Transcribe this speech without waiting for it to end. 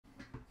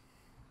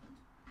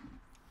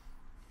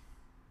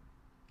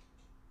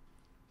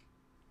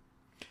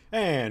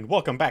And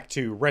welcome back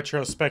to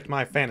Retrospect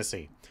My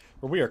Fantasy,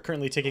 where we are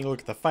currently taking a look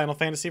at the Final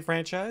Fantasy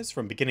franchise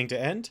from beginning to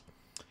end,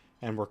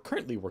 and we're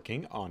currently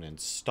working on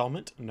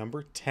installment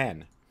number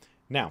 10.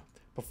 Now,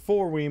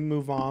 before we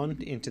move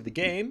on into the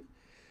game,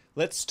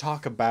 let's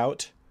talk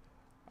about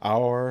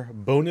our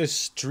bonus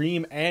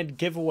stream and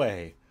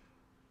giveaway.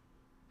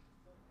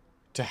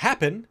 To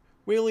happen,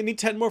 we only need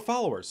 10 more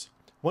followers.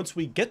 Once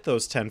we get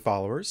those 10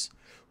 followers,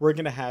 we're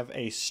going to have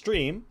a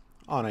stream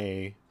on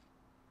a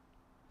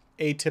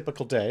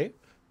atypical day,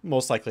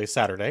 most likely a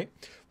Saturday,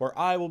 where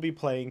I will be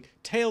playing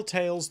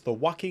Telltale's The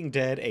Walking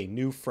Dead: A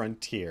New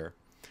Frontier.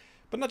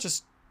 But not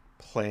just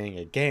playing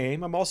a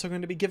game, I'm also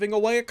going to be giving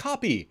away a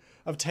copy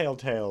of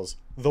Telltale's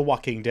The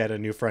Walking Dead: A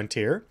New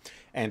Frontier,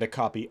 and a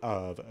copy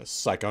of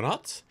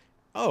Psychonauts.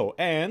 Oh,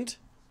 and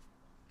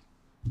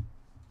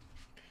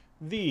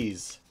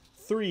these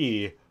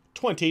three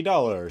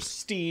 $20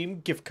 Steam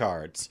gift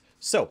cards.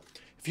 So,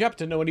 if you happen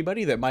to know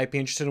anybody that might be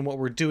interested in what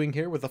we're doing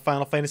here with the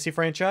Final Fantasy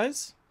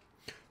franchise,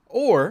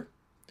 or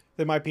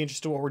they might be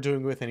interested in what we're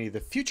doing with any of the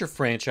future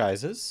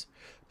franchises,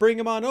 bring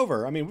them on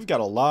over. I mean, we've got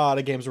a lot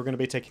of games we're going to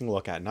be taking a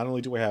look at. Not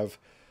only do we have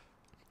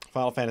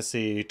Final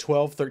Fantasy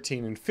 12,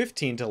 13, and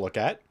 15 to look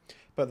at,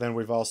 but then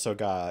we've also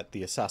got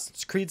the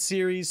Assassin's Creed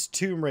series,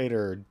 Tomb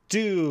Raider,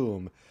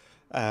 Doom,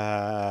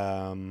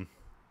 Elder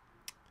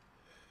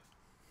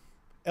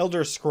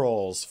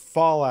Scrolls,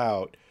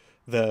 Fallout,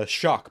 the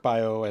Shock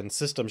Bio and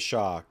System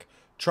Shock,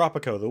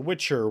 Tropico, The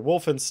Witcher,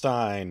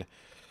 Wolfenstein,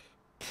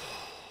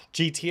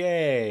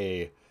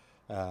 GTA,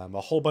 a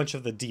whole bunch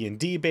of the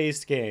D&D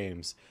based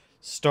games,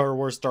 Star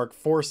Wars Dark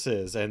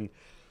Forces, and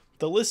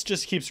the list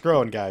just keeps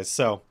growing, guys.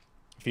 So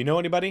if you know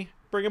anybody,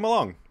 bring them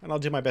along, and I'll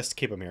do my best to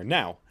keep them here.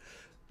 Now,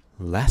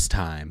 last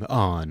time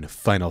on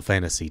Final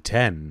Fantasy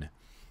X.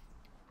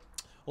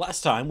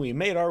 Last time, we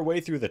made our way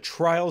through the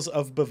Trials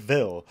of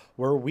Beville,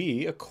 where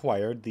we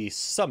acquired the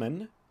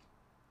summon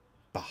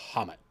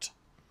Bahamut.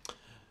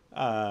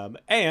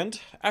 And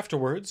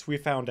afterwards, we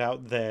found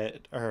out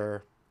that...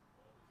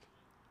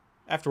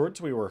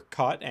 Afterwards, we were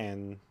caught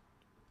and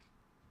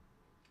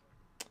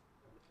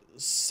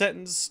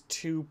sentenced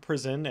to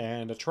prison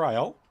and a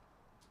trial.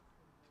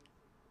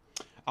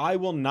 I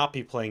will not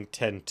be playing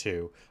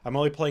 10-2. I'm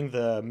only playing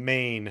the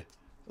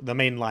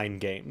mainline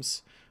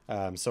games.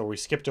 So we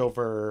skipped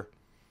over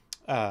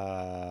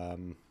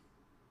After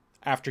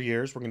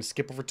Years. We're going to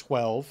skip over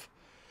 12.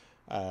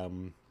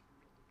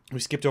 We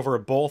skipped over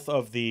both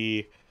of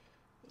the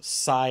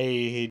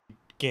side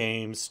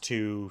games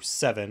to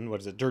 7. What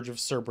is it? Dirge of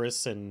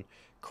Cerberus and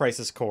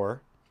Crisis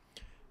Core.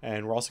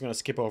 And we're also going to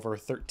skip over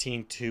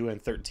 13-2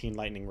 and 13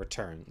 Lightning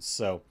Returns.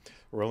 So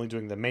we're only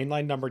doing the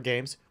mainline number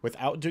games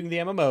without doing the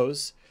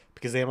MMOs,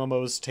 because the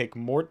MMOs take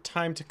more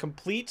time to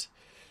complete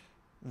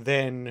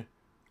than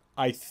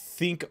I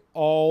think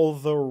all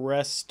the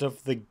rest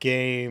of the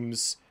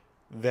games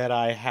that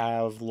I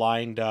have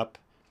lined up.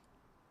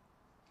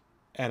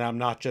 And I'm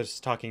not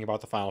just talking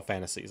about the Final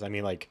Fantasies. I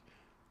mean, like,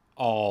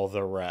 all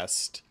the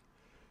rest.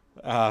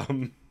 But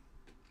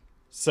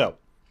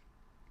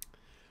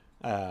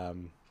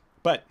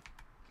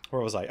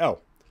where was I? Oh,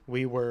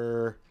 we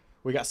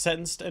got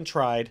sentenced and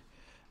tried.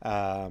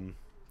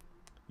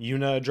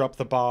 Yuna dropped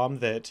the bomb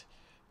that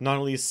not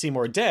only is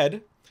Seymour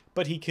dead,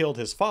 but he killed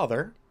his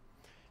father.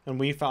 And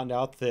we found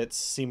out that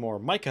Seymour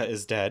Micah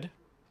is dead.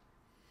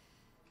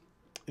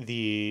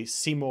 The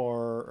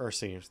Seymour...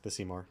 Did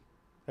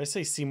I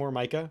say Seymour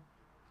Micah?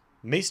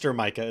 Maester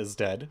Micah is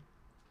dead.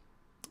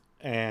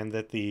 And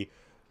that the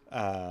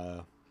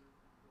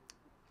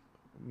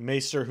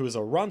Maester, who is a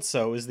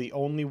Ronso, is the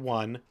only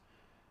one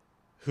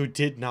who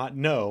did not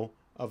know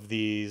of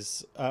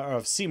these,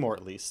 of Seymour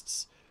at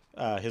least,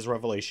 his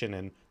revelation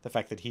and the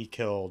fact that he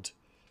killed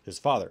his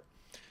father.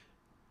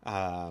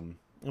 And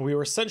we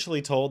were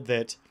essentially told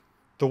that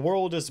the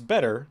world is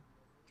better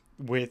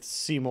with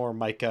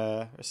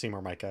Maester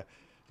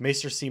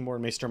Seymour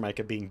and Maester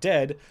Micah being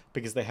dead,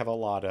 because they have a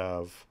lot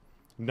of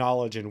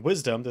knowledge and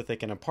wisdom that they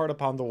can impart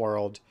upon the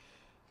world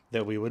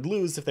that we would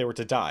lose if they were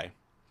to die.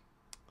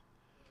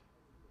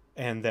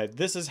 And that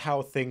this is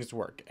how things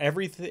work.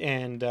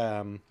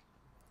 Then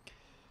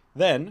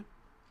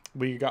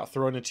we got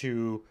thrown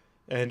into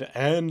an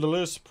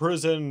endless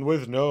prison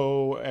with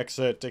no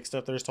exit,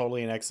 except there's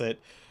totally an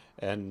exit.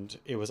 And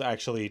it was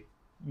actually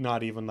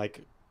not even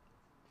like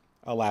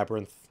a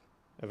labyrinth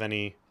of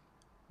any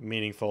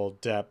meaningful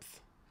depth.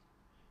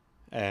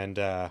 And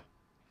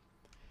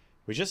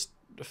we just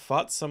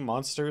fought some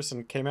monsters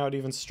and came out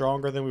even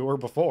stronger than we were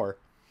before.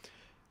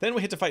 Then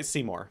we had to fight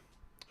Seymour,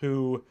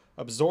 who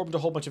absorbed a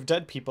whole bunch of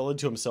dead people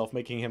into himself,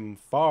 making him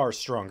far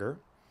stronger.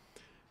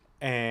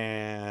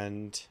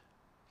 And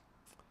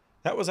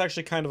that was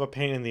actually kind of a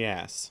pain in the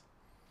ass.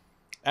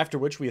 After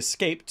which we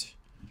escaped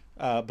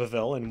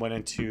Beville and went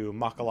into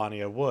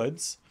Macalania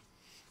Woods,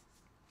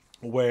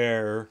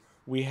 where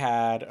we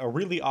had a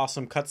really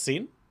awesome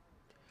cutscene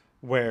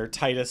where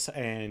Titus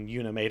and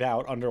Yuna made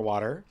out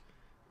underwater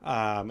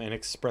and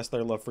expressed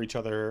their love for each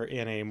other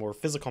in a more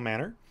physical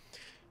manner.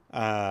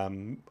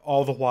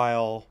 All the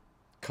while,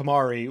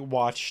 Kamari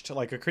watched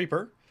like a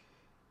creeper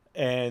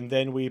And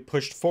then we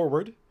pushed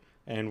forward,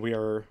 and we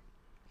are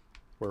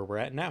where we're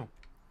at now.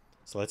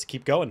 So let's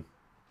keep going.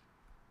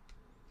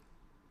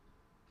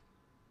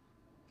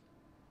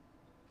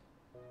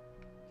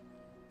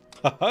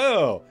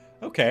 Oh,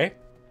 okay.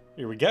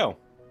 Here we go.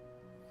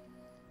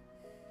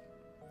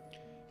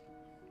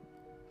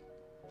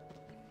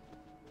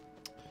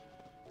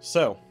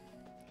 So,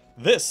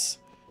 this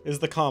is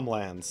the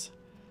Calmlands.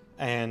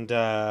 And,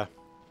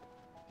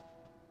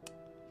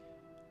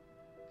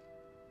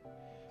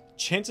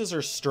 chances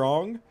are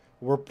strong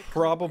we're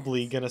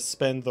probably gonna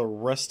spend the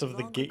rest of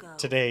the game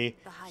today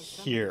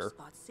here.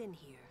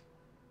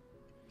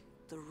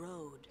 The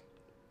road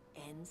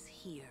ends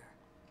here.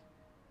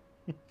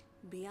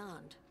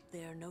 Beyond,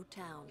 there are no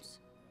towns,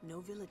 no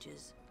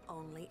villages,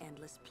 only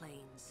endless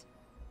plains.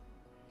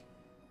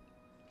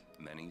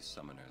 Many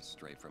summoners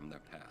stray from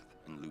their path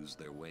and lose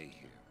their way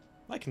here.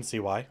 I can see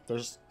why.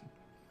 There's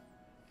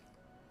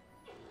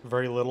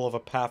very little of a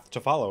path to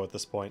follow at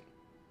this point.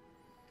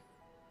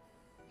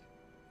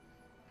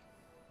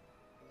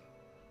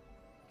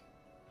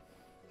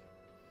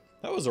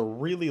 That was a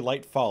really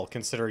light fall,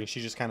 considering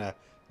she just kind of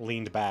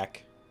leaned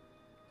back.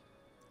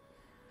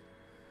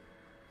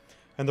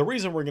 And the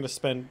reason we're going to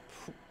spend,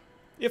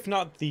 if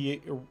not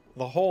the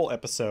whole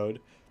episode,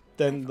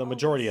 then the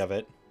majority of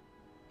it,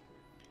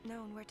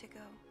 known where to go,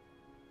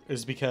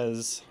 is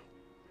because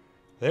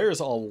there's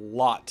a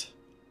lot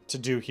to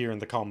do here in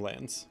the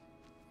Calmlands.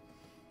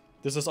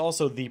 This is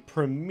also the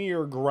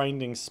premier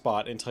grinding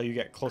spot until you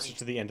get closer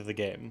to the end of the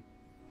game.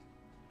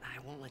 I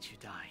won't let you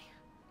die.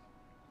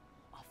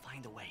 I'll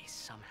find a way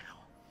somehow.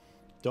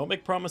 Don't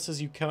make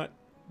promises you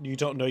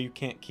don't know you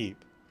can't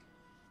keep.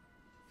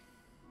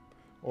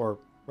 Or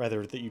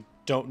rather, that you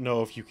don't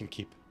know if you can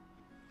keep.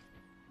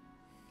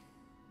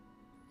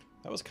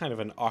 That was kind of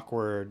an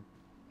awkward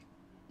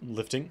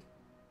lifting.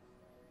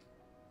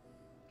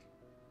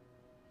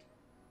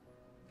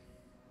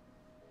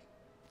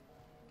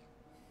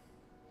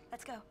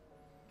 let's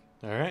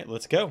go. Alright,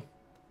 let's go.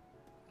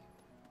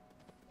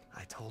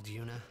 I told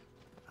Yuna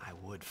I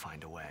would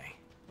find a way.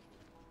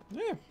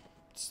 Yeah,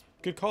 it's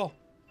a good call.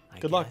 I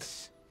Good luck.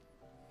 guess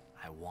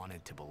I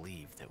wanted to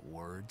believe that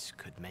words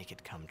could make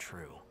it come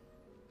true.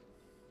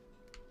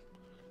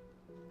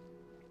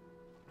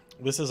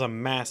 This is a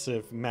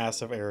massive,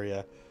 massive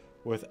area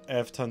with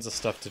tons of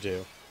stuff to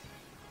do.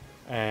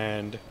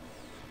 And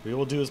we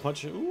will do as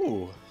much...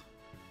 Ooh.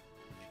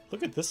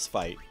 Look at this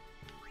fight.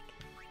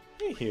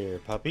 Hey here,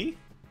 puppy.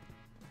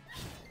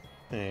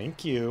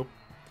 Thank you.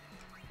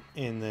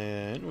 And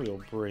then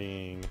we'll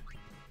bring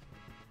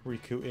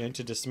Riku in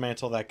to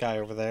dismantle that guy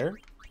over there.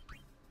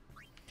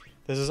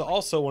 This is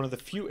also one of the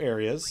few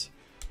areas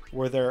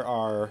where there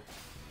are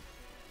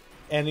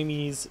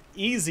enemies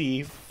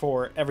easy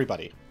for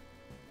everybody.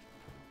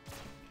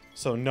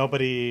 So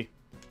nobody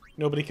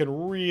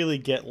can really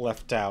get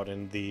left out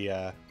in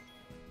the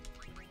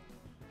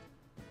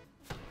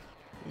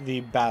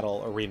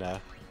battle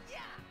arena.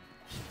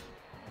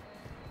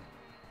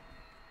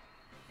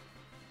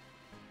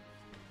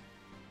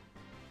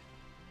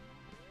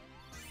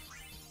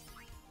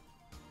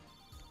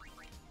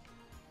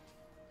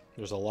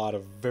 There's a lot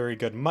of very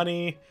good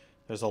money.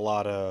 There's a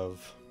lot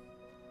of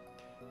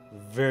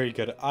very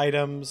good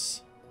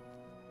items.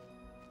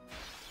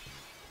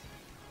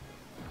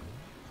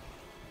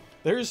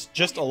 There's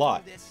just a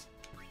lot.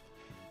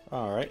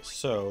 Alright,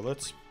 so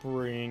let's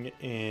bring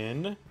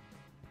in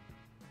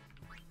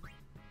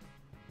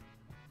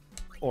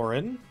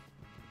Orin.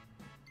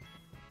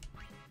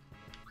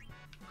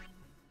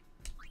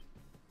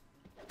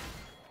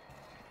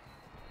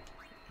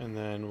 And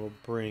then we'll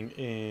bring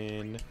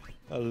in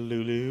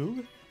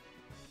Lulu.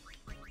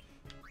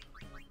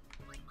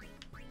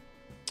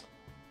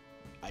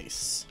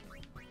 Ice.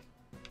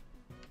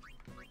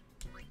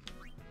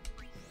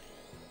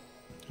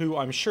 Who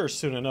I'm sure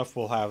soon enough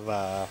will have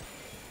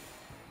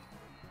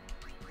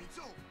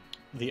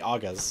the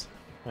Agas.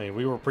 I mean,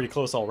 we were pretty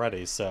close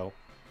already, so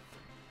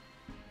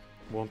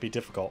won't be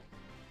difficult.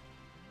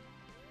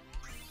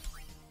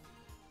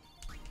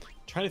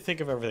 Trying to think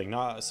of everything.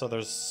 So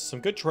there's some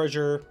good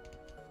treasure.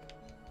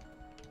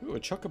 Ooh, a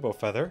chocobo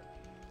feather.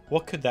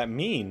 What could that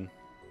mean?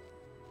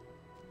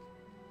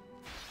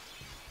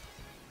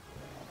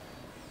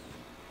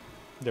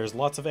 There's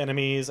lots of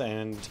enemies,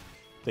 and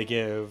they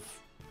have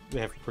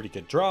pretty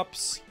good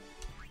drops.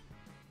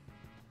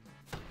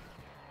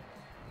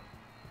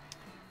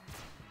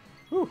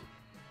 Whew.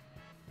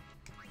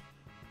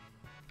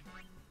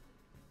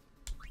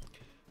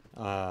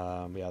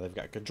 Yeah, they've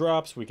got good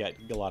drops. We got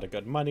a lot of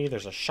good money.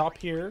 There's a shop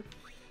here.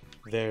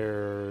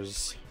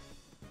 There's...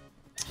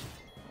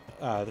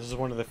 this is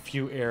one of the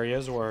few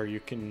areas where you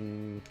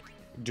can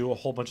do a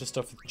whole bunch of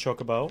stuff with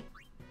Chocobo.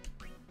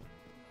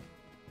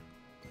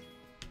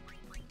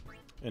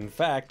 In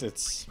fact,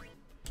 it's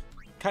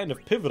kind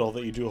of pivotal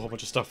that you do a whole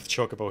bunch of stuff with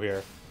Chocobo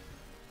here.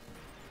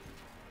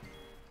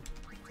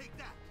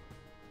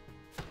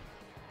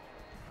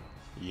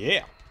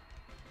 Yeah.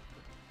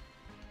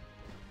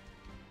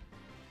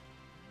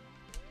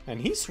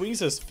 And he swings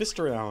his fist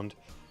around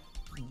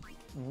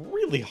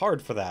really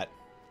hard for that.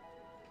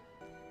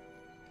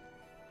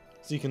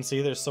 So you can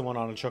see there's someone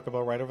on a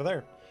chocobo right over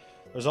there.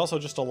 There's also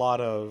just a lot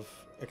of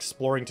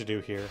exploring to do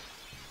here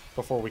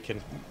before we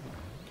can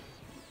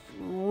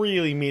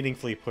really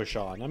meaningfully push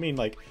on. I mean,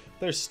 like,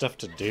 there's stuff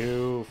to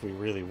do if we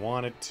really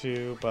wanted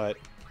to, but...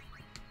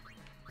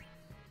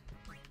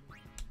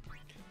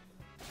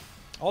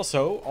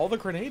 Also, all the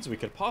grenades we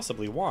could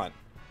possibly want.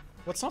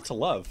 What's not to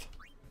love?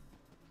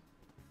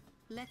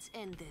 Let's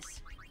end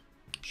this.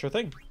 Sure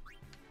thing.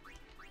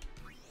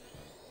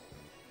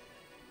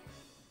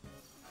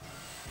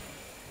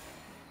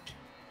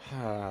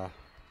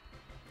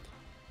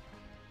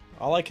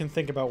 All I can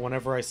think about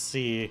whenever I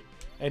see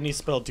any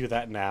spell do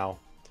that now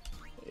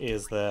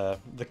is the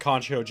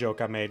Concho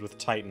joke I made with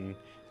Titan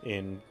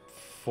in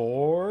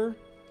 4.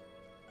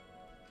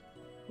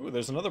 Ooh,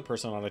 there's another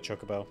person on a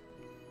chocobo.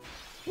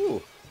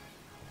 Ooh.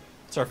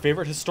 It's our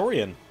favorite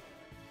historian.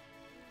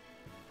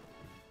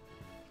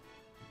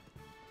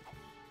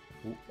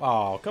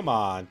 Oh, come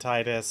on,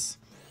 Titus.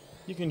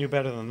 You can do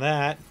better than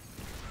that.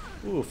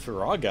 Ooh,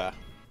 Firaga.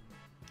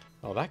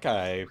 Oh, that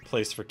guy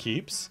plays for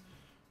keeps.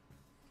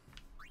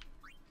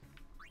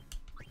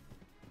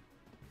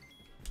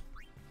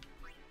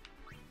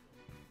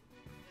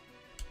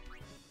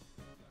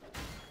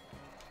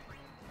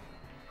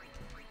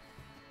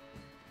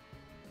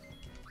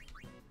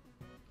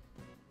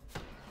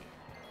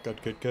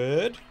 Good, good,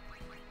 good.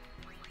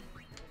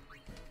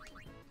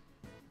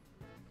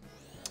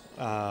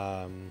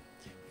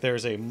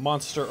 There's a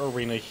monster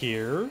arena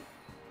here.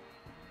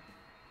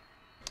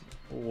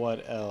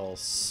 What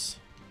else?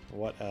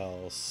 What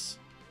else?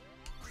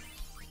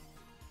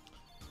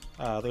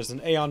 There's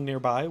an Aeon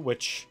nearby,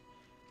 which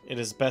it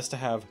is best to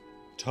have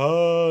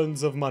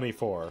tons of money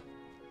for.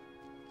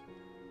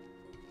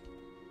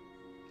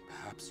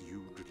 Perhaps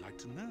you would like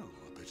to know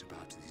a bit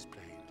about these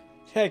planes.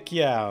 Heck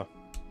yeah.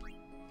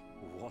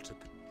 What a...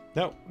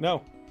 No,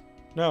 no,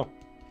 no.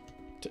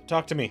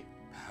 Talk to me.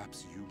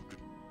 Perhaps you...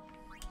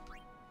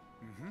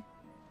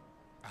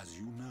 As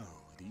you know,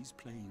 these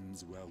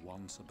plains were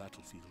once a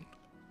battlefield.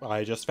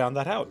 I just found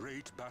that out.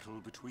 Great battle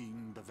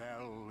between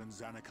Bevel and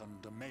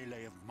Zanarkand, a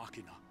melee of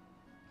Machina.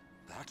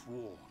 That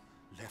war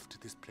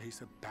left this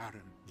place a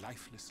barren,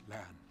 lifeless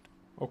land.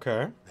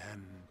 Okay.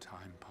 Then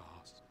time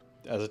passed.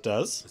 As it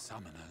does. The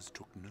summoners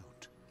took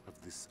note of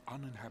this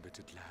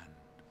uninhabited land.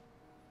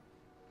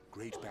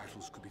 Great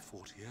battles could be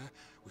fought here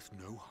with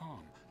no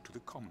harm to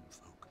the common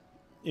folk.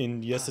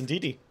 Yes,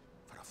 indeedy.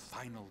 For a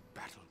final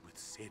battle with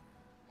sin,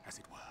 as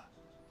it were.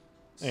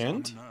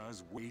 And?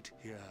 Summoners wait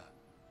here,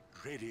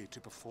 ready to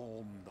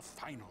perform the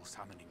final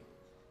summoning.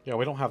 Yeah,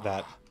 we don't have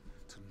that.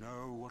 To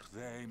know what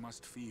they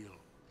must feel.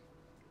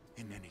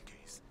 In any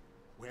case,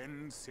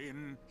 when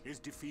sin is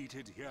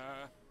defeated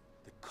here,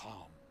 the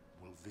calm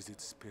will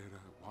visit Spira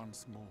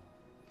once more.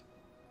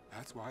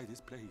 That's why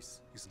this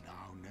place is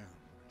now known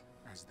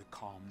as the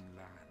Calm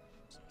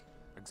Lands.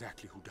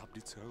 Exactly who dubbed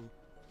it so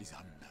is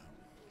unknown.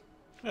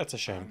 That's a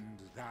shame. And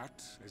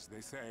that, as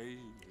they say,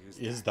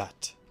 is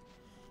that.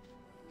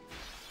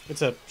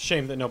 It's a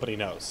shame that nobody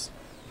knows.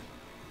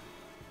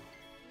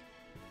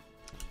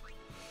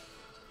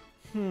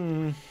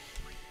 Well,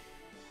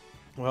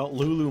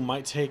 Lulu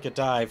might take a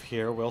dive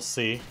here. We'll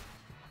see.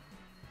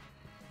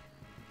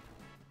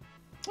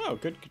 Oh,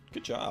 good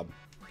job.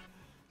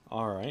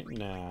 All right,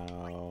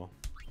 now.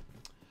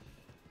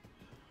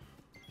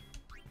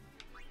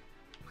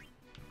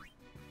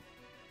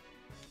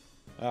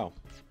 Oh,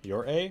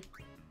 you're A?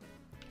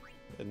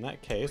 In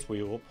that case,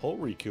 we will pull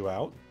Riku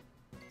out.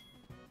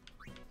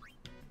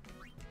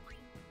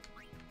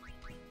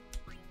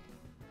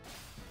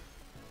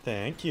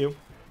 Thank you.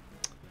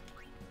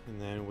 And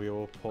then we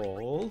will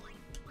pull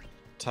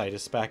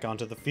Titus back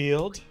onto the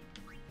field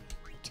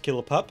to kill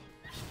a pup.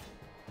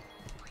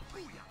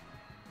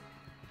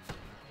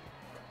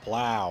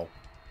 Plow.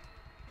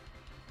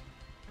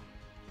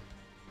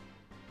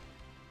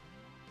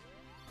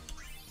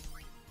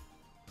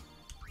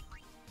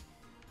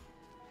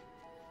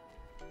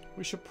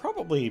 We should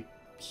probably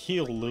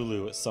heal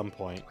Lulu at some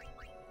point.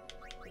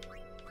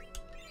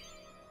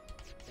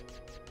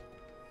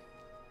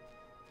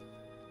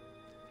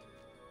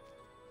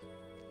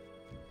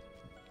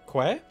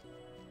 Quay?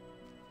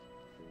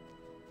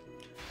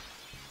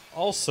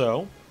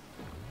 Also,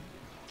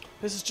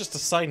 this is just a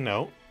side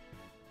note.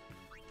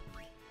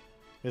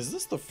 Is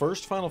this the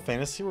first Final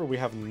Fantasy where we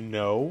have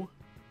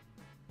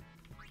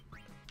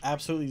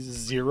absolutely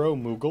zero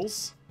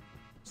Moogles?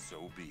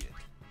 So be it.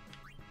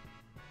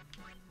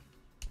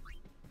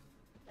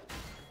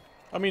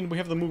 I mean, we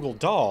have the Moogle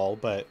doll,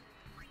 but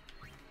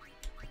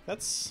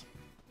it's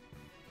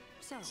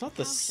not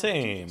the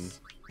same.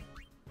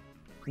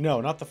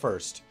 No, not the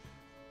first.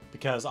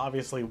 Because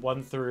obviously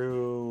 1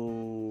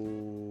 through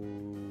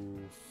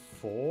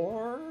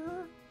 4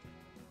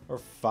 or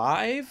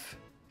 5?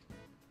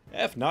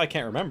 No, I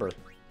can't remember.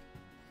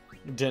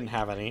 Didn't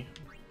have any.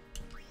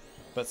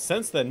 But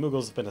since then,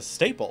 Moogles have been a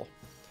staple.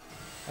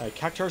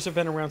 Cactuars have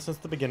been around since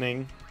the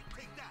beginning.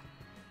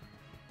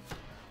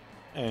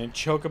 And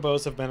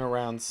Chocobos have been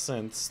around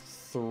since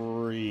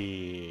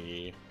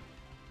 3.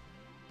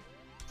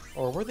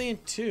 Or were they in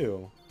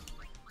 2?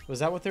 Was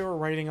that what they were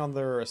writing on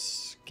their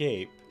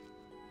escape?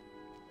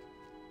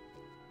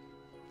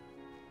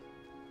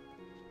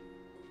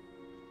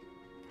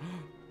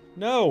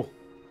 No!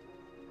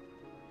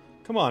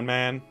 Come on,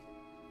 man.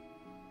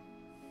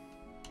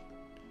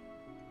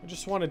 I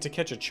just wanted to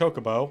catch a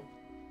chocobo.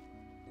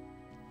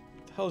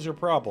 What the hell's your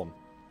problem?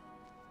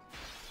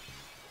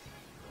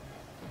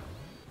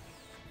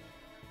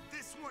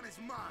 This one is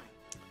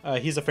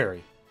mine. He's a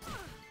fairy.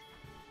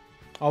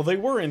 Oh, they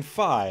were in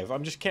 5. I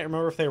just can't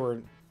remember if they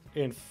were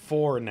in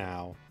 4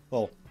 now.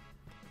 Well,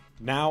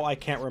 now I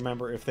can't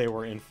remember if they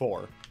were in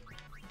 4.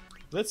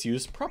 Let's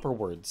use proper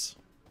words.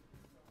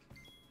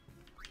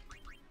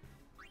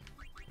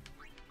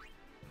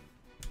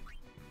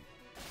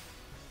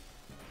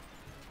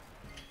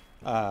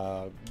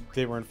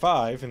 They were in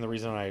 5, and the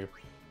reason I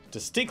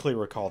distinctly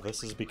recall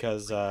this is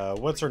because,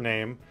 what's her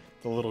name?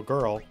 The little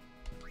girl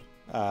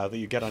that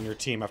you get on your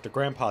team after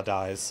Grandpa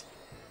dies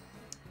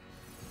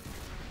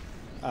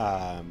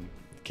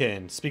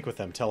can speak with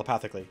them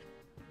telepathically.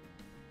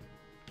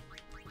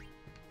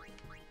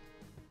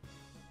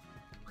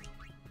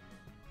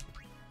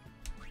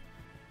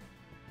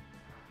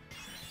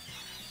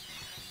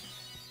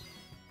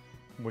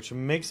 Which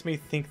makes me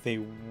think they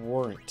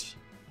weren't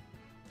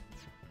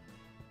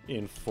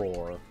in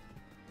 4.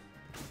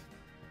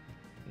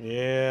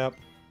 Yep.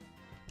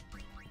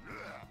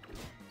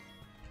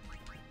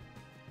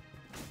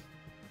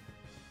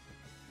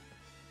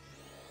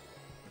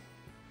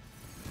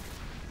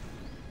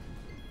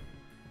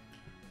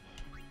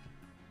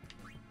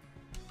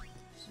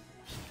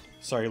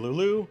 Sorry,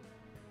 Lulu,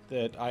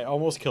 that I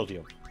almost killed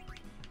you.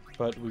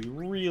 But we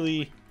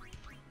really,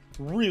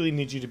 really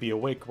need you to be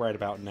awake right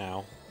about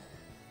now.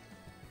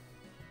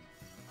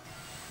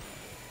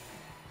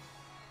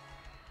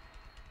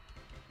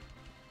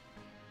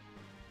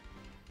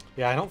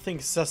 Yeah, I don't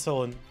think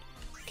Cecil and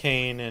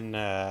Kane and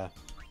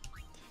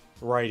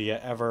Rydia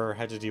ever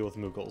had to deal with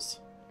Moogles.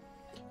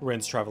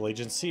 Ren's Travel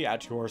Agency,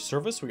 at your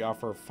service. We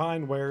offer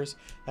fine wares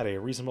at a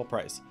reasonable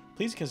price.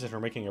 Please consider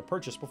making a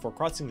purchase before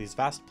crossing these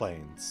vast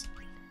plains.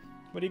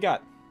 What do you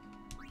got?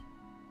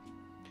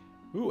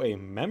 Ooh, a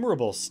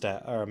memorable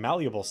staff, or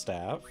malleable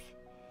staff.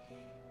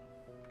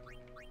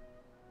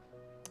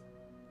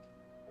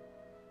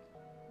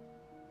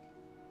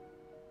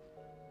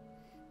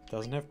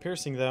 Doesn't have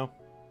piercing though.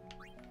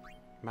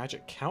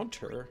 Magic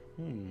counter?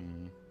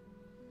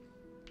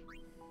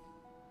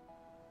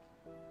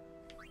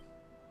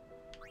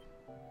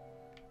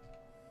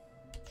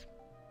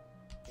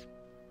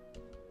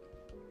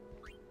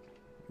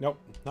 Nope,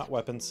 not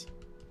weapons.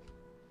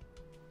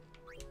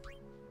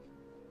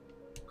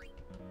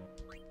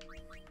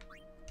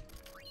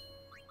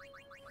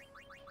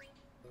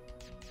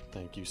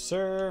 Thank you,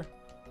 sir.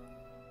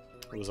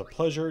 It was a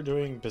pleasure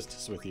doing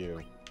business with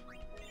you.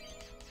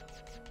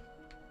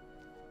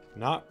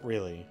 Not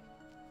really.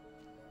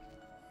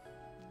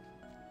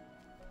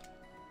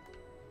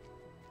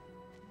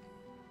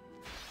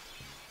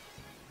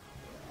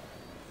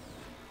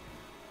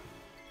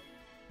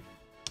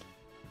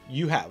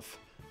 You have.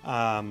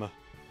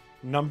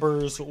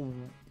 Numbers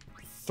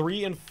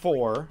 3 and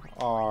 4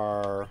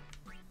 are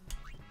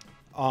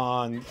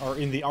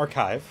in the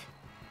archive.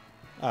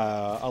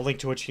 A link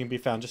to which can be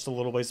found just a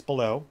little ways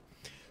below.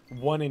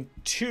 1 and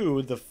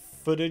 2, the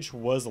footage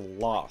was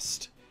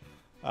lost.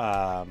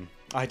 I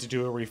had to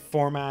do a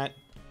reformat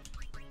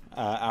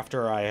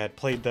after I had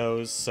played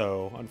those,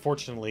 so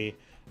unfortunately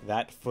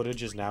that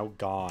footage is now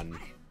gone.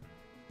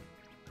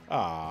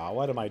 Ah,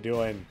 what am I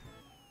doing?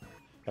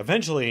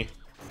 Eventually,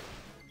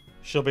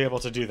 she'll be able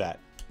to do that.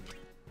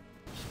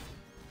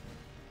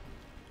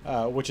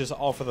 Which is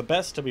all for the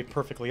best, to be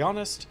perfectly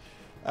honest.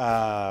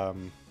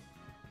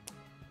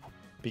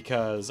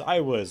 Because I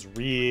was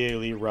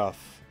really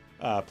rough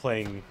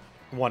playing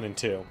 1 and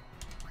 2.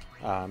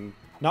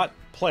 Not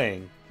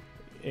playing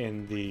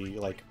in the,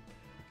 like,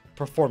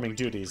 performing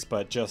duties,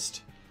 but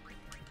just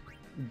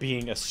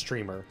being a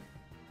streamer.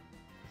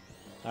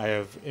 I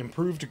have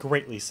improved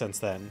greatly since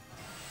then.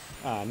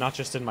 Not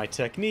just in my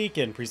technique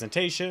and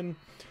presentation,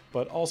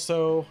 but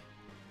also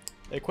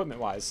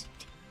equipment-wise.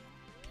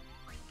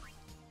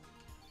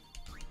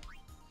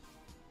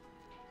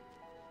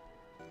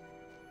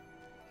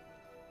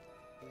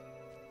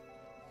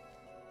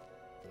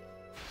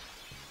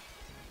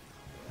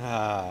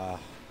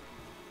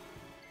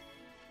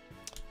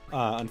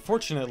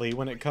 Unfortunately,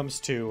 when it comes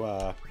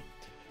to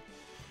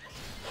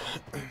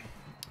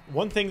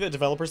one thing that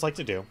developers like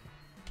to do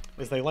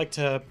is they like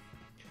to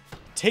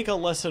take a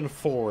lesson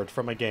forward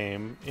from a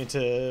game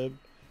to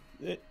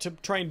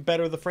try and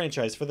better the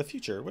franchise for the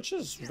future, which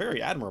is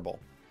very admirable.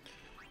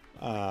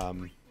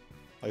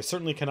 I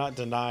certainly cannot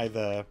deny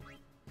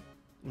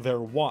their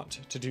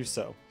want to do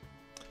so.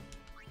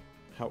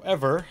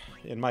 However,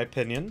 in my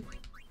opinion,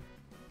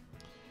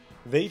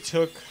 they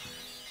took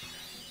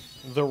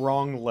the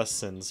wrong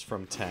lessons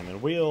from 10,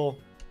 and we'll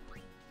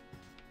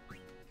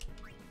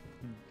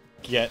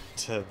get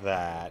to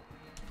that.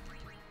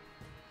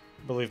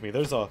 Believe me,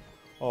 there's a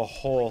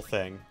whole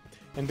thing.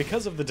 And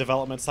because of the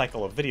development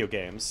cycle of video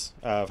games,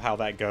 of how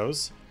that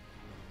goes,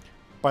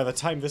 by the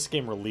time this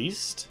game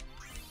released,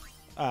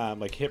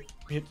 like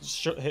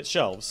hit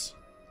shelves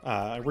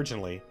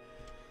originally,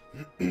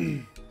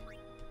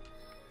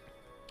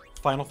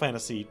 Final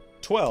Fantasy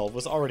 12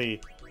 was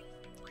already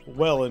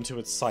well into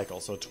its cycle.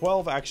 So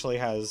 12 actually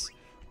has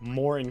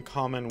more in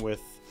common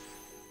with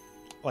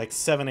like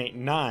 7, 8,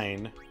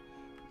 9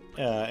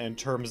 in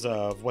terms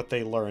of what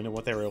they learned and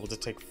what they were able to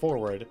take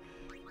forward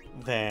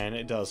than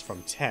it does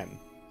from 10.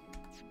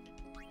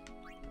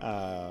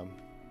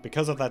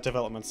 Because of that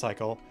development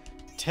cycle,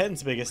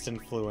 10's biggest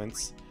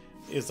influence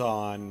is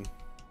on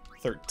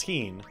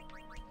 13.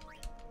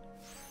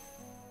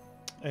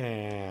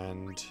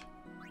 And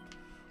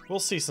we'll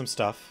see some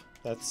stuff.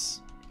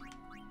 That's...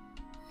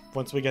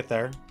 Once we get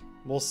there,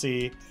 we'll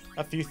see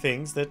a few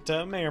things that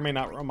may or may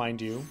not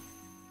remind you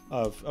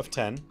of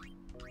 10.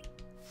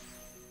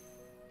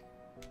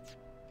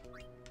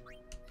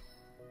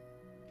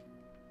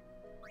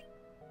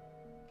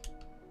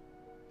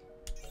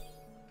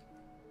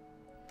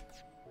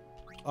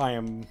 I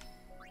am...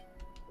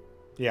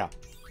 Yeah.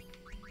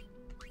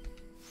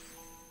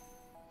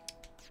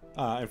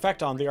 In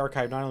fact, on the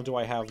archive, not only do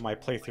I have my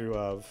playthrough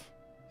of...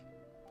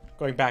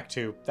 Going back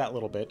to that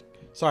little bit.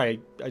 Sorry,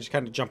 I just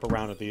kind of jump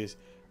around at these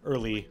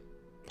early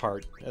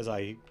part as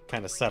I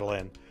kind of settle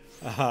in.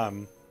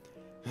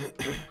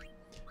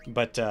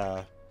 But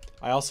I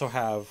also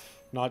have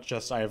not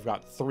just... I've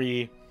got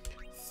 3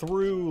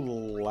 through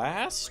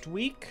last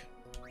week?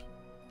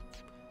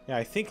 Yeah,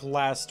 I think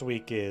last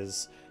week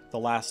is the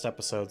last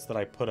episodes that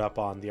I put up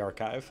on the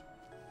archive.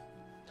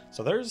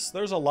 So there's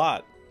a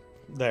lot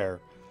there.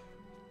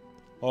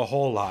 A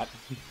whole lot.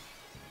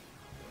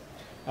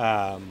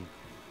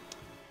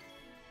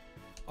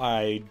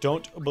 I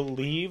don't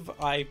believe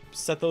I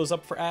set those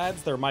up for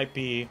ads. There might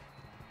be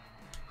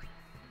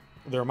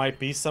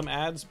some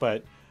ads,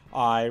 but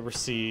I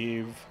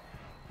receive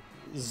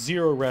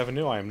 0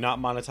 revenue. I am not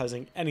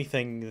monetizing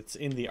anything that's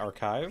in the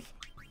archive.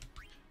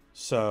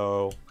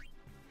 So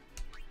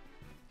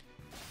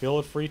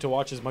feel free to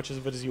watch as much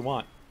of it as you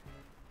want.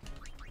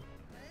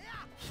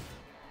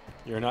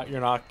 You're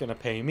not gonna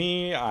pay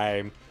me.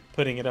 I'm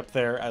putting it up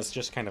there as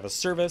just kind of a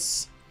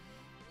service.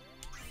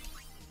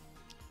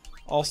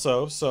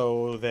 Also,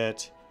 so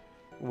that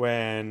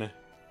when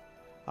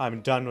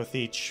I'm done with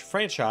each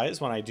franchise,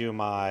 when I do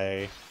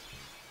my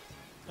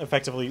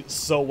effectively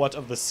so what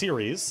of the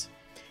series,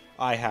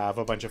 I have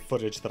a bunch of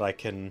footage that I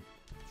can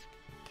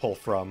pull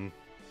from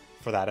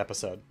for that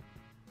episode.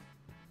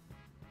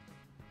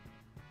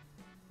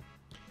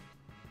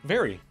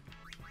 Very.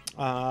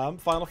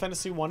 Final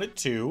Fantasy 1 and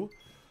 2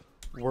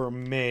 were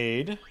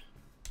made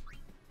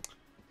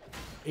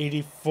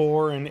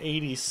 84 and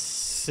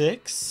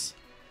 86.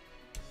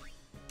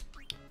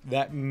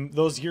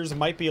 Those years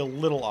might be a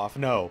little off.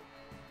 No.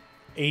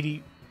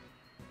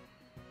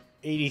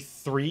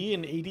 83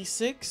 and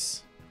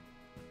 86?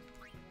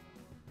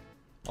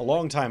 A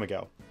long time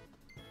ago.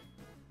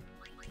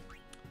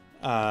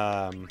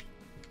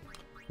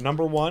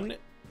 Number 1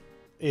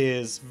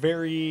 is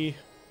very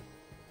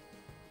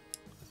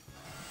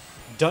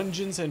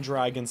Dungeons and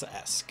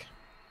Dragons-esque.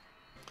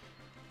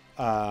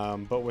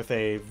 But with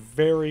a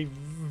very,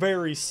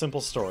 very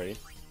simple story.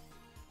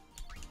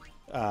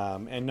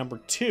 And number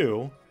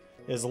 2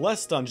 is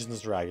less Dungeons and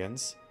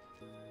Dragons,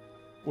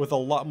 with a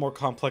lot more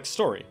complex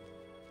story.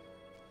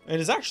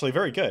 It is actually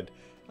very good,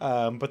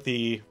 but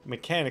the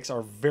mechanics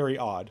are very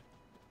odd.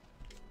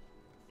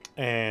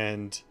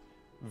 And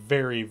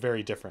very,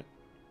 very different.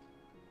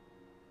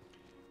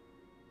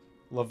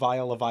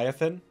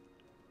 Leviathan?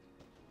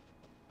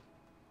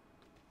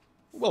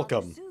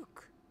 Welcome. Father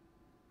Zook.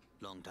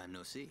 Long time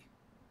no see.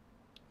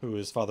 Who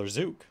is Father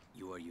Zook?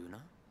 You are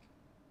Yuna?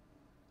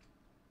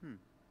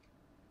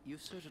 You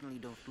certainly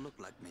don't look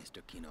like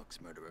Maester Keenock's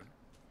murderer.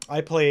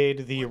 I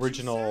played the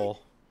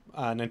original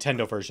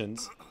Nintendo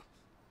versions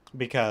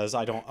because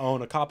I don't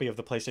own a copy of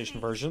the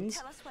PlayStation versions.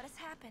 Tell us what has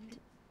happened.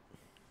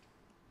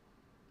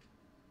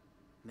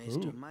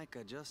 Maester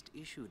Micah just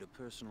issued a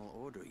personal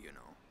order, you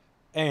know.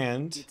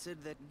 And It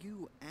said that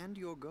you and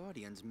your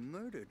guardians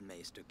murdered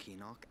Maester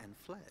Keenock and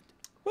fled.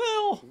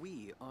 well,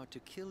 We are to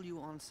kill you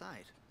on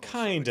sight. or so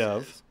kind it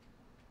of. says.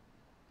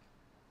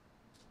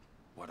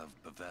 What of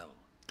Bavel?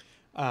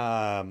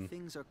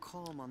 Things are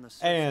calm on the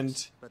surface,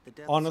 And but the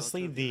depths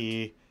honestly, are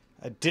turbulent.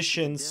 the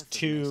additions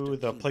to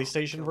the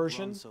PlayStation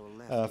version,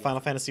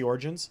 Final Fantasy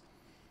Origins,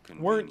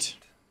 weren't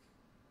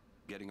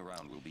Getting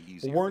around will be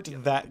easier with the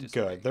other that this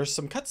good. way. There's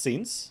some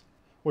cutscenes,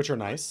 which are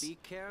nice, Be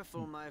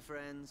careful, my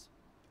friends.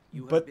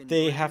 You have but been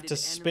they have branded to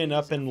spin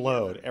up and enemies of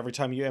load. Yevon. Every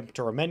time you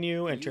enter a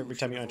menu, every You time you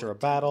should enter a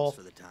avoid battle, tunnels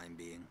for the time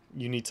being.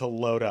 you need to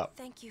load up.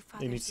 Thank you,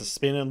 Father It needs to Zook,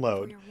 spin and for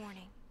load. your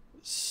warning.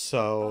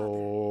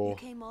 So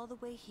You came all the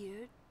way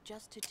here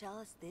just to tell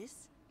us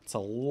this? it's a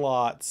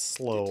lot To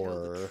tell the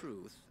slower.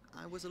 truth,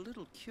 I was a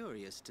little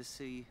curious to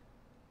see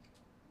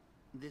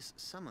this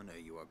summoner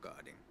you are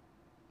guarding.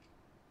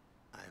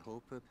 I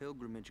hope her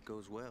pilgrimage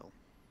goes well.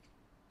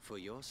 For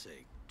your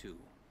sake, too.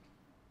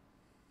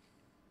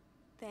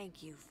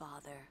 Thank you,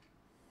 Father.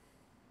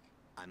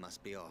 I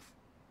must be off.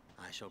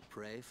 I shall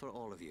pray for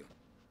all of you.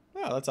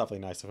 Oh, that's awfully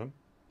nice of him.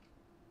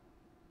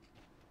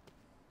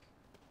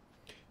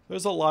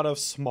 There's a lot of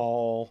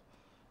small...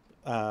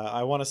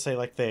 I want to say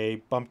like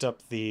they bumped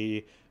up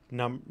the...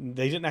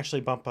 They didn't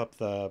actually bump up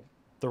the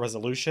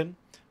resolution.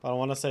 But I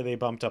want to say they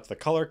bumped up the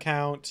color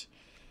count.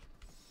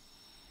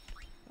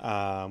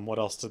 What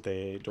else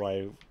do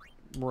I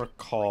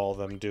recall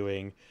them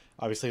doing?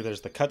 Obviously,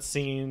 there's the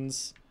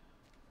cutscenes,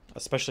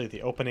 especially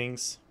the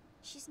openings.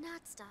 She's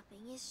not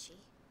stopping, is she?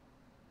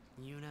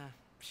 Yuna,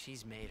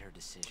 she's made her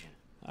decision.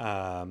 But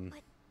I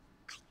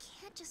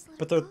can't just let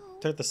But her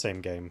they're go. the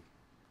same game.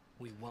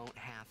 We won't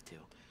have to.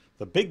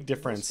 The big We'll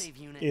difference save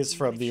Yuna is even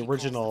from if the she calls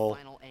original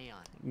final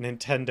Aeon.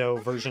 Nintendo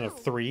But version of how?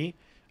 3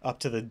 up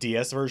to the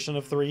DS version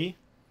of 3.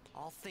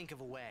 I'll think of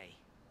a way.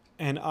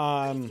 And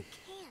But if you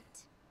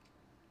can't.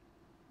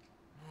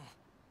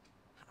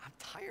 I'm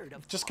tired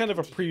of just kind of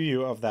a talking to you.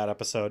 preview of that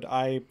episode.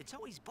 It's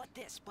always but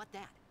this, but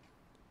that.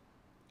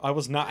 I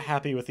was not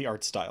happy with the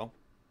art style.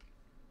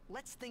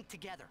 Let's think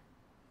together.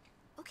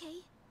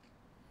 Okay.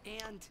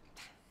 And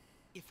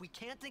if we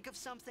can't think of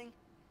something,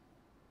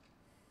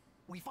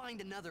 we find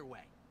another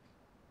way.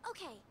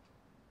 Okay.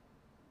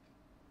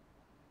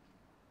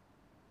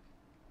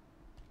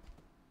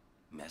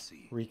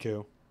 Messy.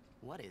 Riku.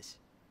 What is?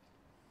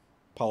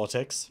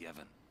 Politics.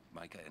 Yevon,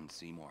 Micah and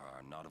Seymour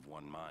are not of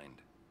one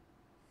mind.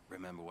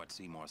 Remember what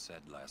Seymour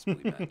said last we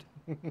met.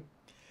 I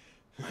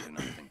do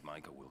not think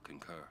Micah will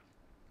concur.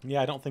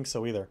 Yeah, I don't think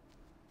so either.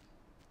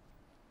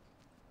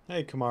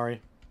 Hey, Kumari.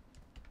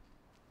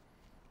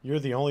 You're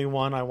the only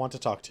one I want to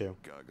talk to.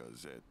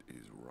 Gagazet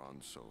is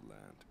Ronso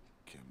land.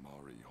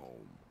 Kimari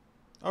home.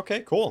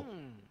 Okay, cool.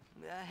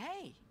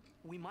 Hey,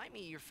 we might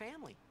meet your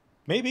family.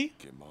 Maybe.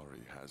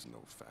 Kimari has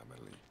no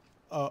family,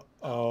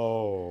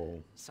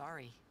 Oh.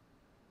 Sorry.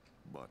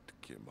 but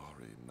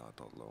Kimari not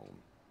alone.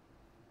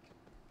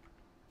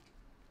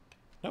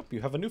 Nope,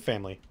 you have a new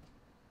family.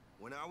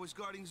 When I was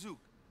guarding Zook,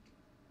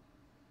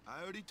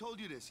 I already told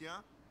you this, yeah?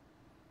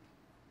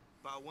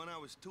 About when I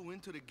was too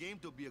into the game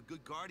to be a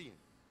good guardian.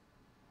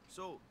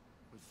 So,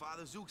 when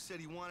Father Zook said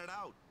he wanted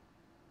out,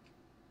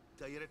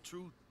 tell you the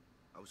truth,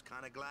 I was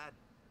kind of glad.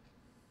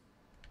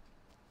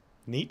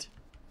 Neat.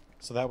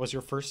 So that was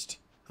your first...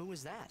 Who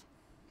was that?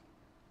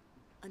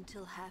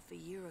 Until half a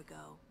year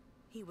ago,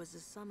 he was a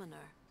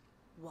summoner.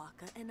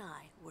 Waka and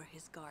I were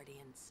his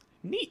guardians.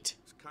 Neat.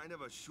 It's kind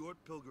of a short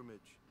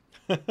pilgrimage.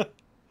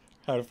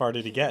 How far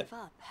did he get? Gave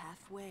up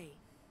halfway.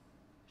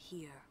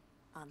 Here,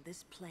 on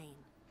this plain.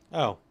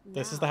 Oh,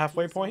 this is the Now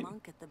halfway he's point? a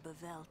monk at the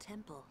Bavel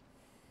Temple.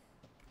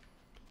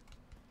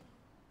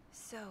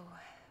 So,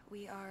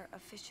 we are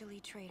officially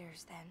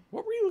traitors then.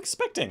 What were you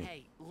expecting?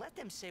 Hey, let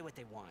them say what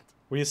they want.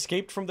 We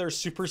escaped from their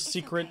super It's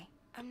secret okay.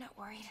 I'm not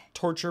worried.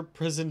 torture,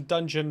 prison,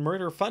 dungeon,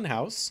 murder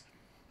funhouse.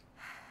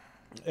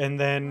 And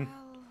then,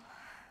 Well,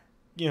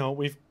 you know,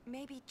 we've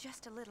maybe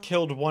just a little.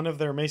 killed one of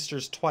their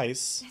maesters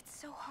twice. It's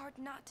so hard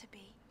not to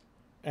be.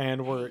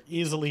 And were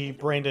easily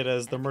branded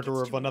as the And if it gets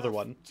murderer of too another rough,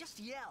 one. Just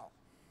yell.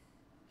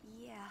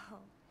 Yeah.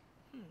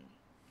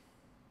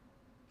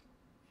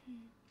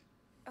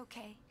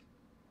 Okay.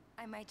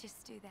 I might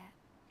just do that.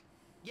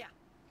 Yeah.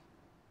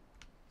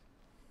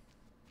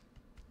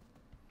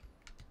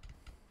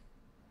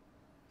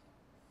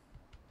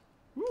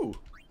 Ooh.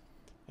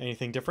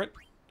 Anything different?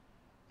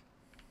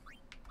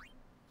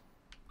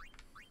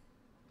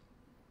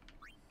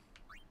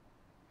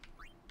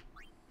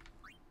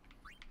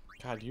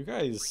 God, you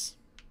guys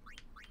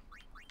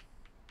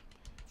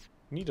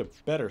need a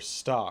better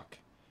stock.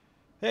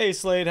 Hey,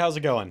 Slade, how's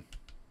it going?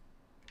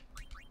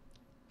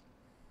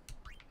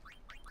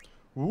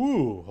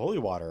 Ooh, holy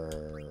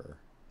water.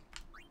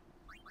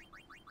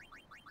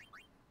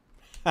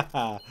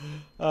 Haha.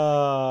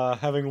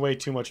 Having way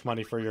too much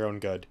money for your own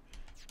good.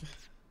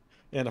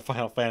 In a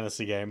Final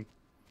Fantasy game.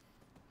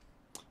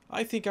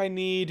 I think I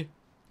need...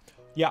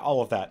 Yeah,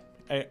 all of that.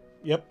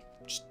 Yep.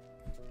 Just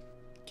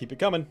keep it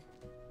coming.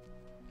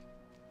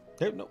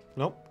 Yep,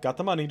 nope. Got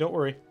the money, don't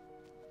worry.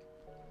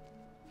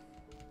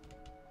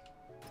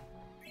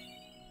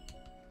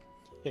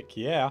 Heck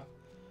yeah.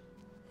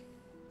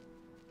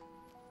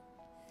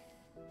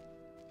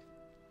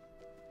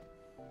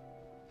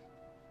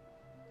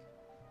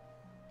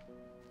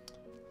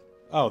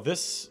 Oh,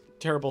 this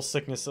terrible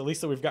sickness, at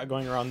least that we've got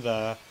going around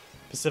the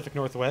Pacific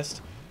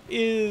Northwest,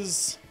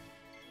 is...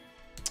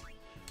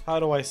 How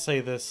do I say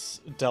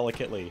this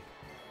delicately?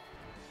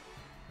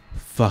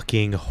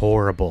 Fucking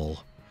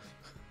horrible.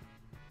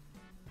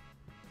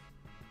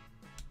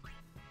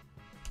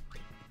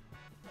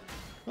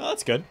 Well,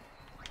 that's good.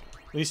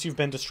 At least you've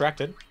been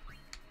distracted.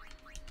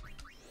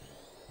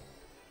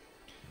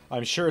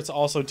 I'm sure it's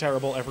also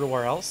terrible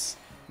everywhere else,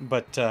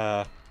 but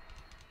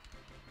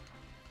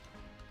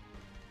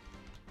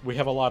we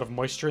have a lot of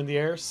moisture in the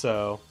air,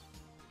 so...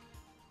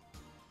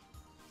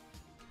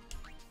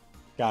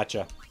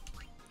 Gotcha.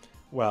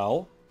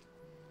 Well...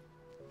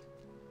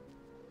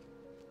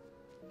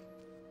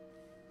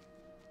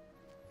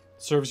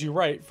 Serves you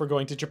right for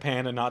going to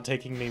Japan and not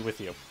taking me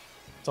with you.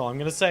 That's all I'm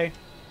gonna say.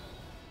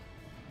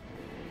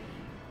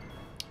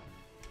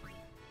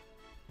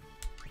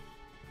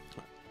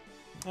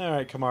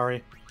 Alright,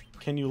 Kamari.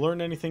 Can you learn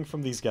anything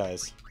from these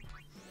guys?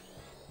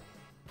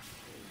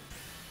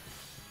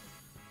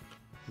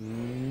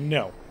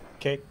 No.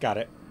 Okay, got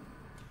it.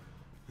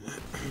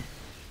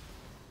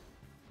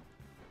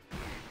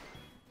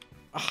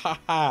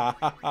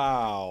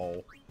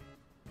 Ow.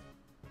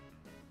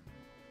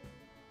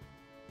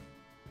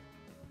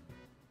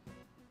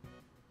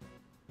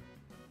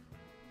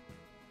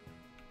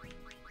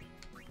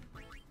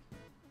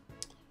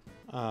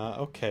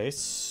 Okay,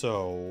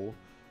 so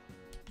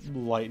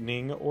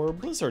lightning or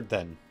blizzard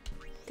then.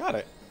 Got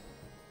it.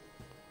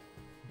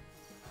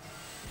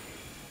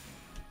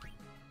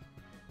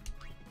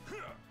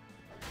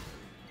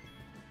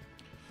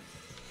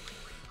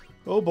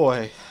 Oh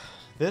boy.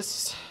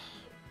 This...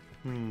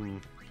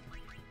 Time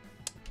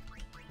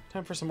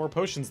for some more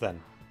potions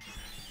then.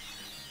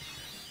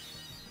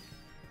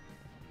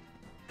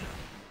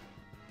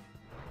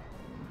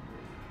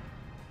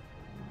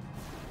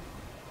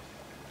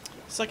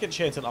 Second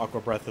chance at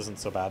Aqua Breath isn't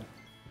so bad.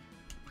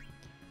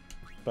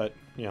 But,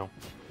 you know,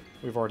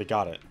 we've already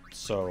got it,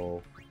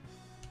 so...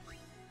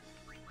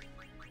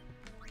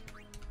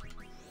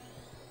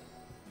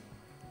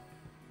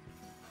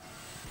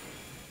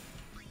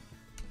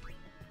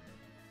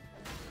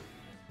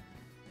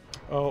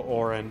 Oh,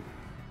 Orin.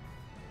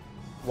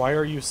 Why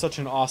are you such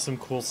an awesome,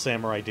 cool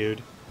samurai,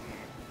 dude?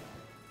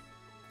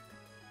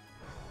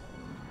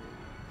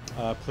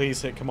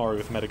 Please hit Kamari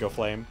with Medigo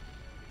Flame.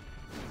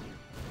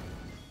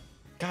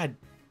 God.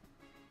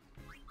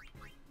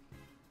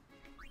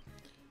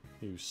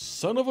 You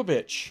son of a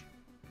bitch.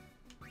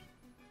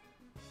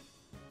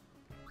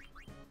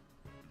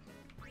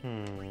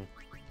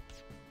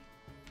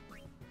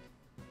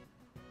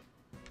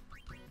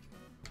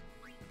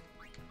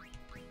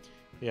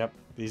 Yep,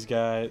 these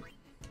guys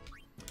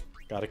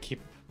gotta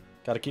keep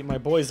my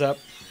boys up.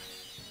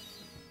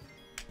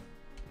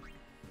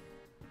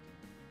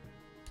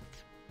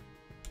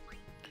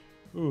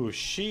 Ooh,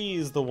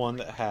 she's the one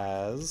that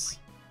has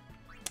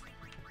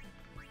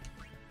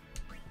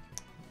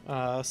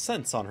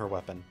sense on her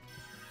weapon.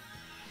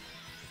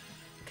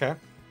 Okay.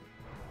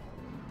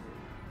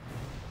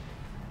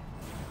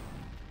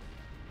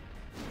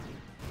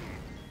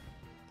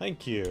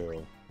 Thank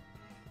you.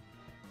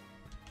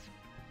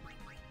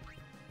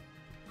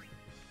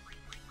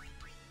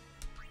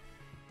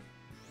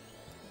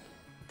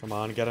 Come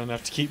on, get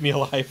enough to keep me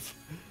alive.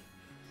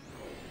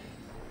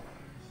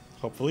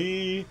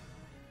 Hopefully.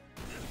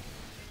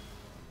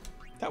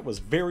 That was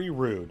very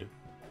rude.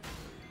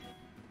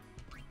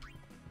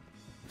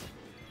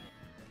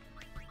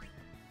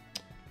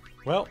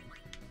 Well,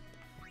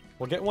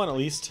 we'll get one at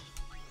least.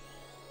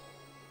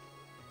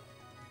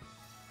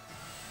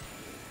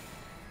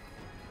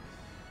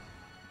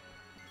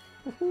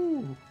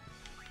 Woohoo!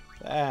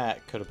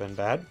 That could have been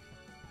bad.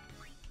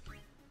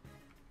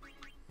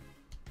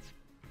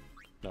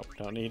 Nope,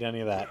 don't need any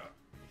of that.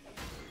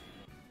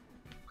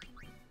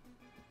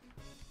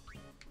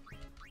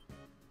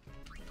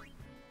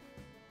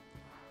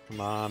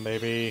 Come on,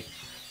 baby.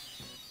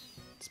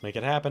 Let's make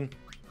it happen.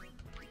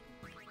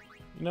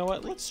 You know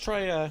what? Let's try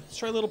a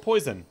little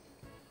poison.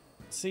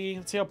 Let's see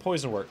how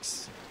poison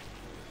works.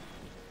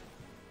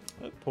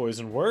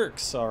 Poison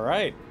works. All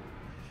right.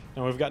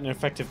 Now we've got an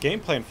effective game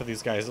plan for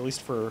these guys, at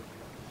least for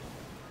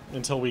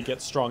until we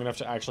get strong enough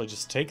to actually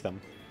just take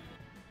them.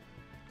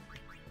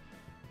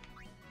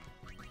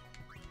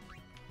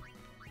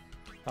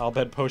 I'll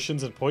bet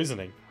potions and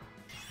poisoning.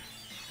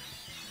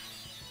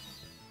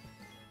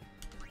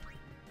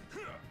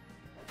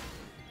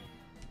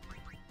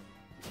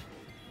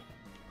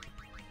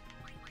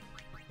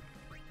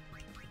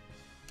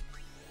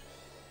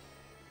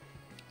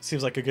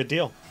 Seems like a good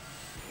deal.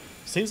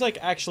 Seems like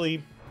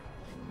actually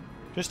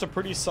just a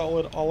pretty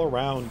solid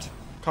all-around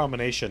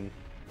combination.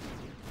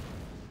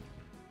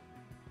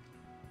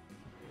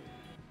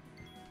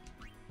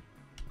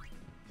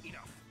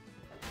 Enough.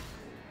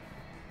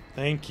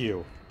 Thank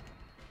you.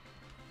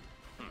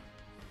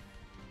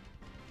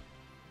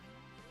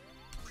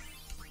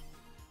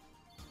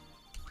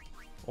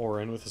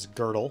 Orin with his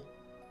girdle.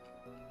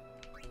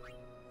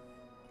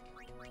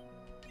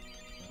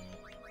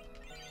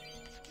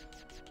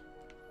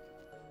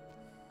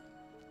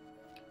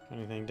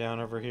 Anything down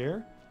over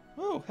here?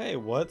 Oh, hey,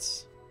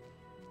 what's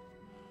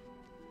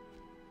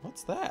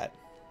that?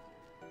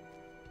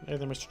 Hey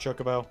there, Mr.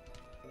 Chocobo.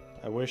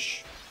 I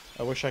wish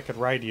I could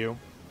ride you.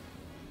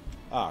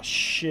 Ah,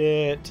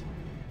 shit.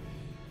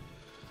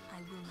 I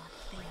will not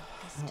fail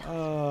this time.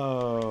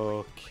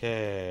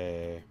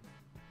 Okay.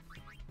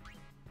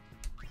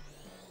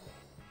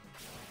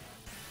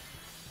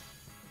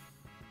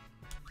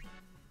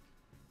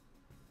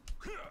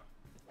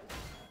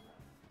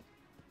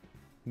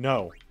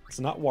 No, it's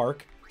not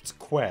Wark, it's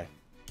Que.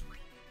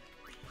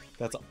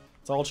 That's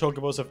all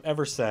Chocobos have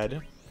ever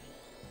said.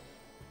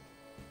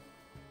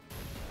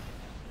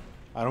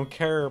 I don't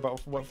care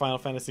about what Final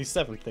Fantasy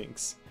VII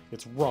thinks.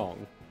 It's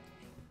wrong.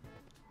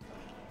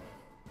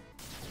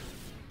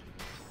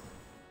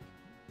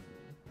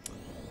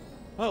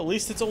 Well, at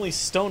least it's only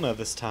Stona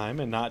this time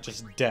and not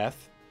just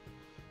death.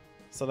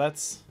 So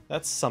that's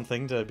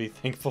something to be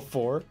thankful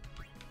for.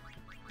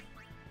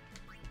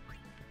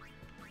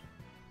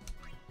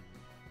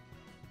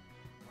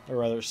 Or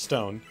rather,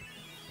 stone.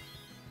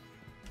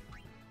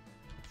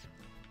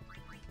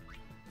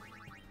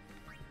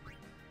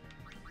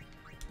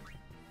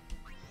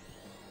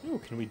 Ooh,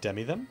 can we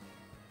demi them?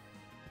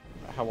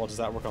 How well does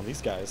that work on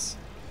these guys?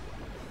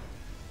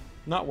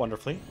 Not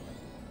wonderfully.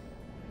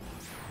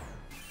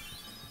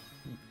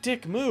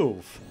 Dick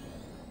move!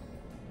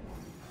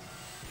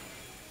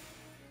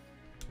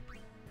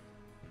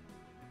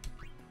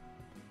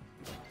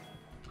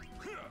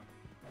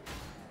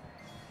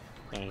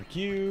 Thank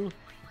you.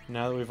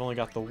 Now that we've only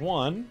got the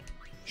one,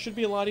 should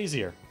be a lot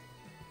easier.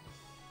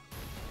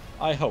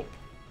 I hope.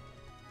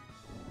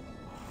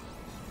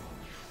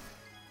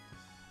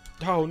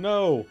 Oh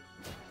no!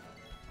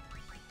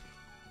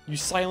 You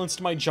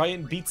silenced my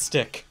giant beat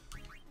stick.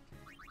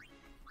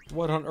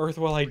 What on earth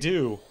will I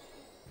do?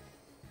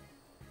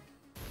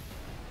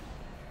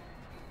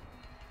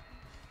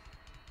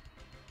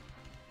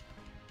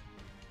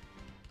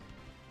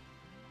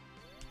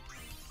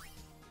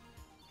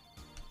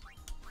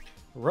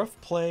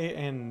 Rough play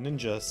and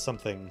ninja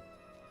something.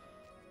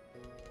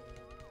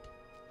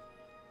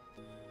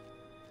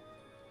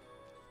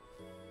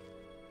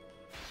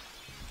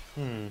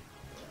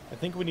 I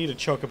think we need a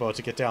chocobo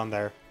to get down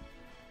there.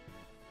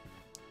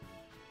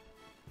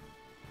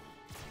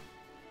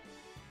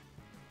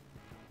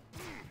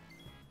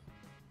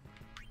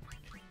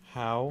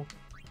 How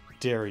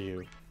dare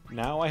you?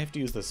 Now I have to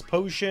use this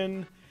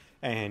potion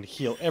and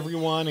heal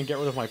everyone and get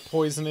rid of my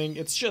poisoning.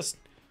 It's just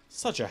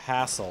such a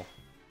hassle.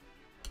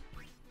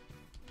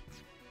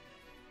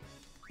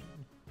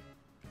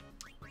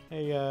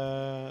 Hey,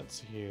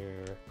 let's see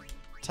here.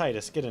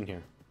 Titus, get in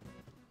here.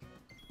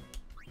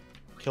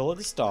 Kill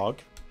this dog.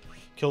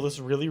 Kill this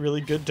really,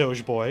 really good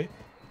Doge boy.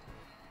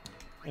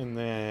 And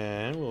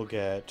then we'll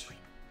get...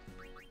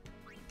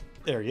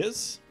 There he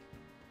is.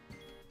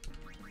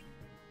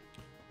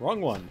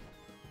 Wrong one.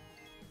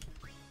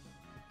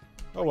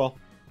 Oh well.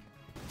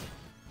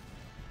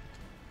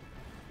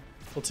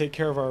 We'll take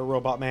care of our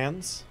robot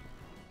mans.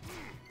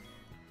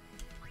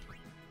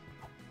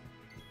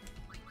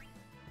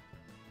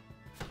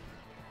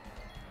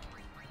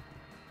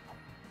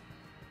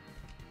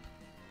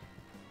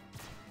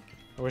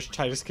 I wish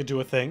Titus could do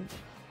a thing,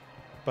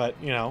 but,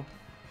 you know,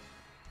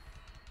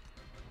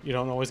 you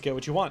don't always get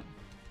what you want.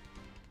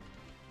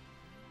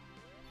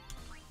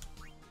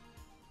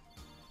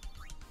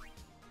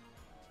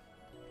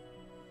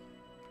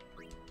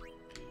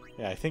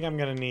 Yeah, I think I'm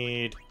gonna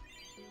need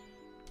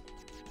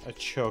a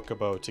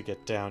chocobo to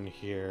get down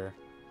here.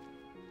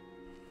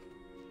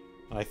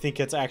 And I think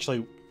it's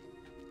actually...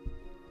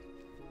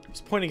 I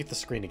was pointing at the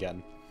screen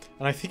again.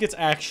 And I think it's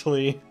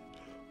actually...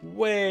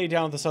 way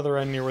down at this other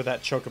end near where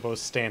that chocobo is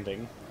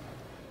standing.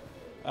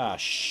 Ah,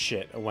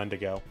 shit. A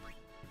Wendigo.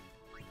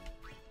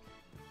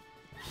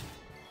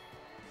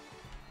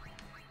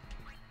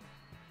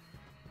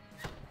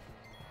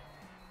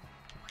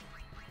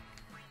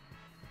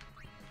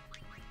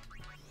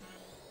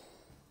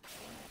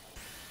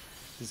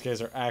 These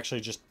guys are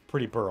actually just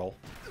pretty burl.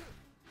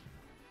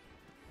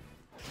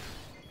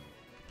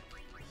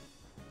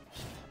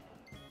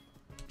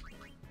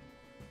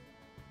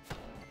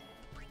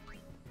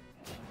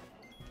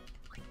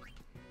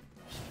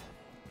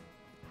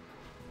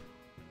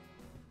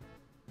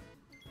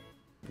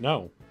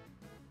 No.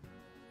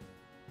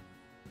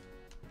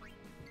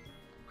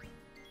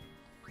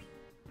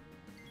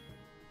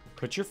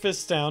 Put your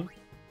fists down.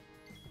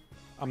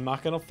 I'm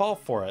not gonna fall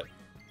for it.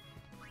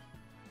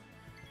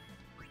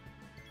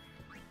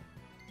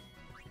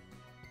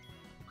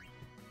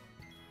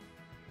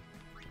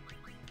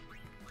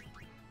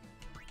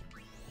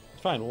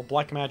 Fine, we'll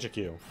black magic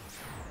you.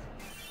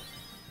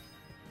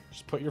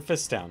 Just put your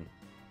fists down.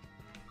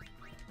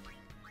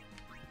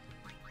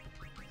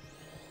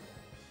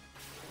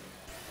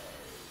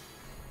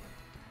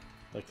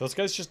 Like, those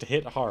guys just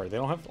hit hard. They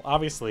don't have,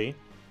 obviously,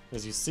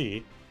 as you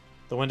see,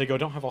 the Wendigo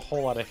don't have a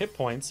whole lot of hit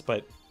points,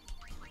 but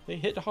they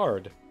hit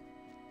hard.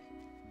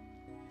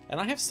 And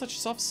I have such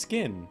soft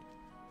skin.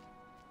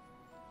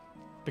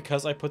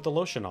 Because I put the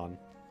lotion on.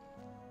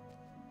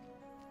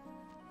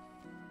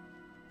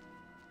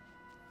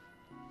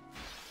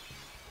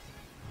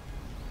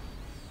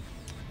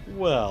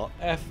 Well,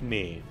 F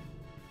me.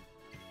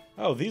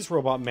 Oh, these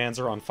robot mans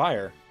are on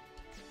fire.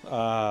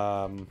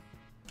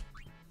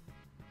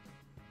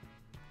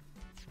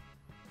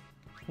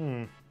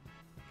 Hey,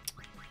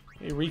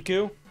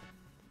 Riku?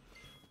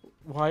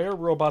 Why are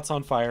robots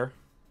on fire?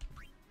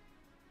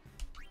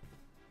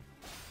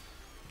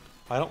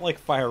 I don't like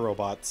fire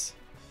robots.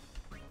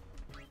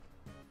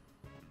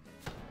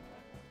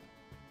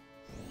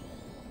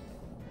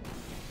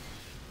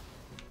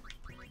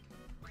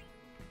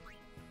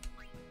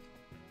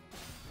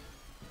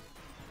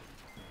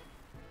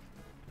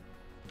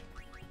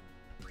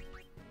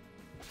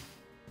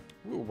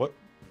 Ooh, what?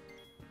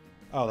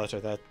 Oh, that's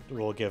right. That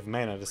will give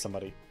mana to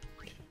somebody.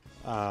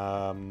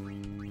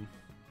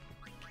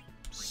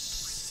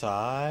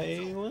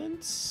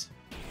 Silence?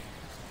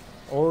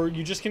 Or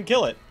you just can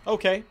kill it.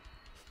 Okay.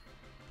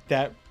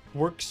 That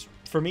works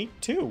for me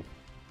too.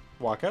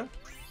 Waka.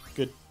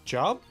 Good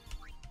job.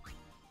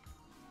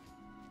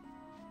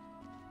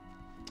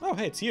 Oh,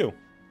 hey, it's you.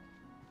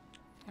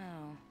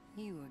 Oh,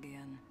 you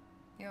again.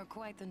 You're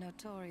quite the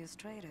notorious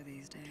traitor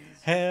these days.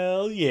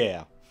 Hell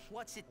yeah.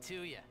 What's it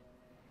to you?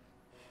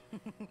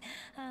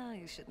 Oh,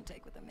 you shouldn't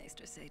take what the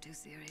Maester say too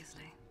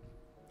seriously.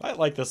 I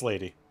like this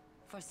lady.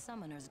 For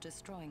summoners,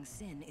 destroying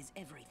sin is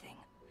everything.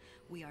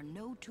 We are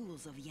no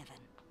tools of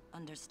Yevon.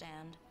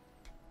 Understand?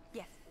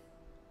 Yes.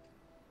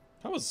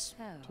 That was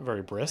So, very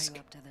are brisk.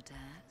 you up to the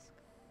task?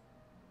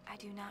 I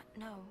do not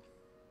know,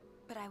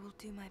 but I will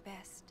do my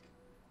best.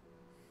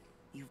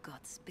 You've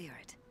got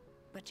spirit,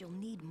 but you'll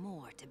need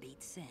more to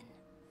beat sin.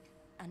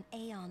 An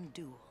Aeon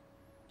duel.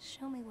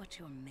 Show me what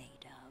you're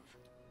made of.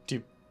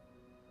 Do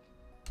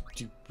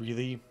you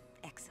really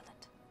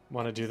Excellent.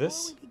 want to do Before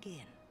this? we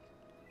begin,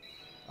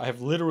 I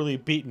have literally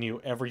beaten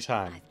you every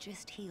time. I've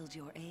just healed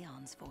your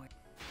Aeons for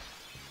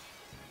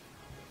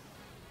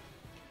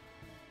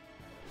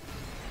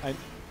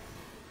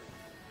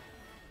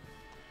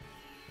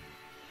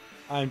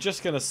I'm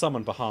just gonna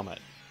summon Bahamut.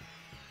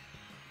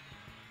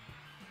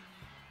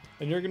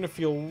 And you're gonna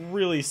feel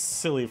really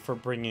silly for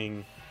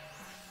bringing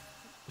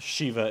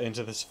Shiva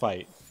into this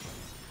fight.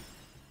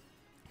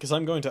 Because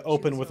I'm going to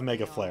open with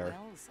Mega Flare.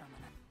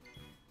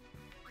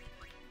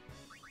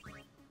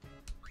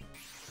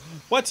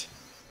 What?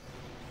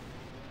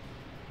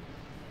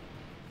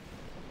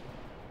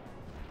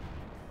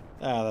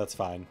 Ah, that's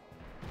fine.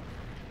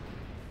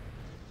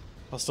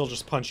 I'll still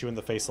just punch you in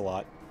the face a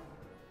lot.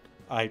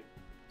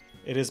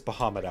 It is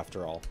Bahamut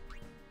after all.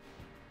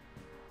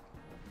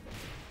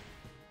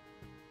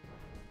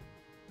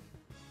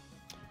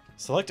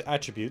 Select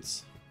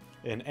attributes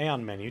in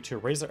Aeon menu to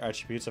raise the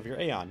attributes of your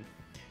Aeon.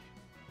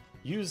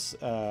 Use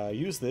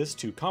this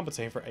to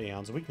compensate for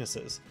Aeon's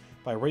weaknesses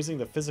by raising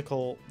the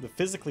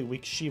physically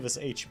weak Shiva's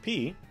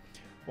HP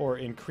or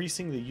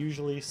increasing the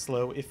usually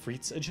slow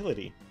Ifrit's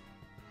agility.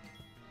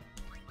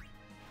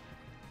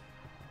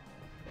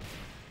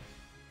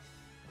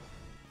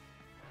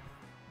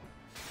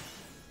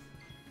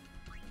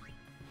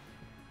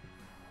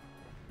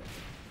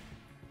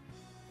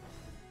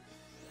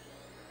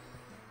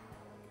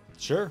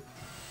 Sure.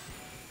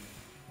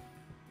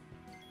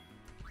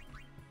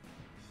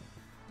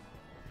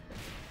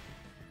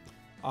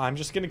 I'm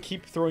just gonna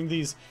keep throwing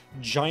these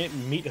giant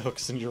meat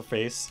hooks in your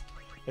face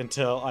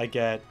until I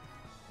get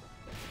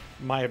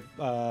my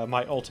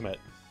my ultimate.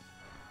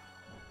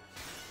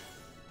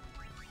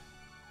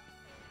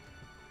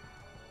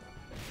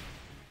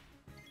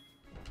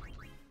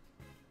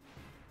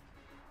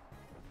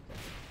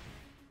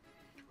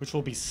 Which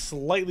will be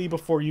slightly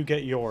before you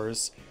get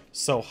yours,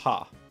 so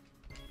ha.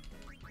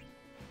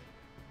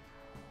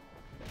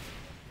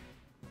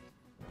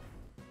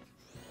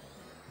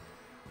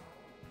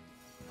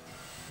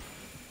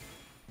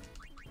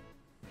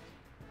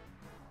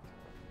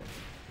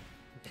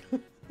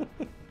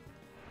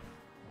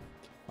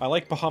 I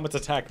like Bahamut's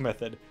attack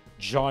method.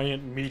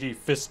 Giant meaty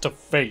fist to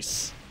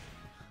face.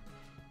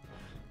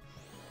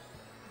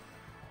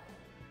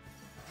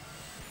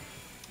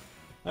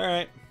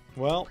 Alright.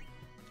 Well,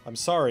 I'm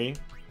sorry.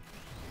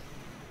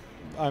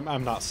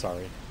 I'm not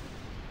sorry.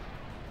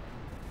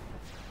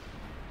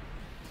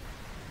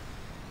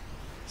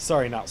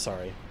 Sorry, not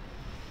sorry.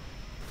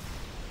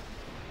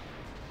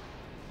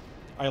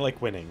 I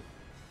like winning.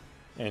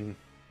 And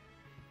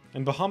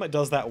Bahamut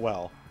does that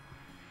well.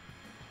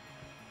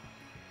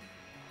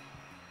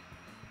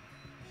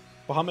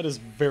 Bahamut is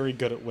very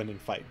good at winning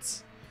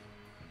fights.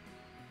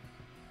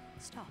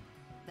 Stop.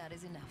 That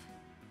is enough.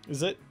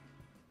 Is it?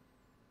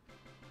 Do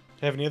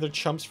you have any other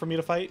chumps for me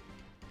to fight?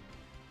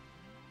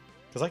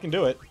 Because I can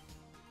do it.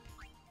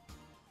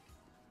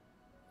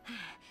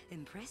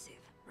 Impressive.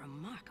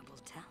 Remarkable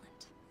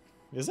talent.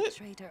 Is it?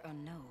 Traitor or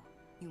no,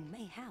 you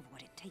may have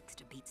what it takes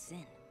to beat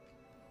sin.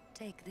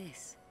 Take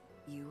this.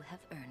 You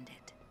have earned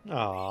it.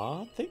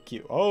 Aw, thank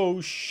you.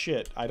 Oh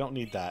shit, I don't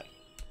need that.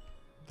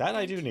 That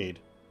I do need.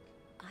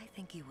 I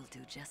think you will do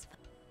just fine.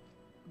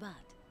 But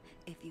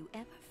if you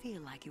ever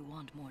feel like you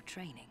want more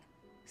training,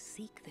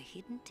 seek the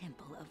hidden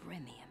temple of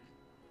Remium.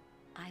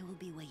 I will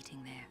be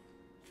waiting there.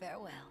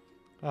 Farewell.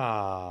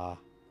 Ah.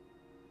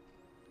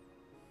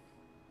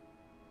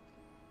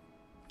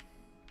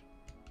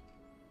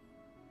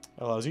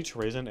 Allows you to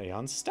raise an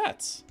Aeon's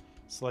stats.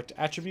 Select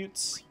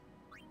attributes.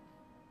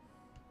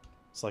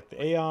 Select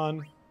the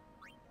Aeon.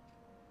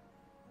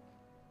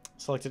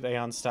 Selected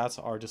Aeon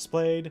stats are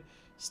displayed.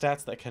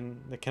 Stats that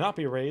cannot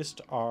be raised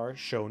are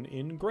shown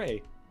in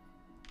gray.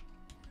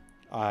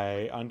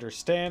 I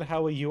understand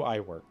how a UI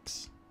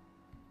works.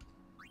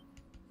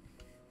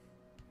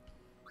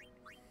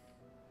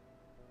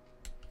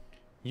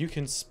 You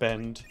can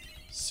spend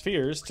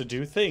spheres to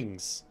do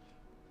things.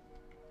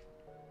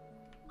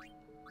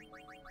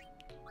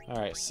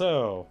 Alright,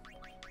 so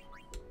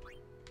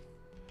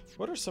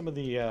what are some of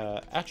the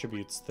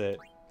attributes that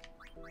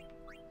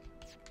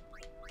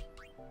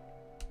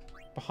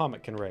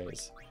Bahamut can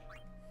raise?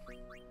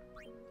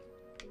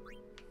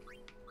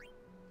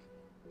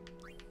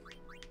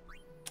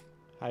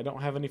 I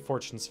don't have any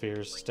fortune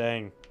spheres.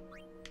 Dang.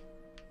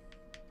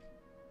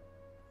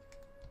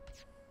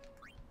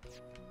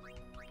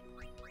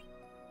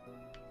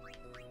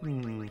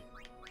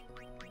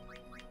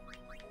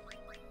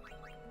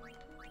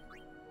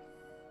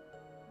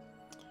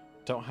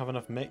 Don't have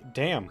enough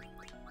Damn.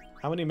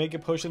 How many Mega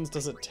Potions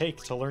does it take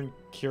to learn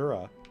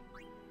Cura?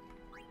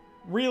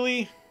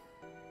 Really?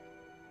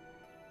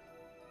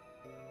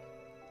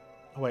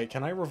 Wait,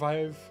 can I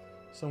revive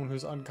someone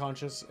who's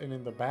unconscious and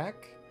in the back?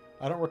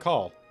 I don't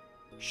recall.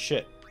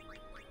 Shit.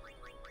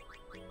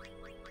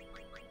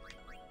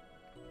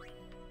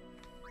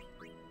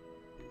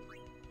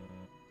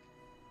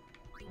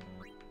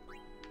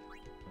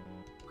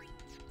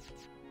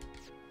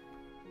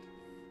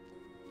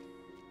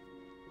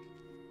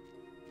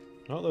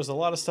 Well, there's a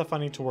lot of stuff I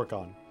need to work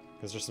on,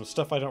 because there's some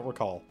stuff I don't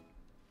recall.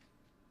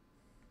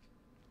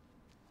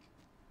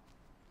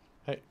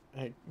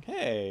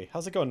 Hey,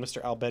 how's it going,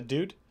 Mr. Albed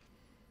dude?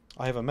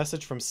 I have a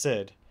message from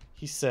Sid.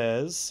 He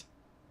says,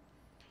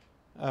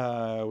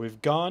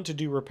 we've gone to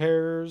do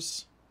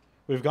repairs.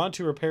 We've gone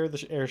to repair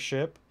the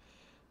airship.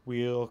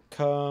 We'll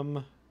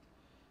come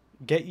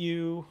get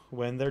you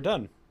when they're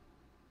done.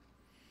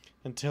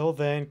 Until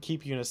then,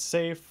 keep Eunice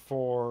safe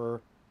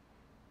or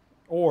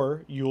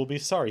you'll be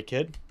sorry,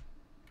 kid.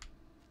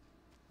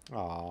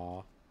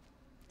 Aww.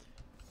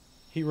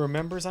 He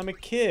remembers I'm a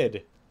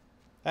kid.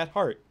 At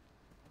heart.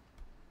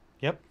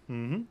 Yep,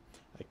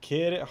 a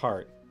kid at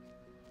heart.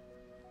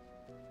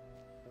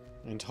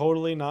 And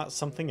totally not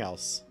something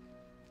else.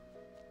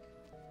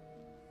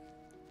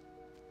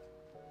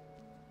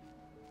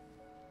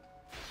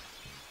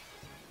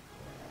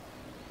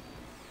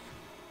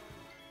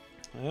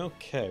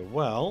 Okay,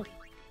 well...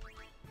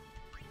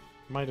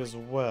 might as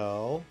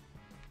well...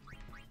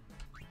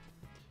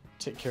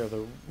 take care of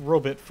the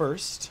robot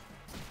first.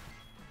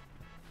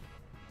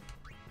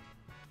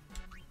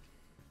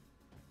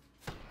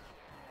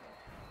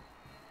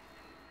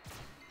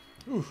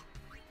 Ooh.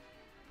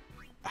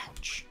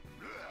 Ouch.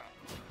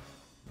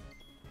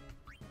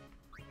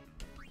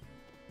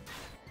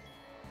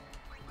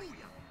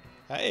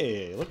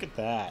 Hey, look at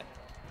that.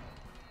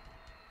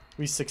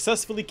 We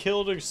successfully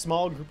killed a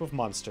small group of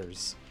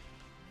monsters.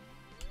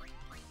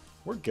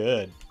 We're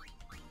good.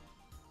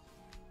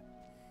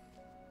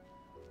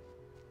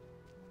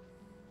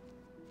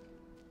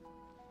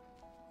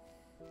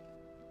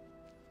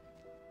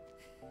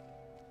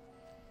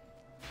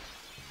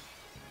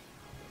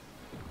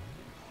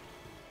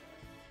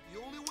 The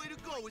only way to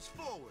go is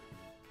forward.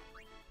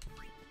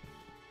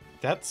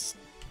 That's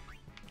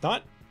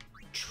not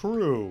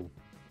true.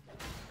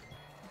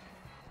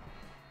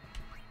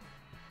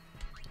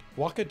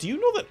 Waka, do you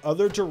know that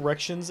other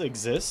directions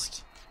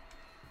exist?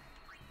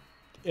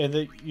 And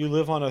that you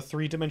live on a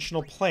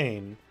 3-dimensional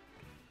plane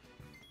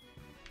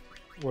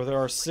where there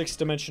are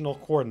 6-dimensional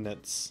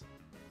coordinates.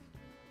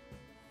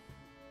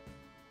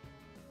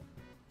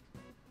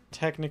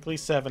 Technically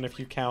 7 if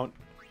you count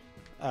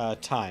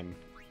time.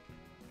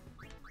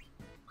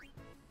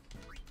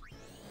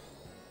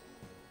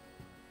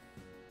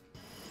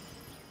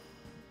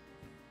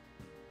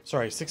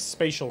 Sorry, 6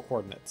 spatial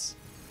coordinates.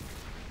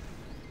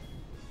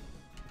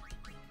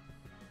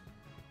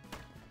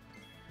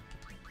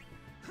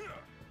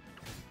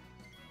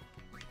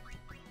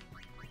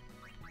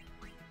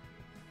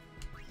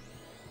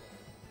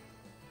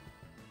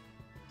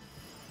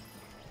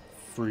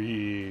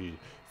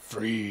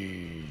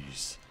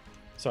 Freeze.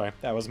 Sorry,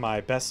 that was my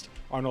best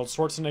Arnold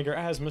Schwarzenegger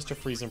as Mr.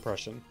 Freeze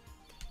impression.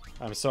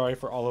 I'm sorry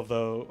for all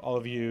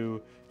of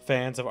you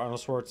fans of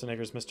Arnold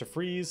Schwarzenegger's Mr.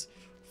 Freeze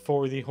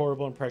for the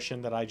horrible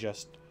impression that I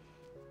just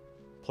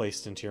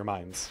placed into your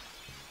minds.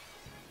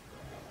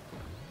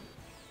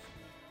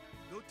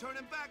 No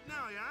turning back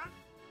now, yeah?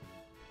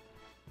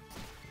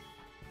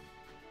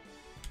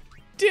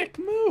 Dick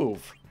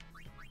move!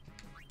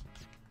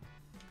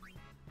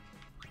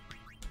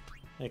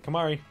 Hey,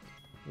 Kamari,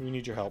 we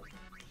need your help.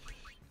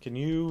 Can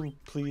you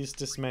please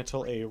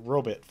dismantle a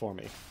robot for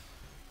me?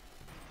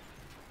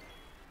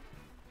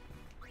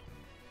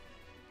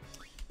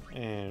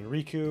 And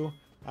Riku,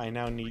 I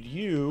now need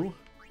you.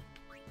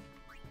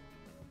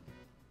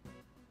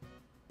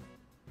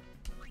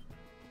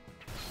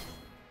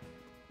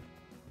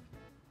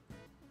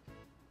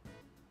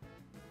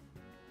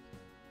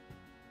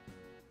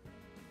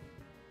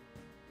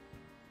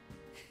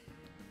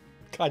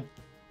 God.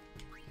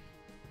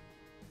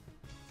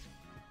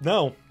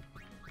 No.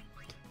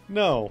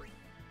 No.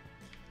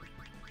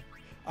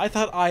 I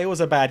thought I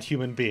was a bad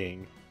human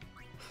being.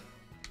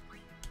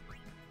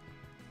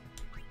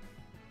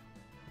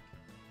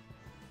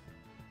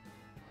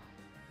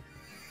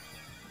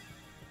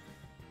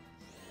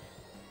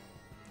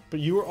 But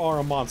you are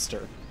a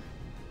monster.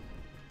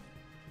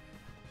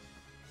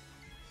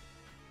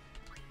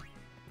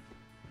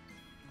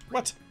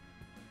 What?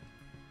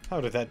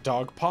 How did that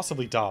dog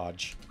possibly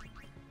dodge?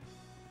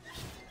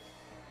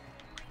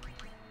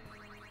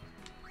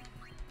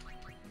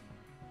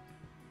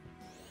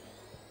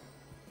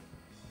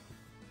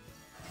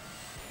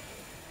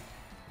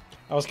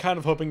 I was kind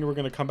of hoping you were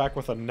going to come back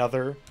with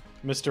another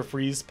Mr.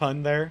 Freeze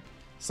pun there,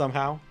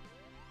 somehow.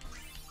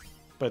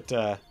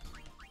 But,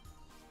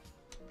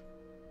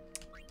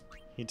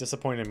 he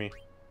disappointed me.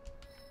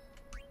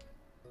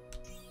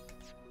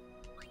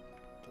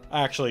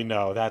 Actually,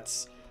 no,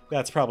 that's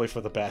probably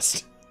for the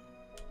best.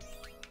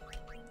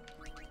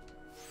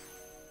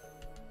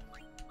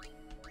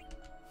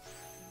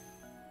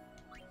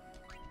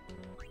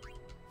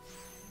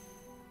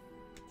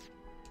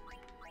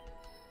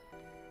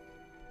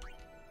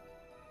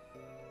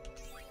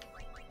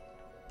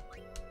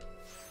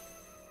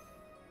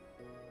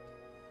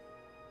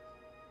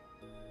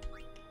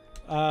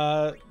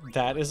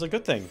 That is a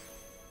good thing.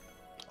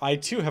 I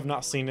too have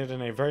not seen it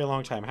in a very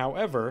long time.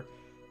 However,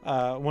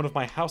 one of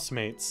my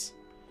housemates,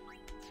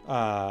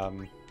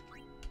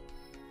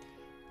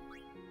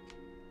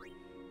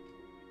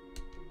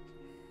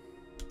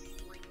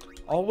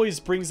 always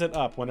brings it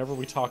up whenever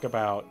we talk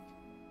about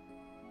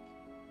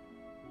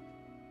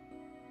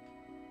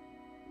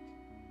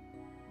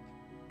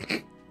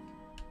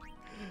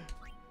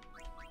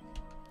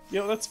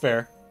Yo, that's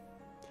fair.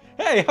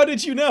 Hey, how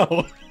did you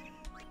know?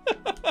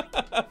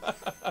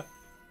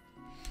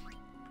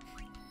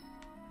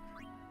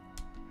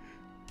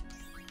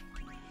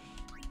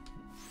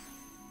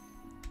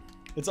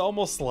 It's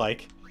almost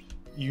like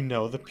you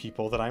know the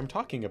people that I'm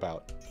talking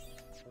about.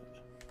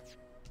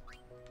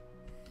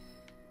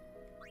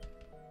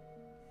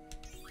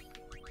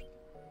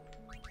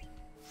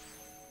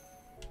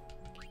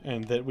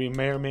 And that we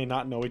may or may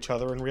not know each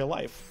other in real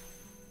life.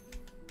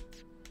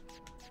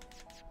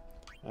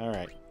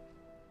 Alright.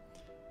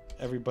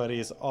 Everybody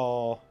is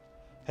all...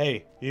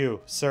 Hey,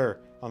 you, sir,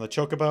 on the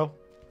chocobo?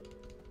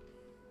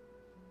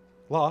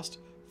 Lost?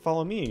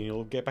 Follow me and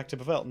you'll get back to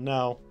Pavel.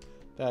 No,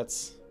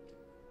 that's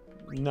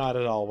not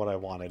at all what I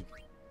wanted.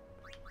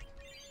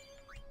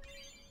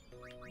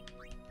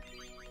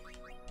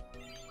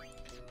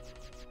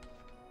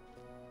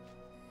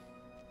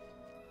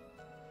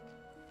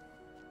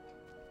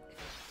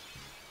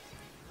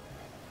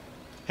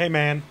 Hey,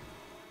 man.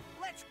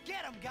 Let's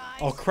get 'em, guys.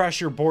 I'll crash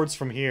your boards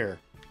from here.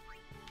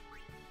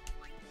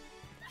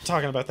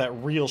 Talking about that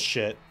real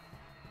shit.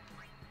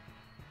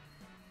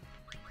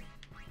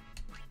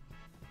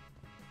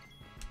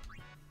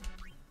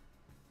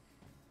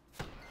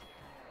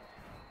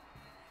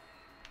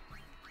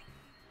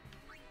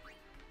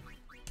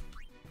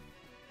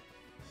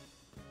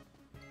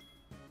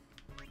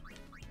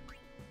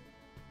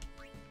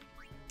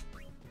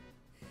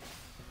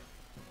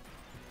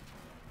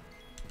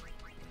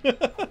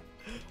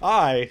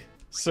 I,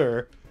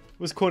 sir,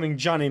 was quoting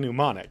Johnny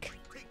Mnemonic.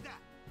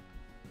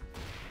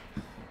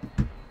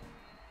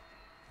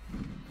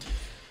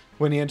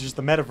 When he enters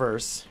the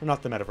metaverse, or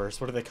not the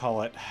metaverse, what do they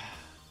call it?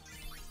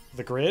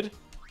 The grid?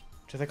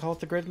 Do they call it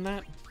the grid in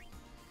that?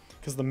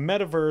 Because the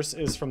metaverse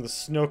is from the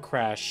Snow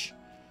Crash.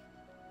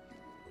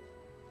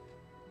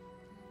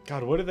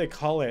 God, what do they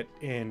call it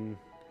in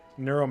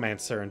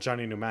Neuromancer and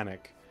Johnny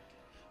Mnemonic?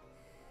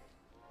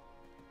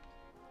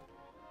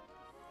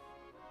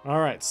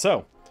 Alright,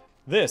 so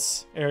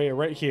this area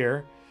right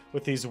here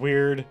with these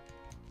weird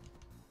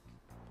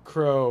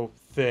crow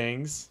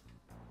things.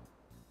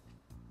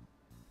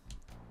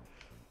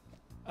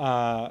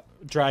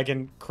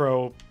 Dragon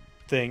crow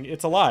thing.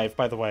 It's alive,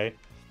 by the way,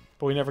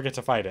 but we never get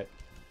to fight it.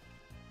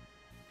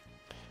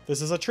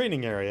 This is a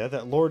training area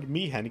that Lord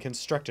Meehan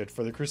constructed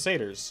for the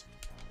Crusaders.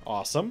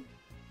 Awesome.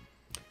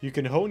 You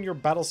can hone your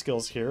battle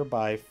skills here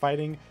by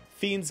fighting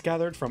fiends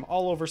gathered from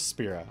all over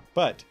Spira,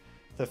 but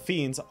the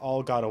fiends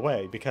all got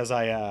away because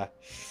I,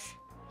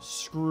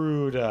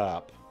 screwed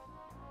up.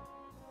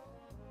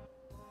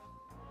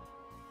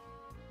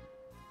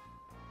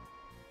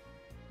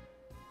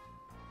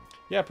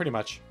 Yeah, pretty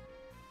much.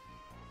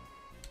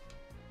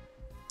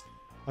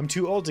 I'm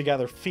too old to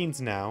gather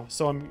fiends now,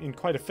 so I'm in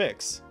quite a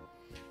fix.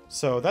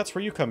 So that's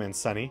where you come in,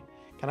 Sonny.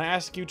 Can I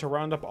ask you to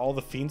round up all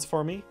the fiends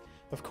for me?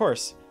 Of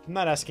course, I'm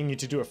not asking you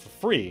to do it for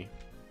free.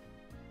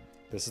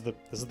 This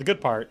is the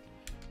good part.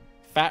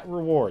 Fat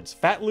rewards,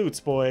 fat loots,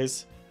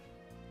 boys.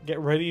 Get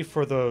ready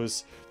for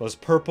those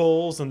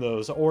purples and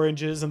those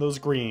oranges and those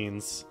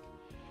greens.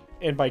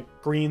 And by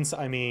greens,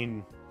 I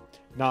mean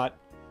not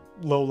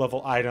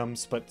low-level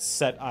items, but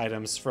set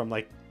items from,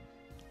 like,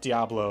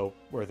 Diablo,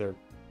 where they're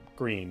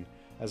green,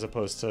 as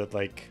opposed to,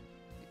 like,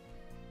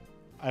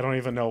 I don't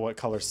even know what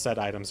color set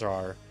items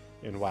are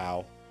in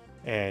WoW.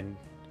 And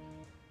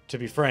to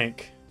be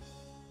frank,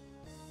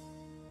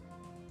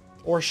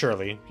 or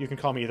Shirley, you can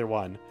call me either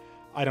one,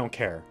 I don't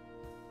care.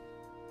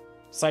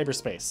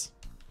 Cyberspace.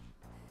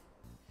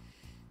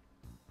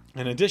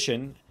 In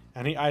addition,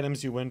 any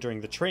items you win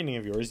during the training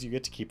of yours you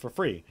get to keep for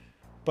free.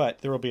 But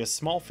there will be a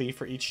small fee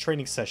for each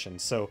training session,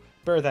 so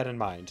bear that in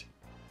mind.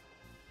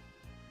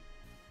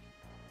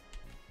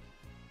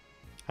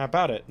 How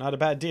about it? Not a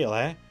bad deal,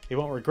 eh? You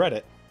won't regret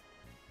it.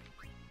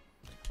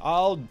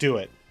 I'll do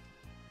it.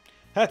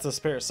 That's the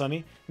spirit,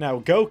 Sonny. Now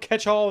go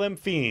catch all them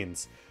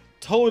fiends.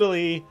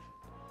 Totally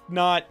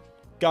not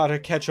gotta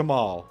catch them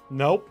all.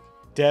 Nope,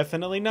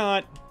 definitely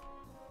not.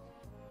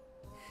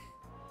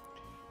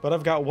 But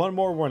I've got one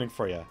more warning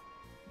for you.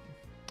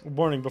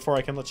 Warning before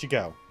I can let you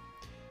go.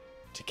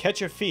 To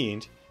catch a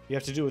fiend, you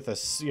have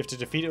to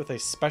defeat it with a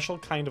special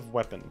kind of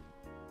weapon.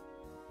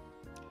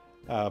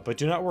 But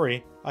do not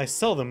worry, I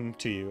sell them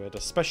to you at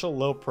a special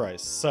low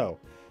price. So,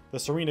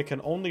 this arena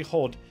can only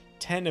hold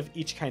 10 of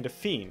each kind of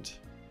fiend.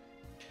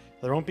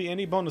 There won't be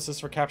any bonuses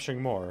for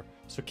capturing more,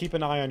 so keep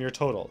an eye on your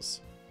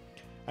totals.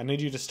 I need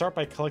you to start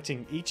by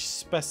collecting each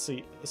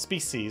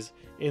species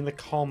in the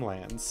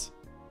Calmlands.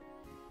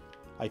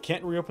 I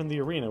can't reopen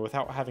the arena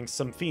without having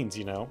some fiends,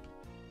 you know.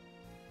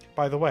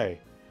 By the way,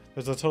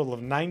 there's a total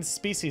of 9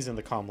 species in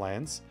the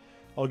Calmlands.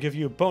 I'll give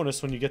you a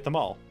bonus when you get them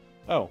all.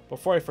 Oh,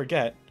 before I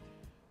forget,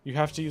 you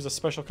have to use a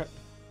special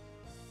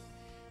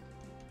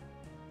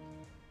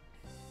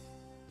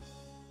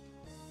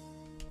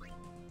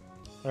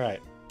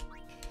Alright.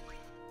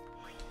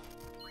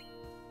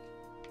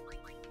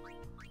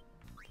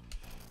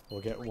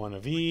 We'll get one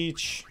of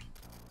each.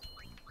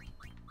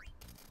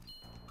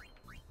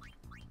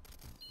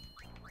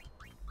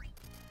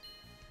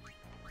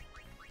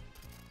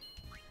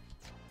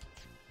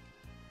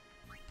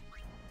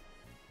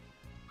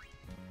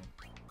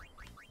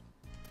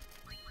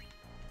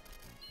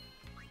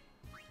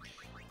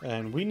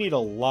 And we need a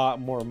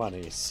lot more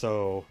money,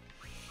 so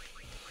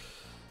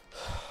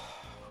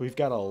we've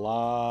got a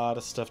lot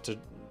of stuff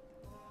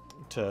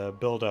to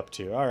build up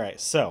to.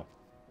 Alright, so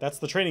that's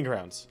the training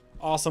grounds.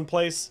 Awesome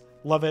place.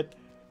 Love it.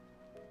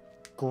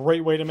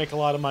 Great way to make a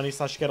lot of money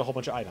 / get a whole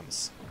bunch of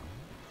items.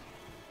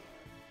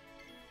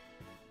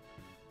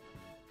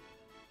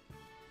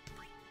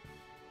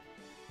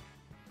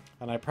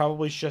 And I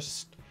probably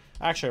just...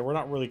 Actually, we're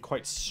not really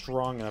quite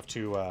strong enough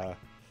to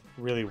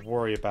really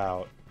worry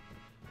about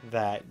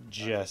that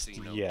just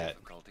yet.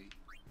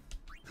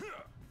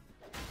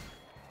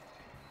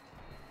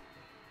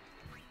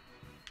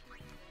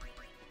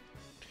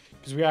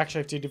 Because we actually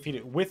have to defeat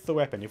it with the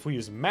weapon. If we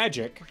use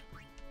magic,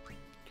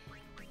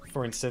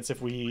 for instance,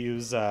 if we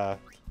use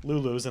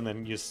Lulu's and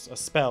then use a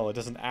spell, it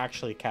doesn't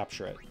actually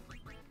capture it.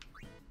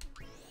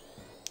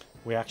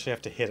 We actually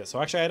have to hit it.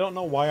 So actually, I don't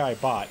know why I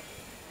bought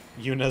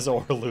Yuna's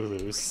or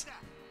Lulu's.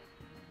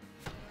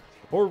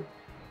 Or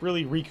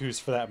really Riku's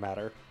for that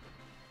matter.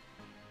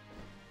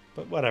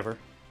 But whatever.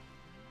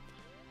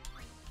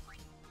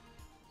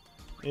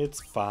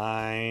 It's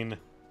fine.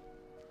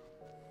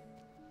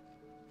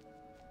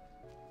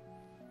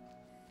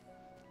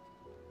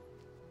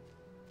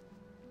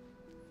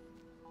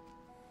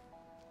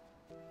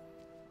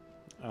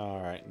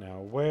 Alright, now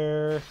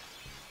where is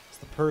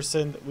the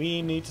person that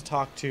we need to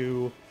talk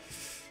to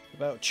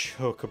about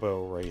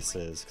chocobo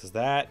races? Because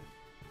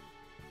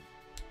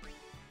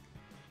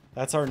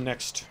that's our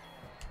next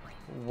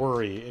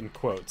worry, in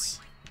quotes.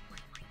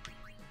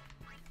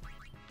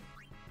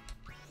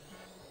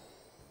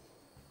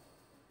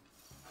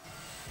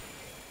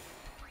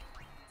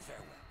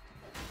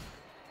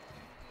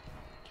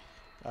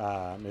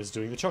 Is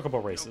doing the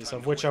chocobo races,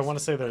 of which I want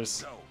to say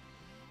there's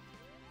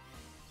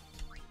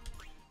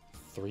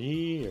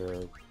 3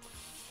 or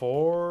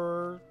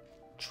 4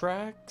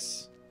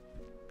 tracks?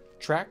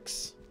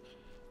 Because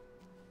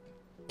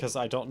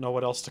I don't know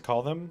what else to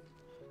call them.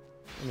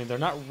 I mean, they're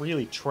not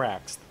really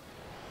tracks.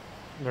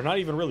 They're not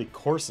even really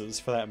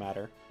courses, for that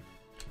matter.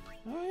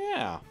 Oh,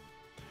 yeah.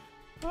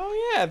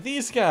 Oh, yeah,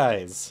 these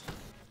guys.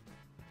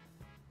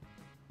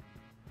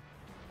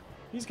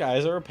 These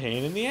guys are a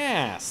pain in the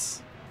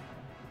ass.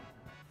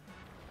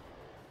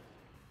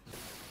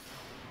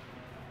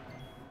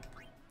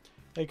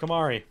 Hey,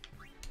 Kamari.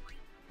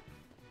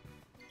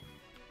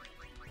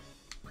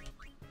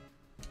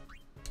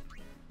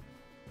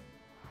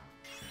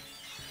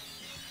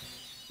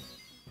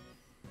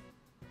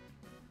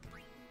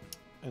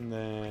 And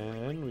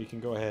then we can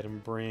go ahead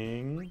and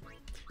bring...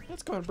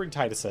 Let's go ahead and bring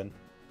Titus in.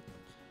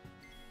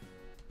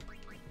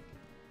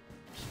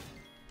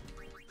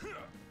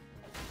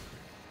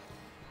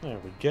 There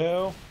we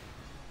go.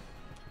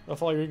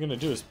 If all you're going to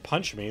do is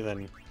punch me,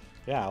 then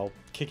yeah, I'll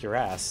kick your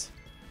ass.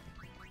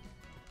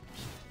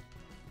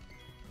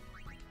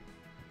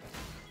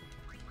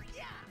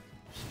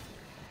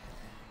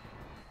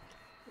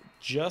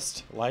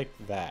 Just like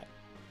that.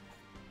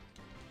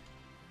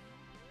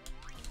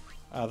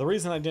 The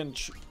reason I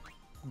didn't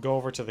go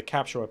over to the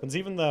capture weapons,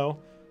 even though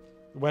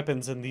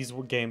weapons in these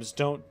games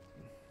don't...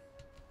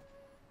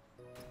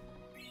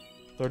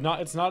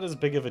 It's not as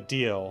big of a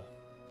deal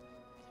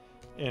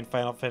in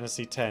Final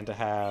Fantasy X to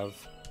have...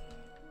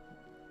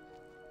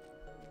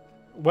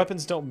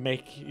 Weapons don't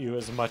make you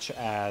as much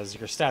as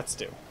your stats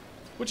do,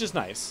 which is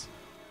nice.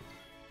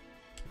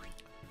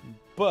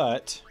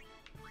 But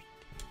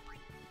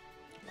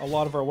a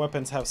lot of our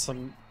weapons have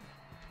some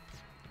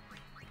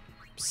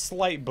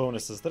slight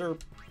bonuses that are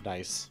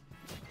nice.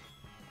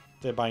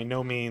 They by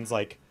no means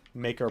like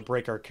make or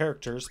break our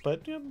characters,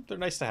 but you know, they're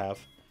nice to have.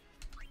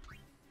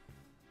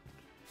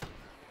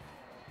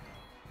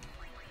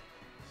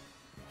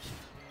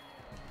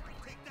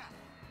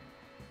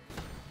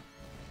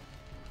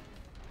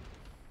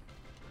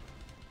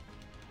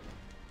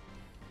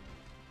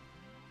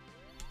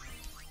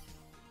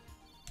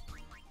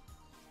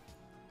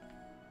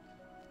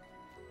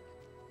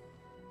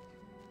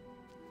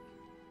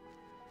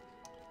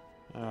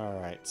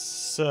 Alright,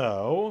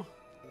 so...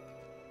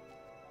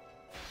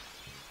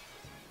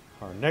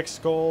 our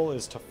next goal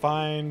is to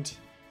find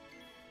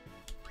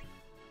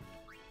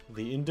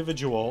the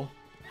individual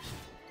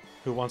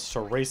who wants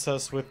to race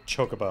us with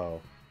Chocobo.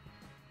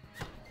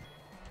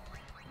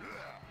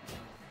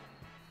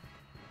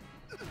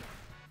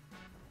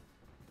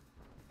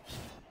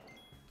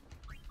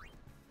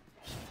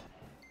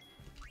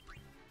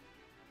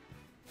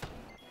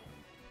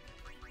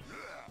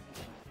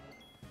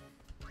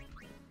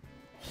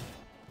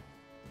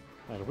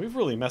 And we've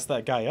really messed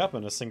that guy up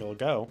in a single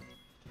go.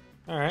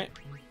 Alright.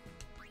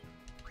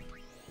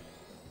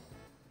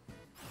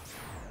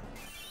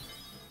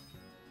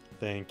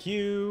 Thank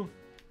you.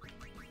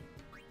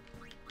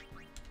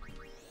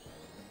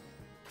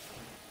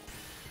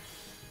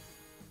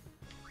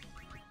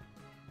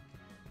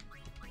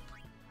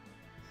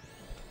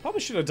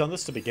 Probably should have done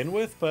this to begin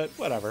with, but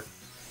whatever.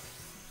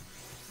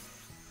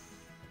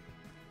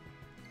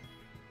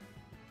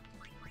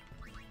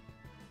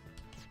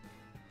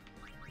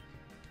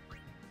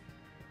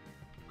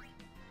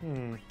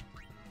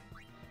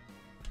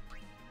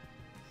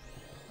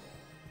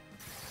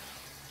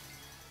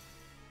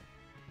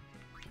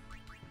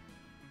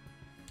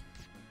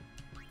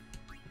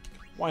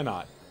 Why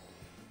not?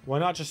 Why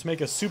not just make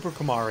a Super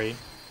Kumari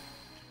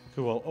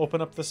who will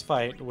open up this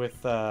fight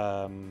with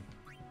an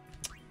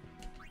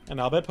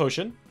Albed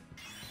Potion,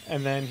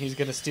 and then he's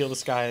gonna steal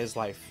this guy's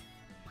life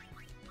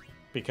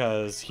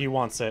because he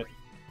wants it,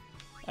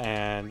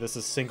 and this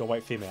is single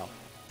white female.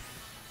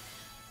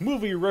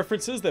 Movie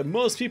references that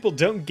most people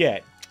don't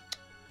get.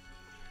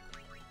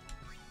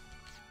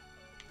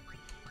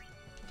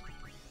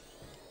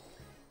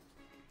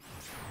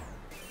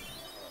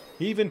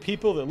 Even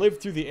people that lived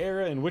through the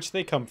era in which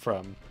they come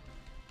from.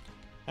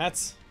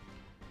 That's...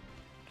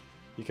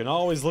 you can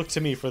always look to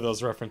me for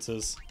those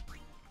references.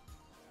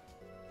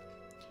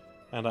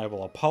 And I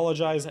will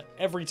apologize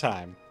every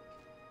time.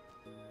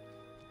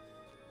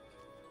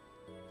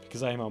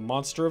 Because I am a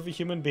monster of a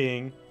human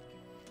being,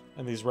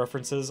 and these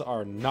references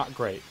are not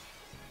great.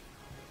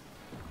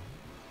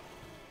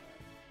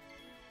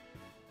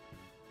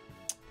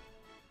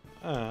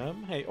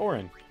 Hey,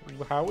 Orin,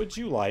 how would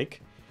you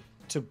like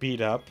to beat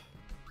up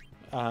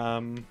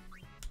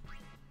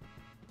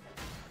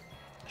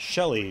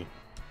Shelly?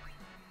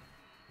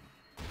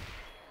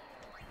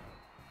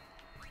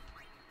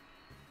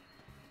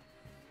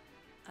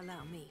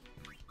 Allow me.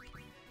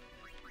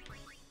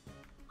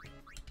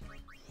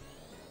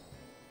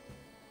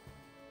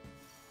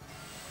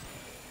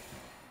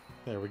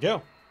 There we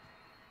go.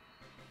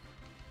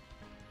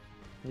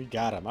 We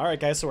got him. Alright,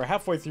 guys, so we're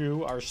halfway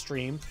through our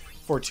stream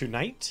for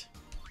tonight.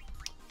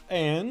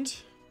 And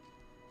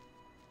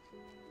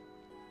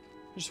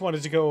I just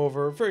wanted to go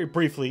over very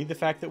briefly the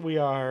fact that we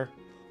are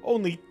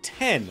only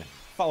 10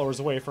 followers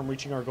away from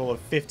reaching our goal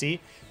of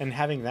 50 and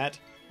having that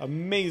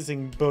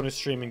amazing bonus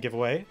stream and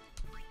giveaway.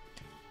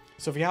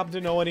 So if you happen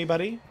to know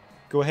anybody,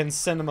 go ahead and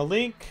send them a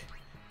link,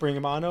 bring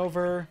them on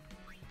over.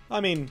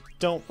 I mean,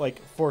 don't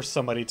like force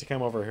somebody to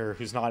come over here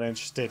who's not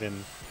interested in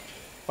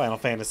Final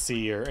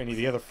Fantasy or any of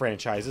the other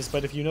franchises,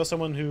 but if you know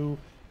someone who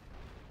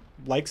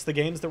likes the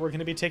games that we're going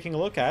to be taking a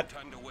look at,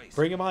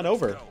 bring them on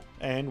over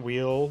and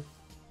we'll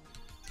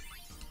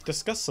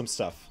discuss some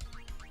stuff.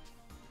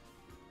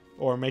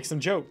 Or make some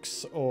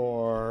jokes,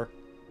 or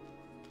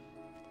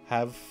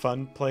have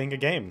fun playing a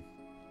game.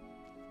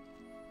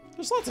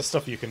 There's lots of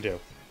stuff you can do.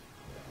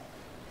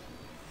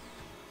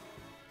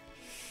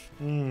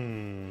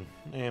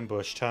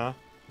 Ambushed, huh?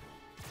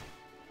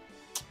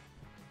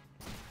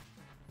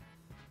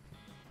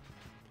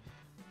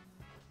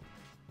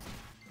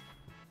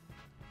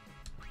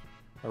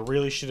 I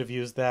really should have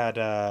used that,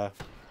 oh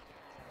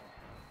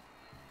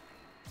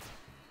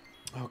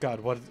god,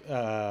 what,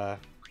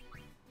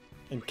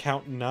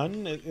 Encount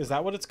None? Is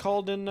that what it's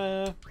called in,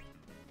 No,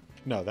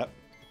 that...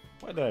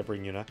 Why did I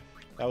bring Yuna?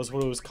 That was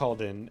what it was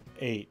called in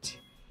 8.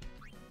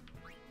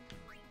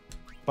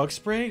 Bug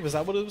Spray? Was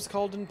that what it was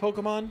called in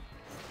Pokemon?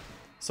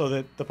 So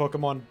that the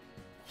Pokemon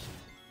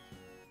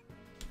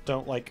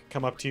don't, like,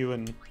 come up to you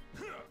and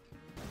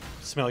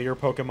smell your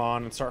Pokemon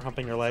and start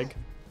humping your leg?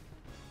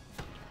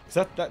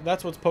 'Cause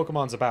that's what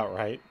Pokemon's about,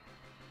 right?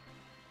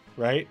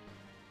 Right?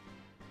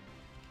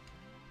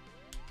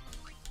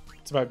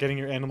 It's about getting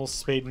your animals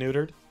spayed and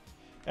neutered,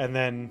 and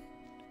then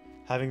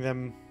having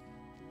them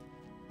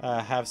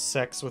have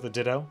sex with a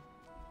Ditto.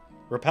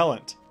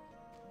 Repellent.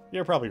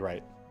 You're probably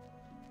right.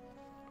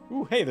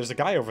 Ooh, hey, there's a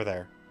guy over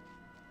there.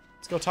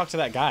 Let's go talk to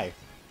that guy.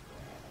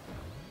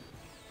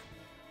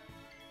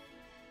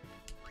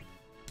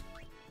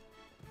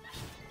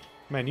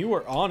 Man, you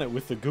were on it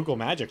with the Google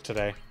Magic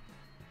today.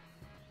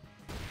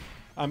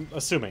 I'm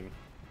assuming.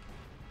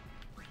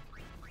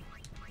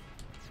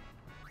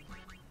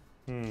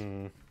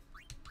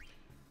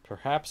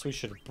 Perhaps we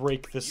should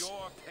break this.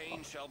 Your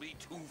pain shall be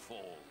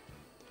twofold.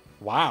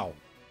 Wow,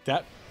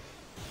 that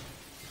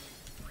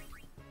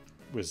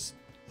was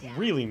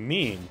really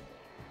mean.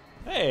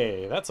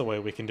 Hey, that's a way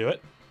we can do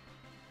it.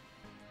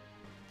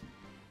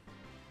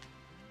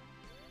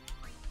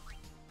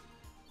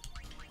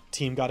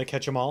 Team Gotta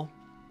Catch 'Em All?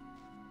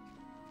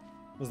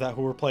 Is that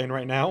who we're playing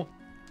right now?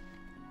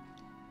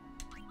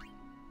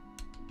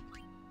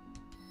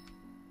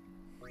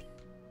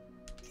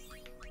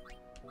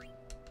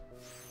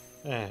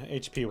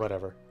 HP,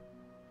 whatever.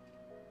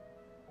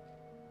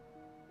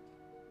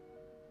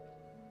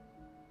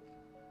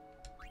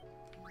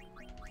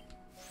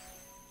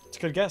 It's a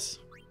good guess.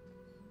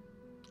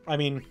 I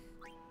mean,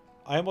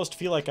 I almost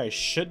feel like I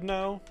should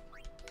know.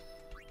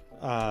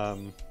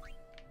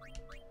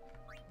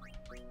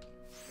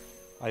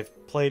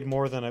 I've played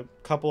more than a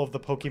couple of the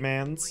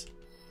Pokemans,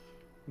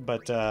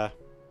 but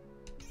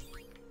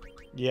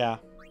yeah.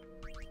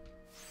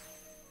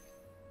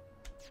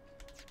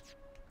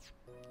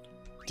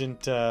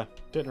 Didn't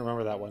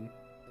remember that one.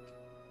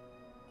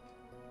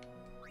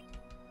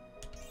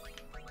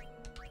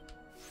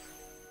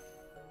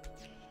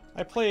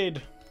 I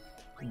played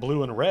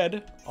Blue and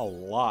Red a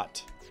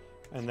lot,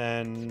 and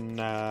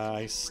then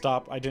I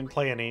stopped. I didn't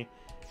play any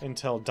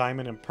until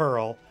Diamond and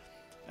Pearl,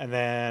 and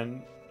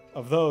then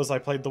of those I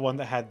played the one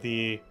that had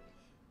the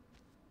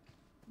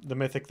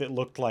mythic that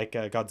looked like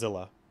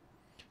Godzilla.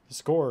 The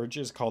Scourge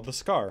is called the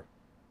Scar.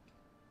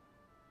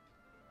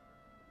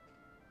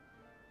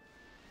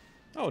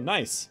 Oh,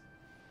 nice.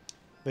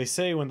 They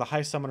say when the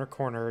High Summoner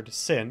cornered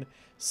Sin,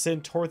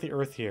 Sin tore the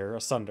earth here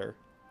asunder.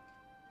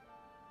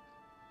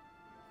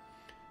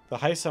 The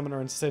High Summoner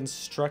and Sin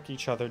struck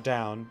each other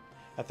down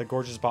at the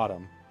gorge's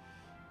bottom.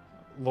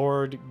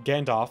 Lord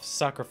Gandalf's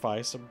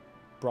sacrifice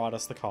brought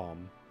us the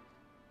calm.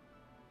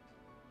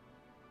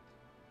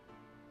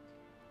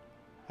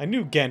 I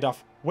knew Gandalf.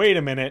 Wait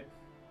a minute.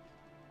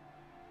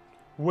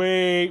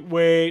 Wait.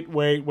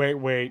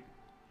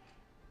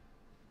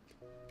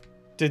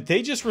 Did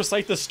they just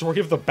recite the story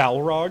of the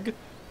Balrog?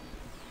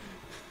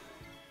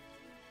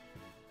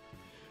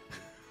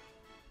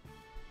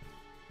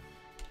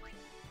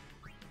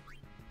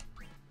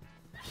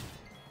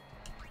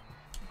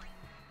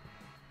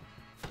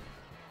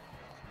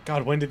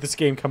 God, when did this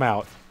game come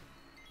out?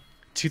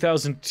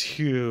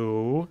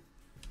 2002,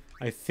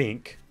 I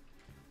think.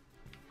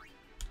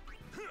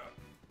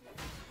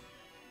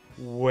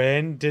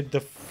 When did the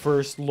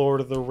first Lord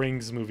of the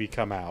Rings movie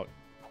come out?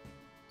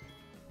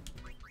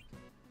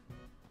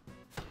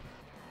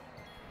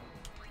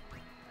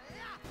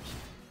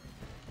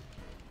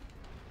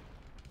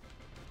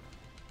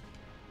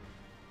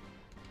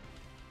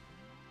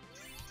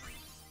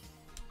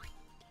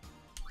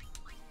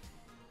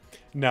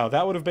 No,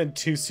 that would have been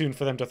too soon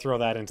for them to throw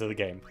that into the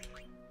game.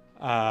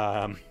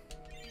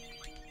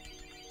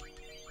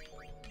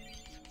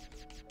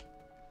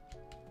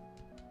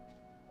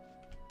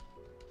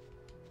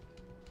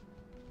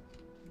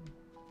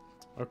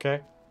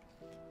 Okay.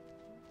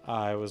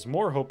 I was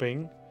more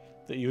hoping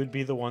that you would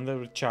be the one that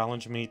would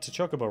challenge me to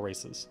chocobo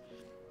races.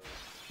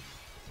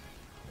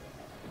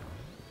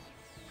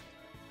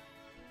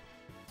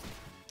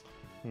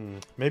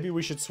 Maybe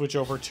we should switch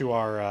over to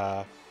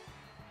our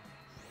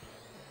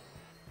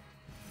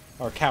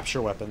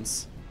capture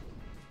weapons.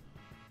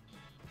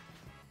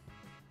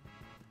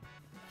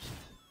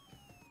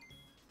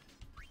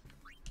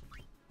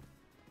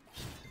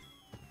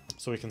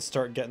 So we can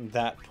start getting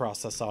that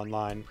process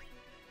online.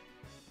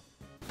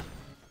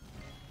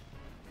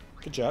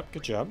 Good job,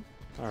 good job.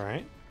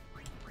 Alright.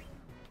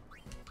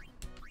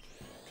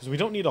 Because we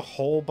don't need a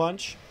whole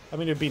bunch. I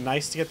mean, it'd be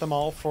nice to get them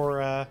all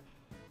for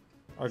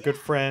our good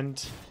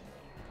friend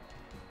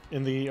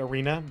in the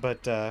arena,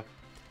 but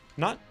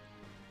not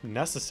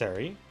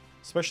necessary.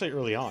 Especially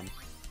early on.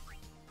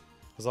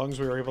 As long as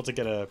we were able to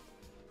get a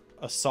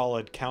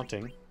solid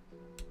counting.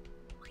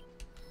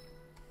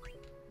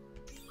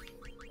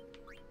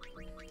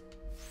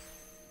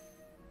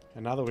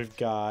 And now that we've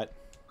got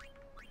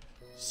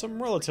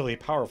some relatively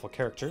powerful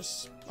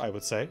characters, I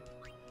would say.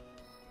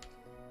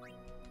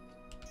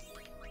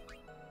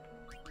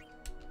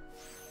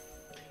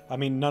 I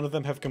mean, none of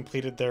them have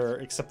completed their,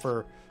 except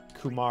for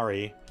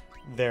Kumari,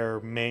 their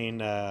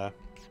main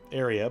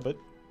area, but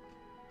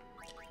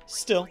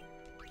still.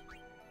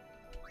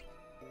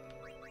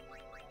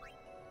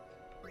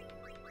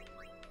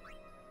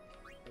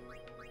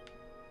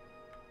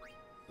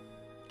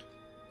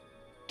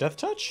 Death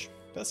Touch?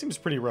 That seems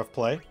pretty rough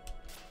play.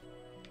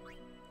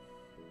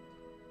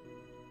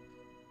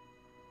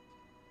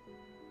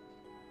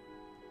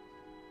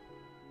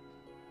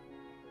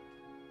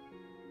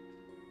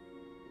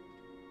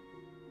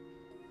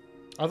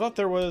 I thought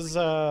there was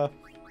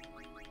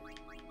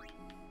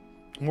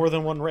more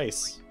than one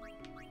race.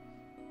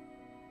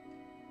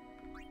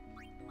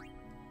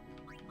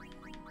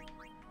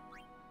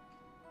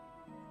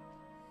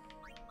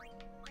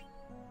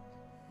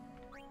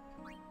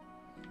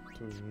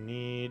 Do we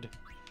need...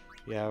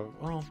 Yeah,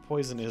 well,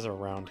 poison is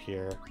around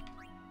here.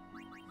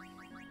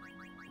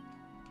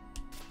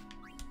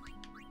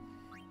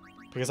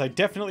 Because I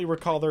definitely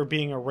recall there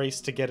being a race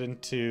to get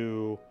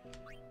into...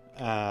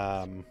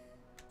 the...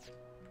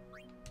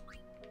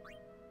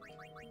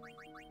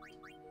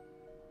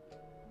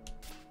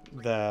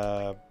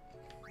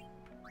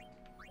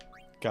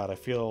 God, I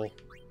feel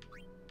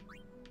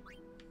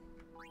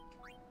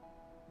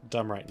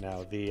dumb right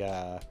now.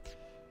 The,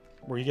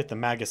 where you get the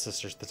Magus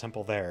Sisters, the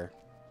temple there.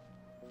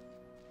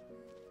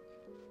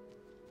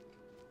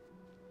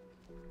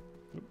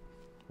 Oop,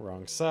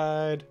 wrong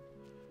side.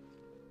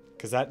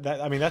 Because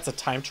I mean, that's a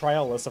time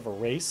trial, less of a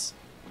race.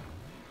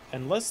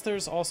 Unless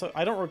there's also...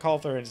 I don't recall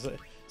if there is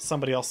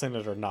somebody else in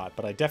it or not,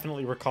 but I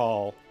definitely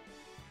recall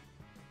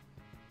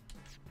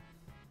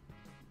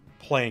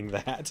playing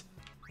that.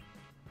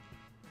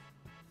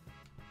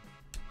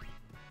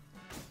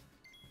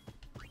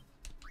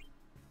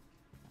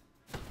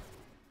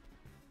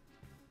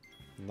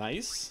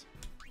 Nice.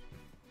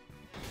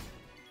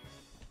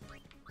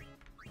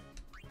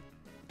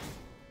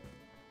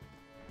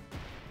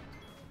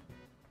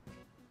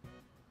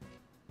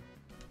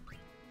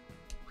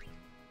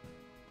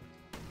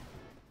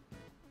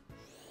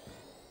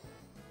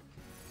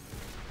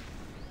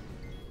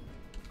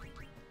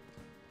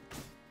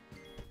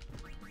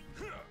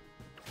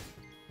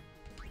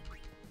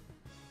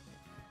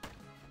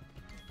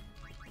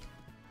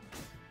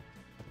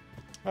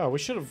 Oh, we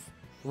should have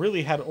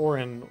really had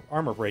Orin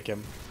armor break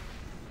him.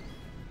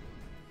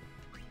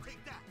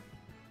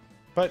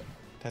 But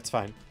that's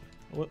fine.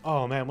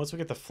 Oh man, once we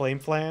get the flame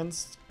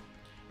flans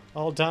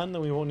all done,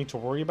 then we won't need to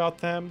worry about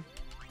them.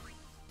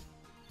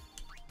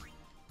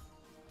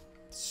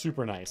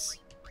 Super nice.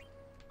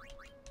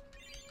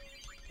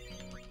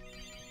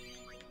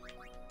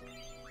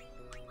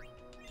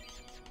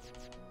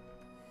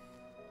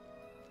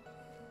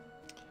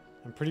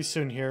 And pretty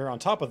soon here, on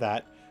top of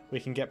that, we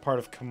can get part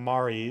of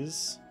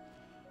Kamari's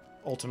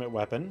ultimate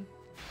weapon.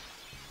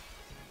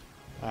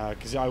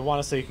 Because I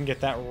want to say you can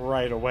get that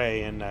right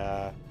away, in,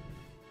 or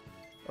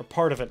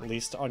part of it at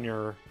least, on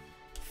your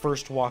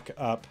first walk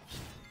up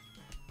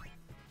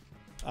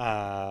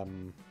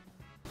Mount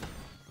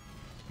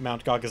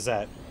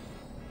Gagazet.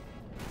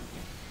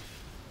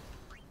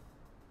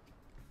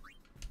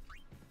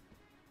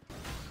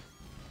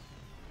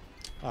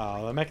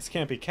 Oh, the mechs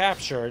can't be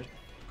captured.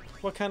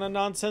 What kind of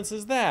nonsense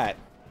is that?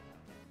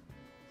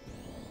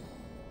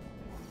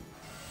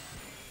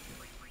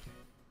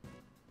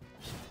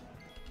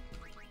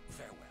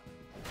 Farewell.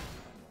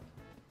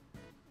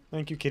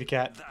 Thank you, kitty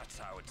cat. That's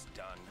how it's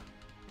done.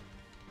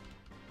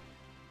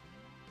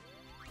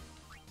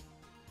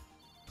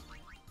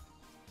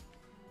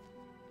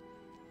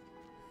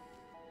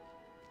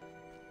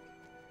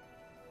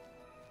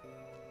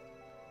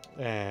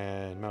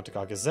 And Mount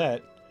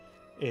Gagazet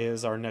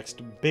is our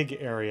next big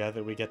area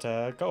that we get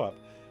to go up.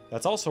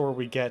 That's also where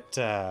we get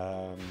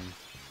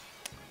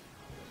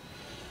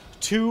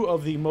two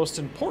of the most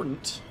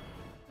important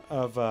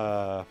of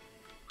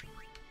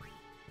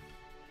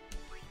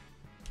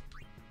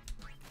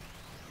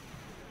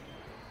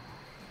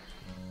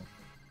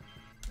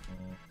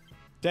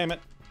damn it.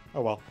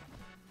 Oh well.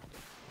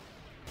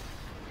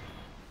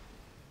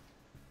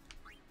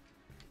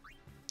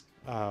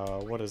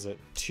 What is it?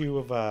 Two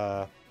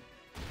of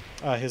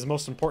his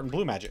most important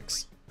blue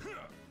magics.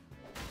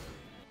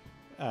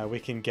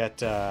 We can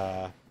get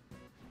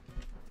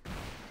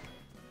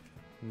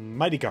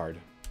Mighty Guard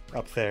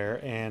up there,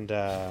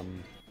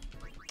 and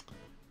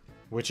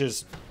which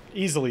is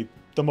easily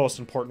the most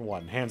important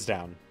one, hands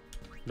down,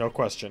 no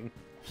question.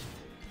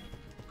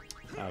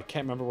 I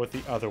can't remember what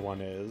the other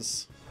one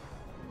is.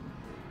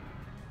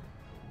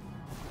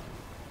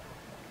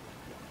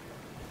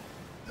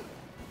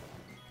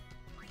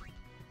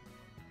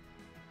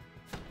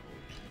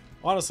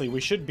 Honestly,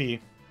 we should be...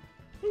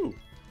 Ooh,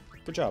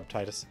 good job,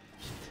 Titus.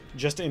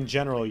 Just in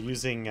general,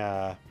 using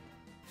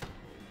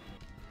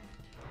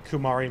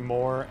Kumari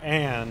more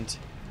and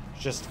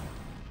just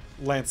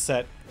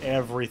Lancet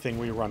everything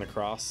we run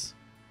across.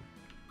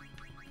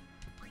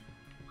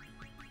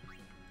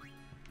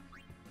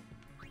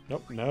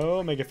 Nope,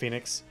 no Mega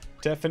Phoenix.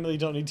 Definitely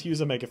don't need to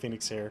use a Mega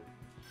Phoenix here.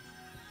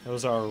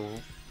 Those are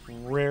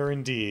rare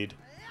indeed.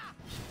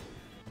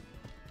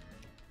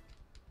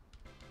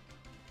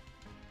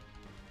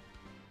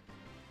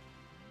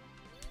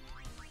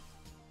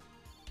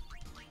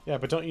 Yeah,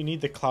 but don't you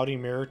need the Cloudy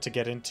Mirror to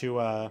get into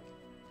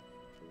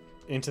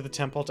the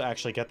temple to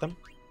actually get them?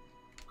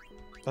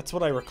 That's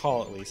what I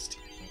recall, at least.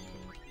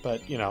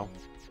 But, you know,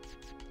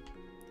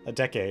 a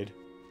decade.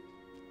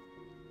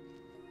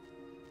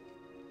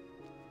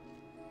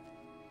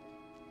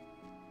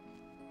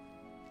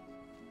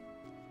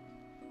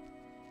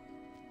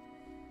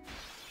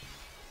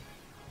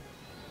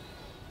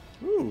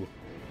 Ooh.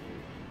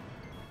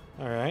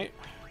 Alright.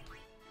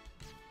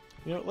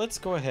 You know, let's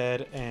go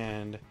ahead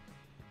and...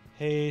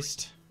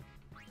 haste.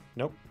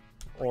 Nope.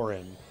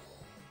 Orin.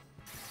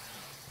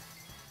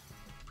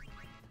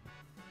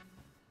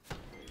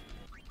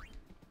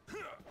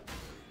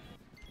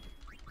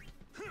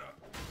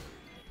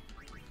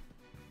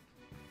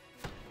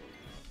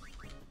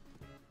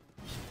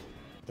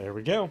 There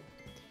we go.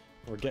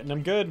 We're getting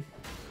them good.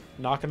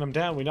 Knocking them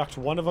down. We knocked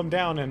one of them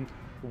down in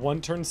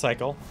one turn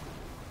cycle.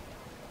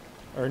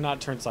 Or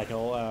not turn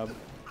cycle,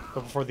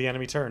 but before the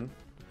enemy turn.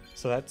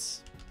 So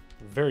that's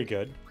very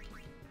good.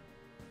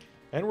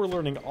 And we're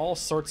learning all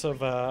sorts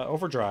of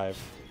overdrive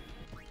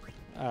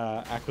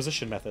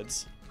acquisition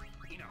methods.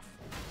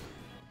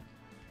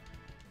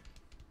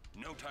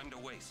 No time to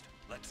waste.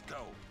 Let's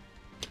go.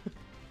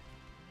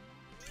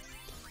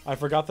 I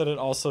forgot that it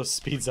also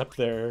speeds up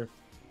their...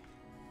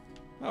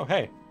 Oh,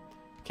 hey.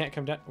 Can't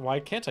come down... Why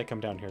can't I come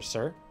down here,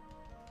 sir?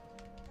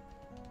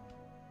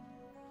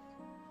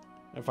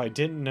 If I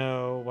didn't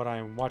know what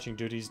I'm watching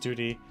duty's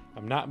duty,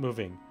 I'm not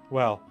moving.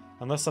 Well,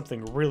 unless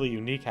something really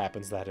unique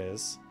happens, that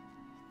is.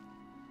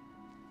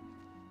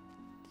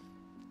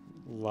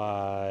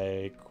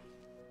 Like...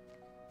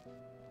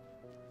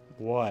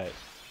 What?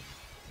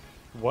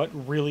 What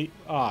really...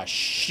 Ah,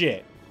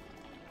 shit.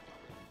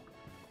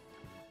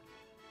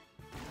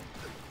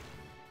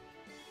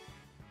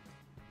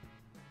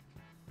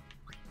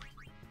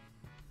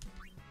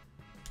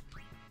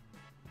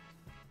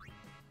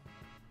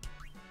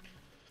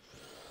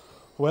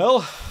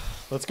 Well,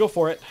 let's go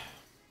for it.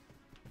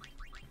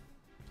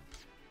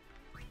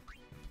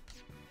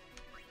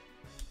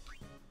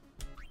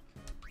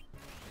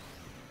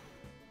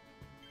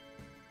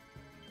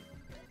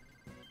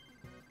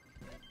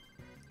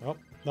 Oh,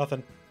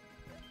 nothing.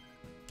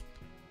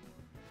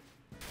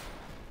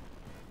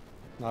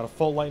 Not a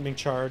full lightning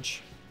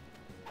charge.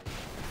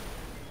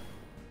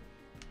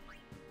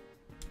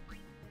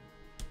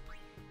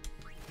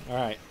 All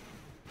right.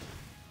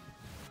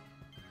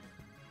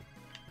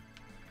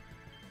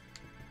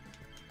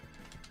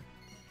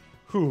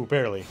 Whew,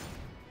 barely.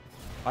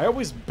 I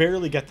always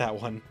barely get that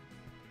one.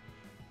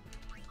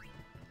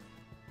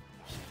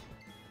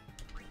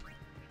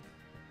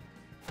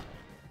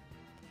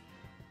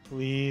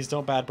 Please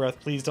don't bad breath.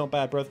 Please don't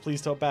bad breath.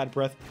 Please don't bad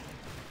breath.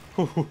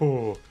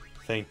 Ooh,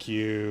 thank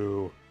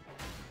you.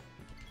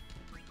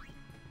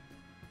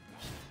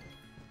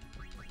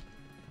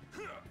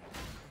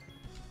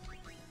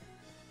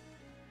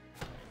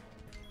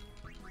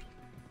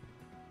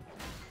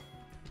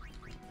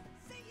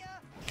 See ya.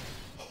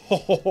 Ho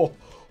ho ho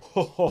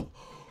ho ho.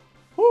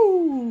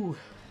 Woo!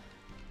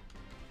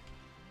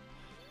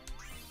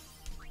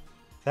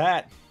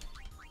 That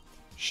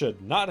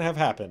should not have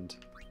happened.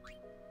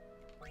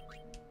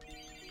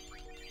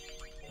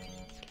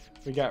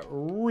 We got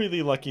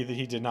really lucky that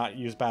he did not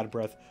use bad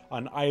breath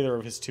on either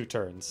of his 2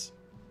 turns.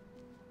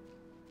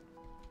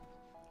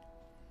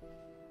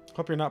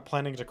 Hope you're not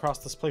planning to cross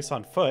this place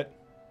on foot.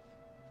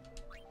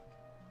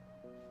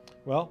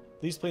 Well,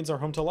 these plains are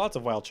home to lots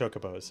of wild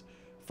chocobos.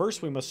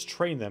 First, we must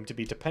train them to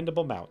be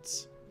dependable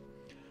mounts.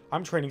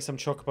 I'm training some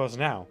chocobos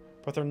now,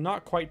 but they're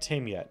not quite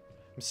tame yet.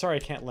 I'm sorry I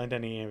can't lend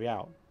any of you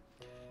out.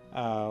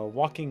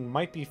 Walking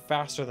might be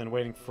faster than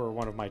waiting for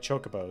one of my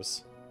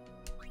chocobos.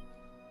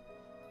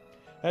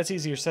 That's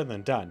easier said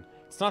than done.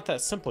 It's not that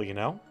simple, you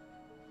know?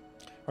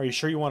 Are you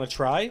sure you want to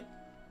try?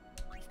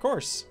 Of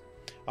course.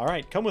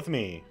 Alright, come with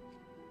me.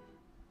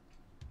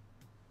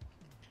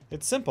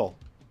 It's simple.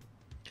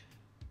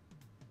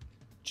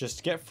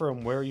 Just get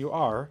from where you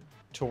are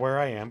to where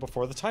I am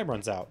before the time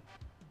runs out.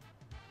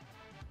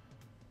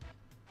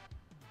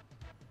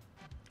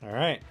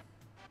 Alright.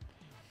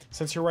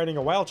 Since you're riding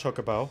a wild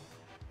chocobo,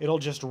 it'll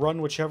just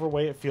run whichever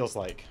way it feels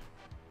like.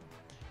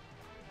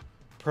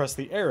 Press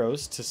the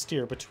arrows to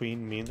steer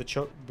between me and the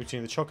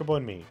chocobo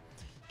and me.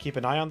 Keep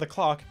an eye on the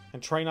clock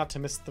and try not to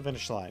miss the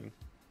finish line.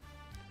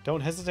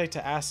 Don't hesitate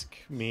to ask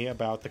me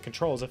about the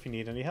controls if you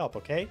need any help,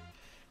 okay?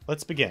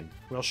 Let's begin.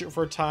 We'll shoot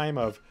for a time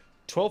of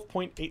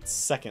 12.8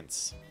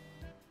 seconds.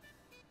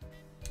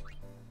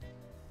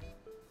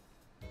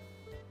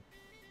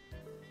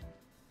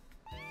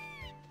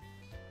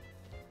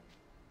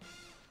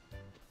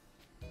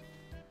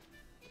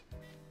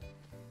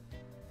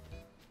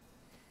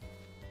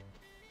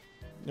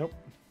 Nope.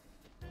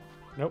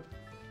 Nope.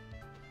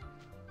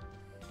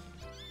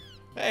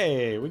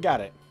 Hey, we got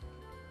it.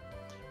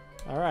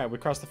 Alright, we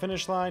crossed the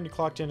finish line. You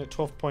clocked in at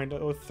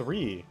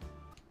 12.03.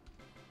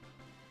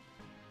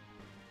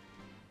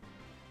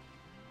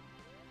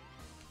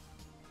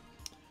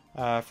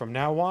 From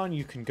now on,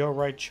 you can go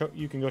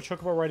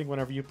chocobo riding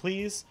whenever you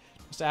please.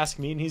 Just ask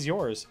me and he's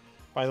yours.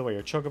 By the way,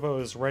 your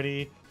chocobo is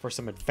ready for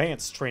some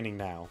advanced training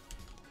now.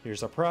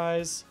 Here's a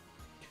prize.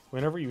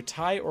 Whenever you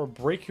tie or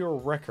break your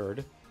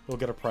record, you'll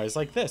get a prize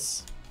like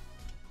this.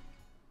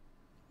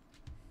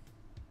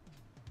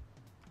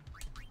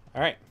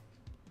 Alright.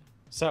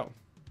 So,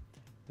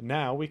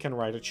 now we can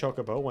ride a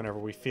chocobo whenever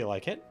we feel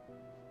like it.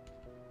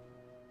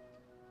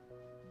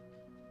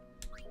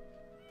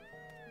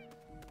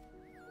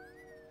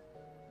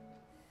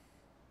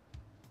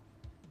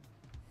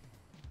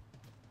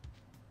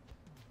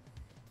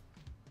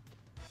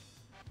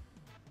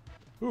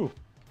 Ooh,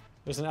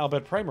 there's an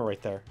Albed Primer right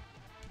there.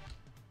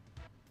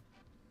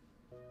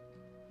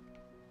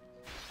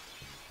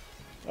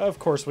 Of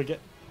course we get...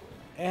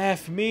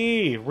 F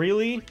me!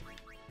 Really?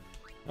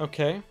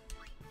 Okay.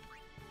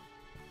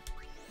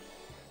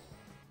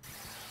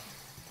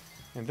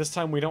 And this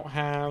time we don't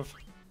have...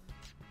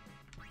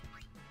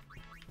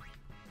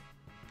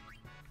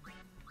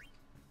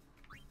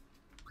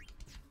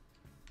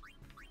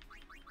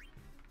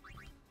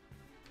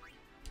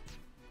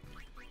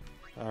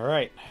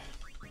 Alright.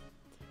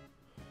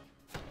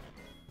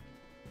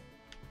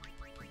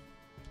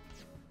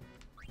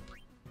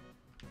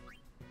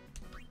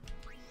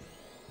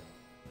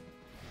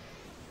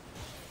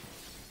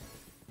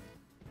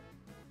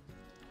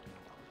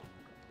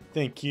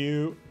 Thank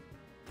you.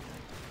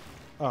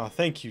 Oh,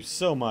 thank you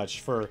so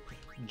much for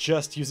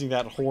just using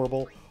that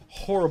horrible,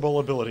 horrible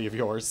ability of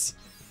yours.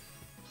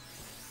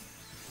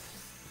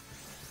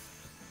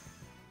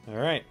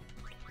 Alright.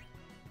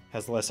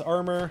 Has less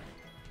armor.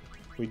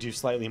 We do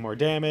slightly more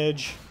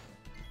damage.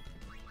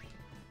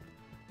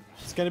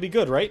 It's gonna be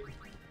good, right?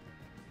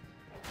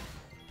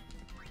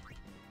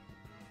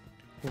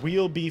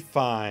 We'll be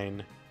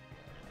fine.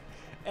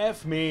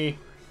 F me.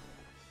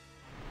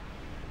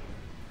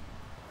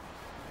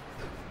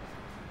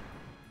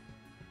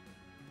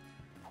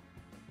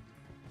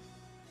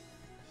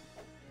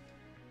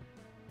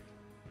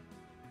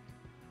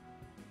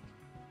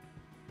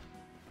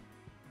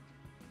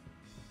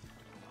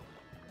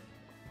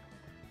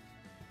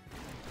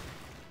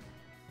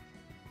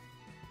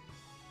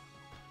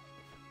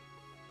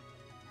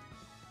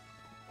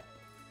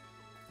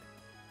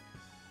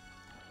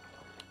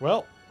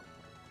 Well.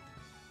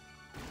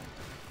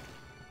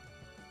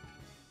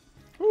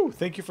 Ooh,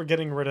 thank you for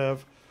getting rid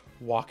of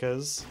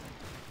Wakas.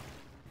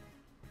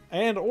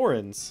 And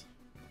Orans.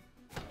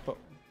 But...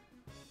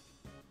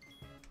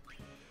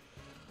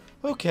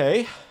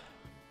 Okay.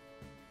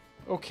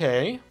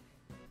 Okay.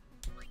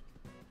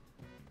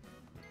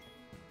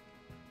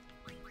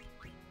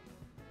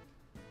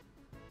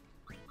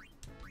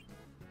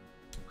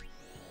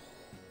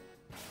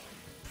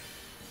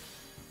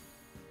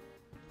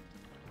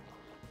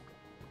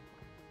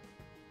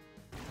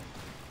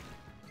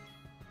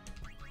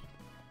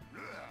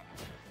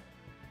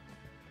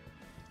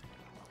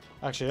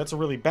 Actually, that's a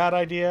really bad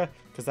idea,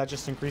 because that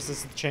just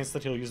increases the chance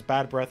that he'll use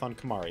Bad Breath on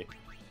Kamari.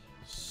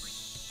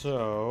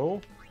 So...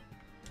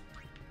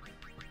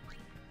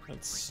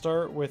 let's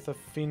start with a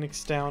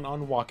Phoenix down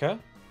on Waka.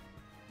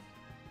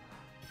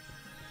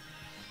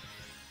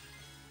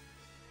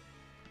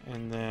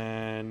 And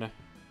then...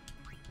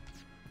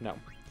 no.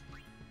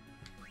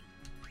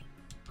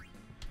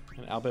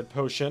 An Albed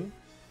Potion.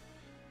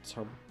 It's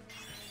our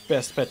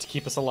best bet to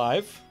keep us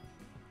alive.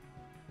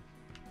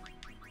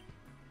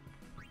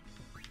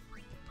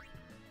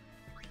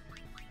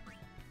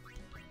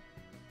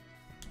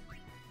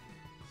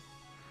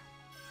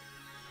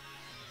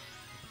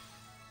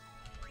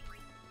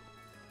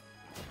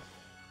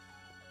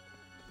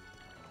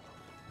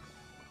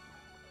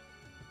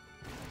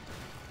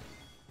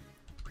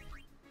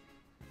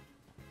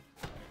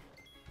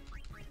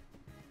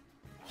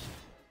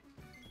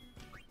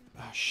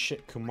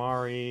 Shit,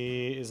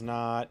 Kumari is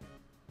not...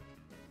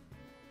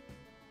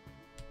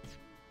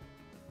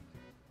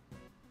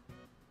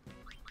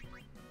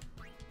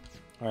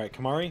 Alright,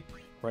 Kamari,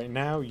 right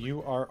now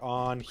you are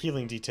on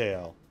healing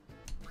detail.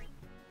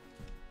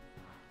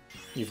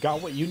 You've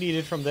got what you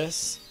needed from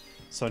this,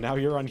 so now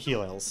you're on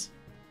heals.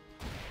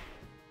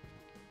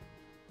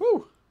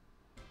 Woo!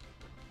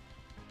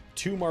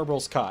 2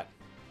 marbles caught.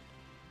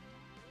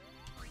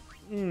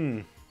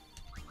 That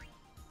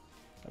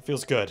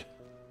feels good.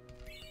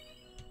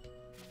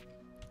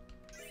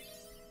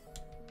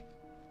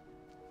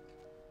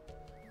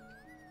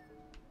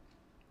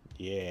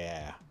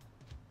 Yeah.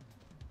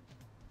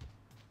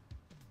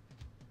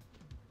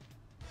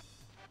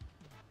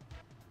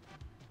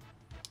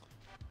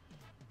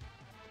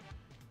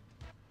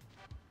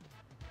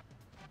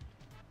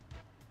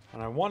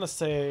 And I want to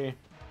say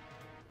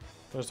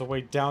there's a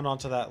way down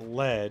onto that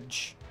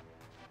ledge,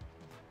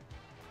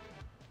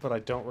 but I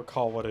don't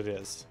recall what it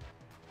is.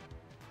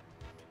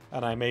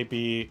 And I may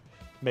be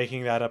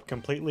making that up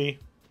completely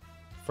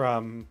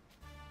from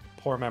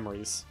poor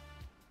memories.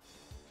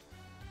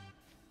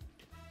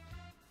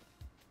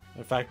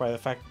 In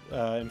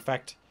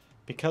fact,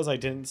 because I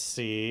didn't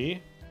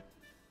see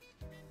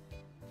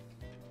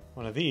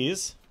one of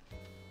these,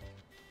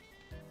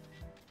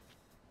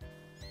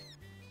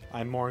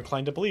 I'm more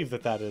inclined to believe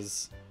that that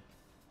is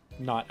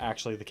not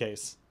actually the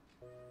case.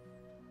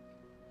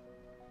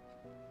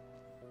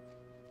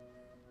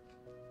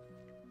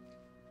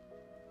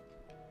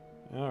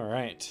 All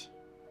right.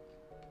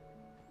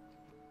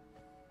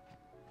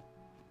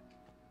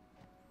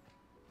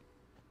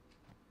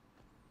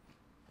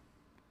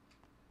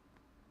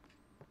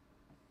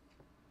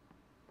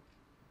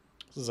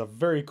 This is a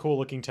very cool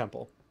looking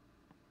temple.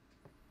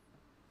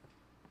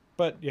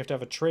 But you have to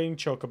have a trained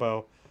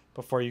chocobo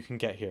before you can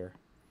get here.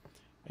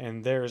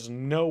 And there's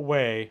no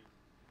way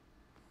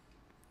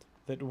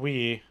that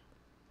we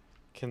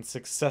can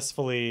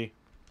successfully...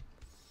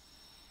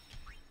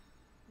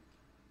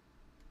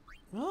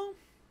 Well,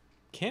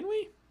 can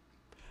we?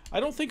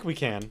 I don't think we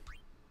can.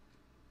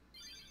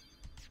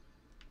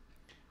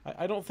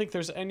 I don't think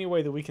there's any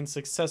way that we can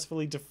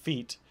successfully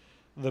defeat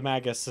the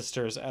Magus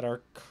sisters at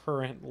our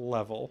current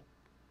level.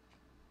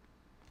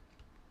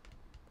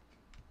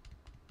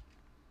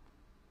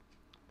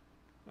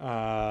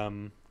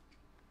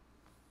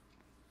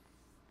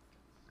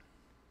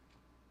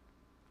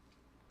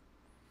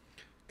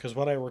 Because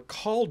what I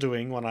recall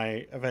doing when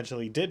I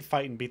eventually did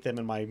fight and beat them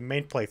in my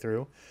main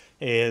playthrough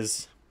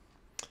is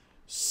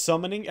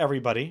summoning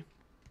everybody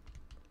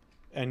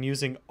and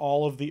using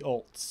all of the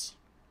ults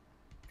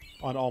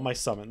on all my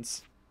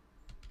summons.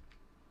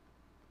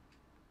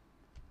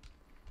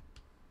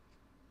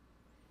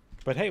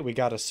 But hey, we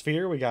got a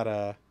sphere, we got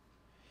a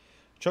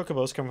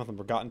chocobos coming from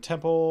the Forgotten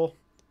Temple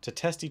to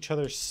test each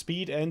other's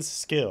speed and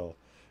skill.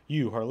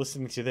 You who are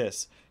listening to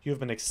this, you have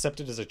been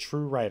accepted as a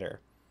true rider.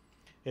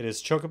 It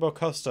is chocobo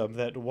custom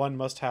that one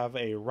must have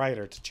a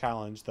rider to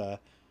challenge the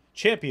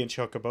champion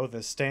chocobo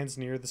that stands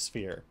near the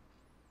sphere.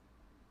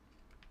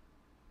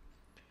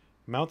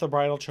 Mount the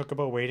bridal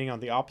chocobo waiting on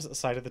the opposite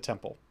side of the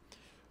temple.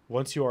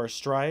 Once you are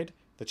astride,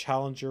 the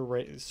challenger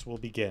race will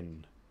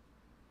begin.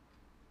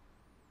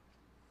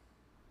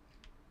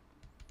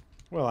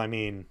 Well, I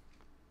mean,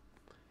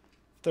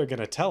 if they're going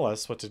to tell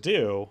us what to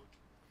do,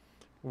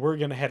 we're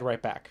going to head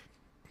right back.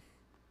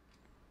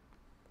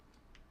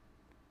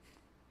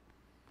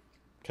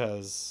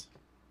 Because,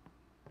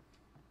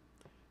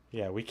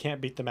 yeah, we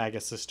can't beat the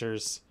Magus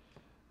sisters,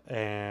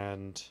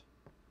 and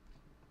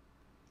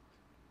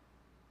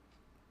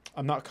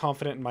I'm not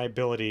confident in my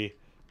ability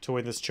to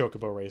win this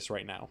chocobo race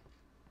right now.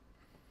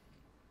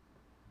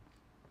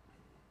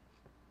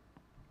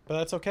 But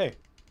that's okay.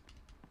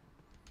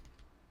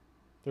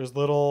 There's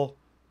little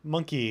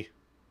monkey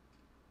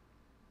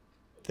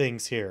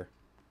things here.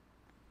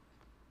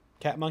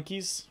 Cat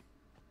monkeys?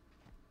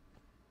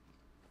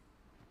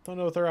 Don't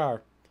know what they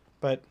are,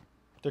 but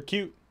they're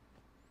cute.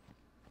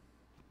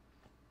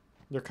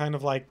 They're kind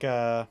of like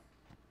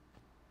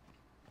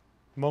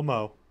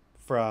Momo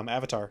from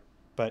Avatar,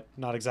 but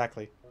not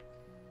exactly.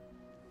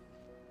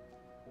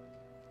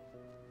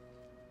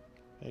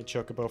 Hey,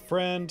 chocobo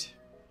friend.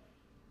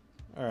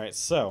 Alright,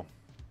 so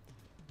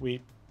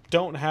we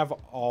don't have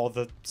all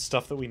the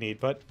stuff that we need,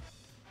 but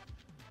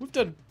we've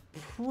done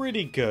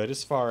pretty good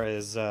as far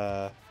as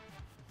at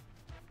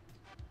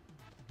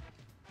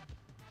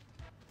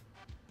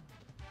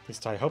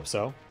least I hope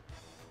so,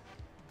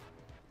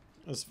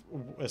 as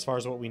far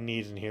as what we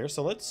need in here.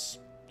 So let's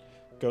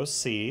go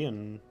see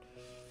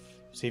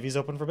if he's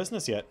open for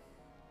business yet.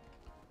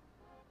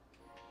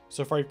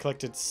 So far you've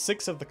collected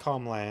 6 of the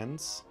calm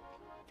lands.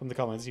 From the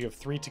calm lands, you have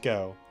 3 to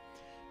go.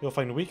 You'll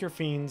find weaker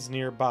fiends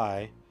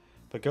nearby,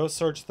 but go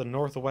search the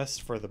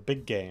northwest for the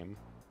big game.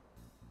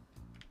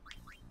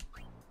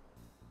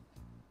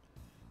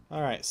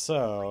 Alright,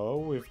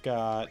 so we've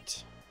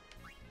got...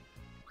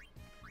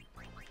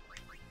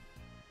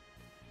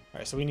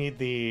 Alright, so we need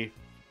the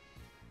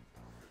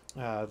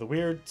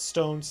weird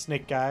stone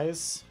snake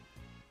guys.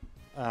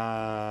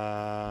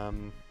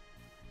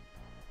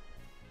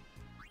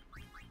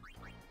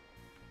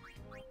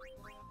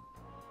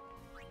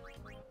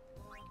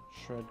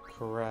 Shred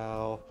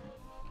Corral.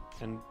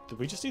 And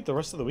we just need the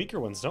rest of the weaker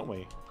ones, don't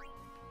we?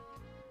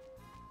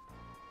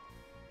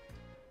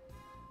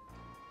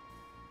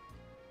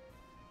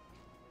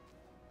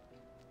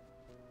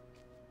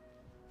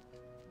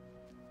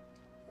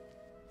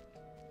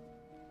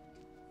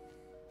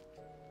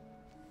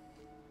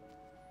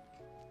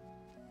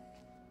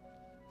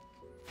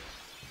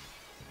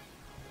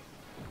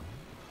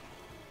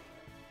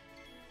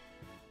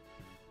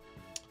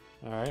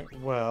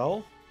 Alright,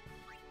 well...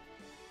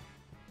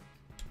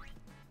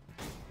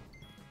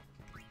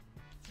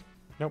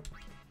 Nope.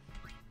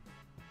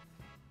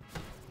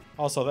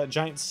 Also, that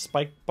giant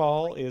spike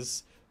ball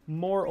is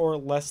more or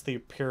less the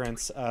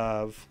appearance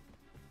of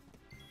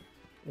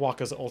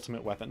Wakka's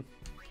ultimate weapon.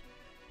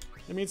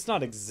 I mean, it's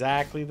not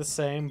exactly the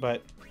same,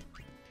 but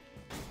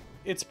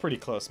it's pretty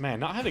close. Man,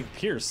 not having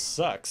Pierce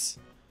sucks.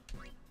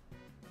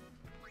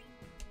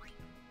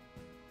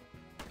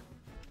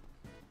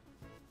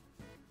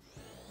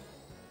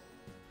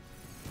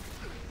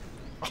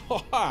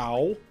 Oh,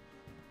 ow!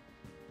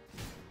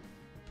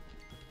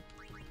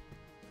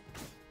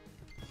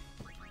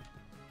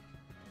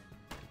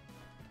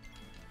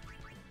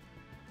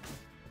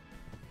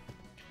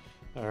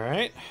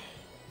 Alright.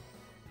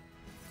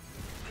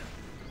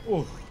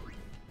 Ooh.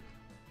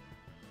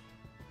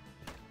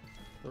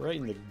 Right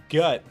in the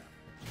gut.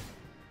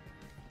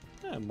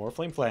 Yeah, more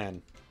Flame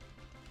Flan.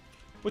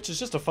 Which is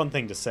just a fun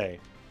thing to say.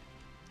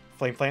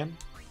 Flame Flan?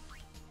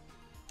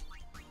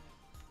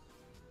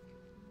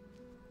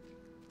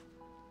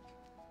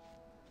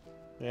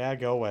 Yeah,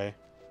 go away.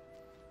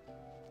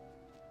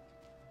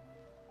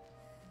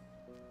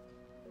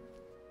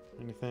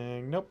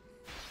 Anything? Nope.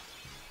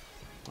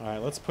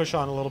 Alright, let's push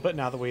on a little bit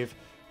now that we've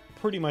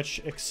pretty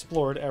much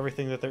explored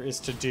everything that there is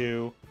to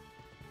do.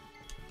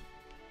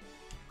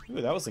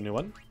 Ooh, that was a new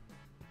one.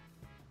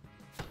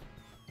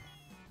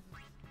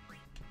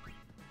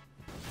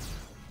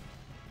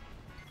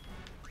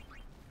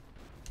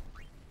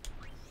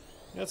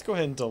 Let's go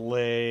ahead and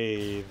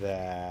delay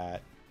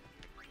that.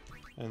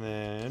 And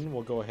then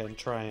we'll go ahead and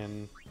try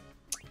and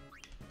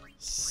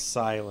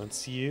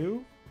silence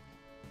you.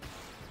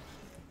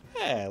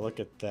 Hey, look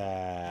at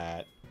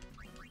that.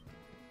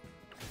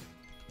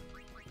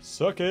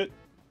 Suck it.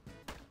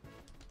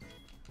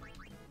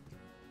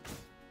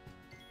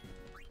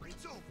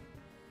 It's over.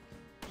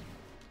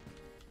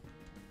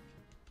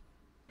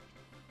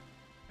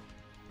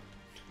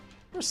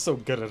 We're so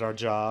good at our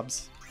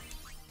jobs.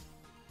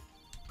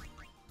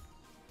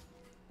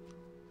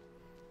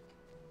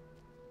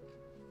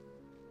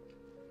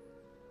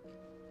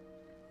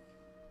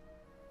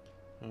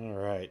 All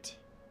right.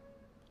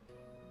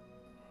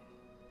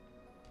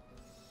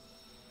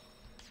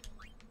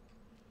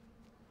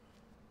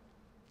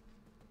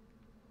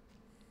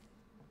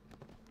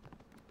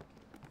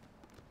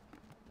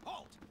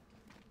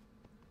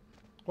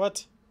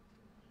 What?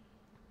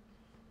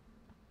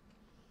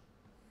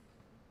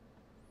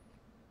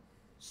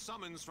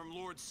 Summons from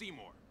Lord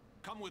Seymour.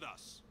 Come with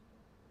us.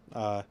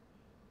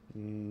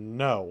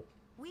 No.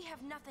 We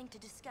have nothing to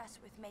discuss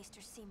with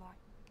Maester Seymour.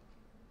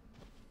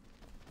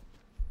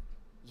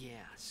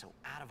 Yeah, so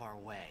out of our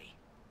way.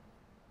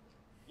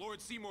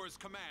 Lord Seymour's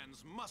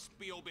commands must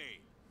be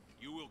obeyed.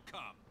 You will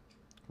come.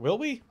 Will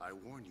we? I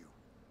warn you.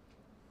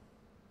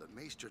 The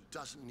Maester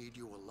doesn't need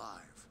you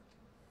alive.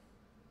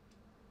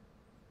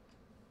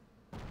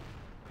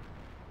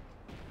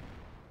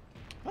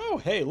 Oh,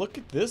 hey, look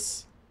at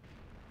this.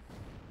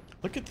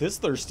 Look at this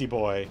thirsty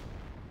boy.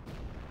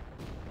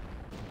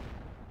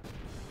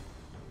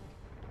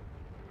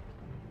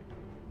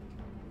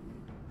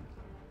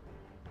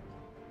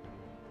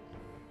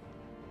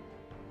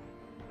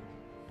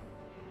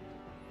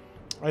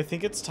 I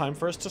think it's time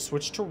for us to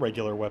switch to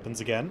regular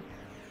weapons again.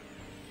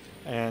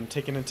 And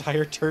take an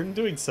entire turn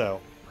doing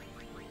so.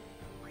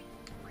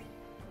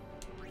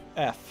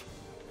 F.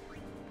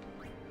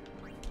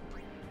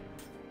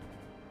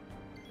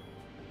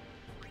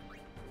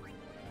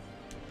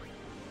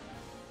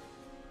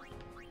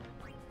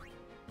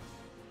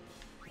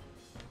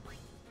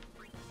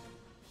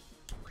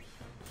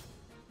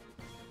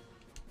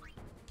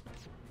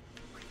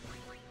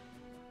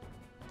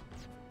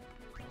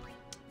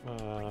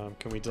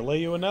 Can we delay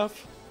you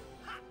enough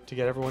to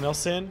get everyone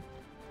else in?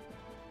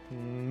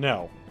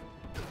 No.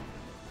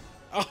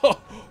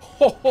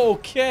 Oh,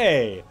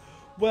 okay.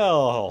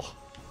 Well,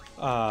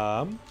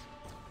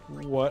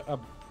 what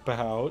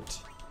about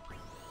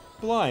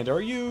blind?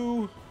 Are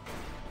you...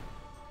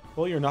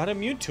 Well, you're not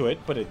immune to it,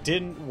 but it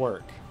didn't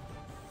work.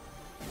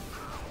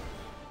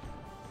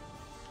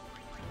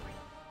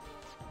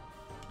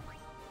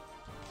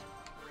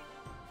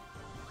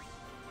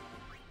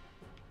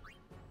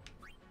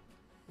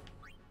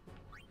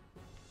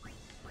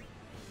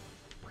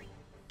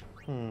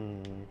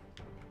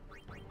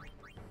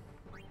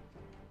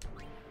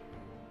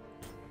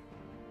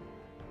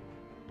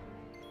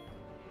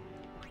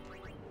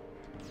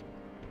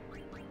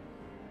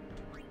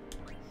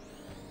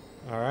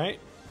 Alright.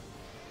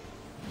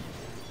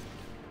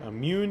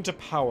 Immune to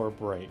power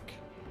break.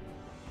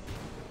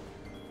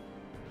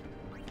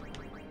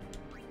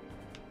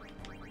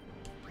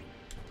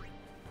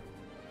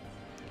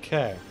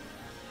 Okay.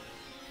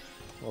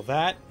 Well,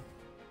 that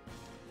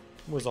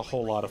was a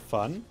whole lot of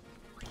fun.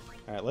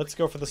 Alright, let's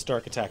go for the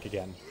Stark attack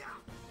again.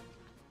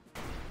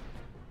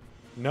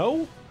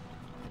 No?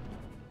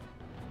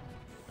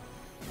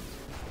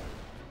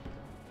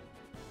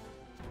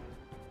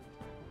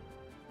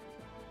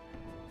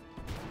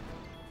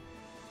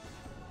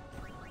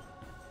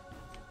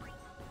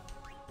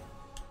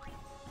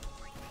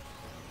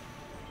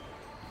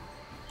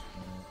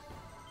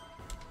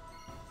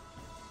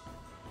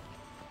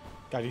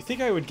 God, you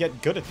think I would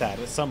get good at that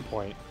at some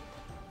point.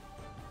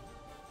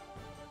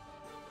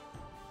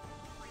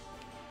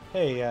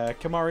 Hey,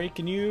 Kamari,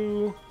 can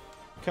you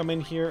come in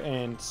here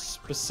and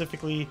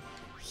specifically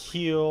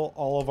heal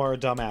all of our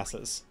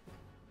dumbasses?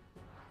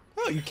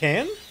 Oh, you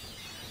can?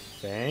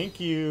 Thank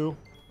you.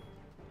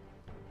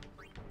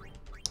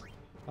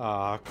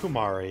 Ah,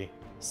 Kumari.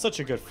 Such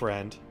a good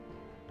friend.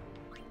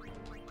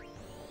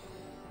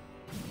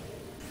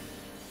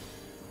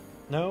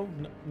 No?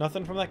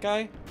 Nothing from that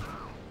guy?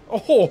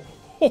 Oh!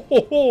 Ho,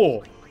 ho,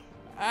 ho.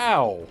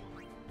 Ow!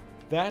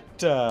 That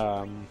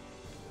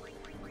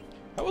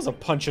was a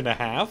punch and a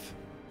half.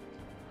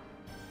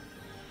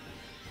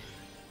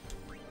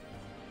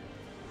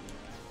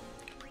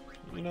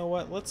 You know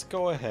what? Let's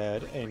go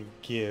ahead and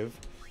give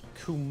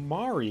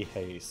Kumari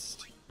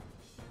haste.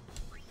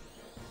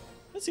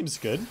 That seems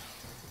good.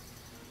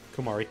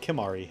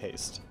 Kimari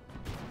haste.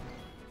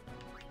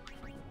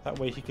 That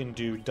way he can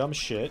do dumb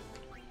shit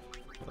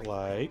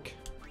like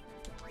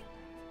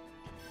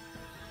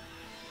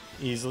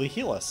easily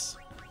heal us.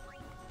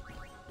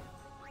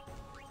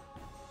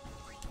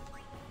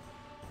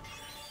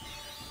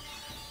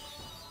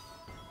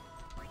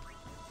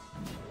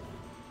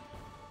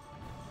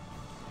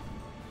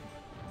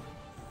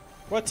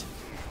 What?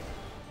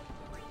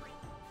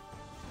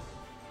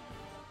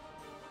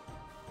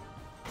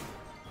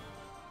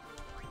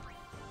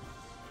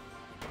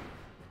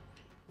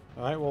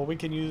 Alright, well we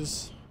can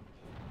use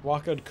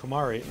Waka and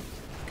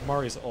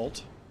Kumari's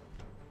ult.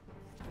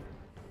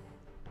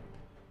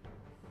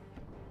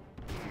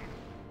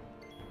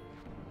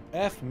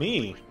 F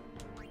me.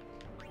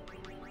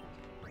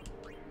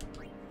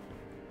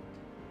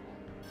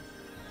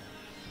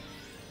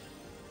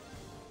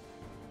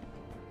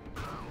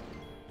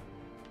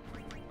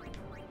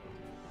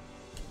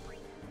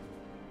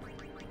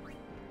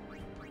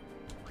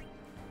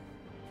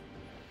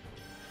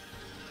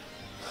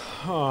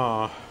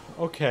 Huh.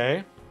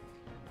 Okay.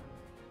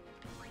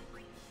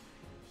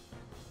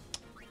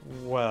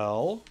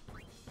 Well...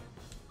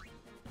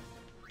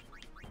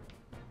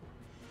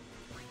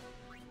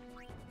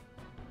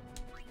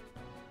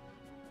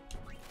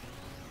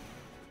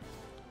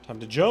 time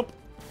to jump.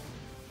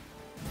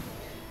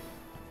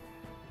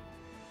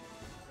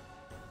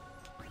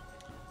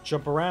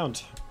 Jump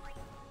around.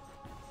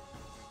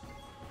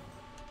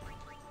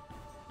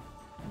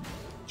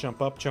 Jump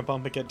up,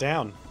 and get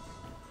down.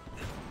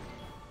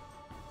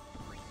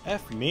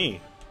 F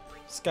me.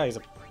 This guy's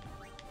a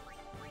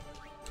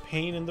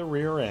pain in the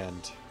rear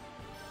end.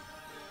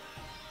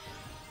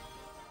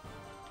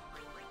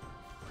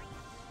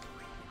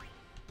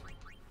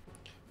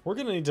 We're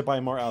gonna need to buy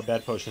more Al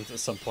Bhed potions at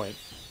some point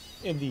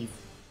in the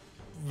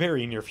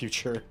very near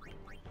future.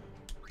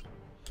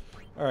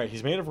 Alright,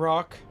 he's made of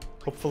rock.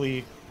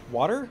 Hopefully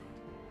water?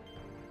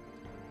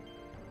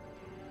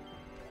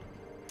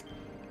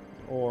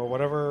 Or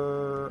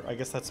whatever. I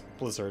guess that's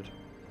blizzard.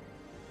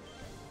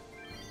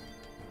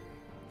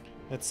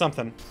 It's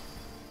something.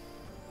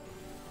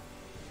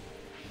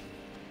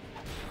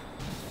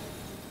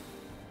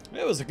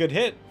 It was a good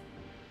hit.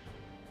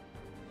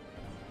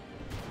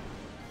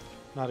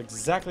 Not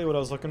exactly what I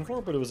was looking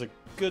for, but it was a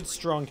good,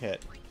 strong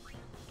hit.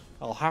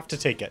 I'll have to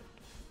take it,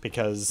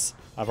 because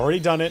I've already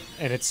done it,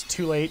 and it's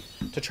too late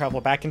to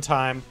travel back in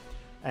time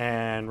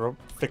and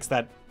fix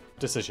that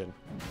decision.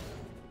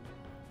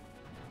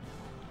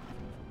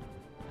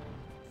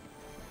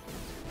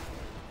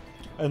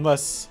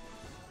 Unless...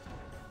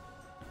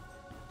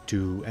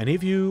 Do any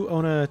of you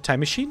own a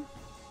time machine?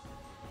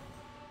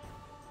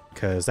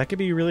 Because that could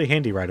be really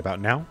handy right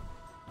about now.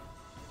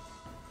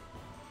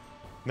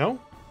 No?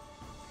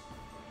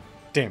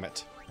 Damn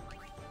it.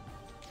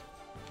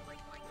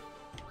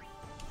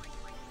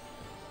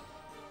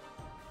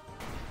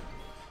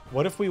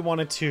 What if we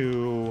wanted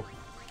to,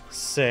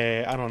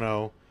 say, I don't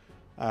know,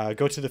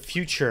 go to the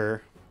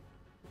future,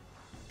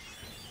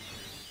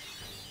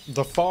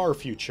 the far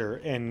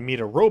future, and meet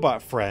a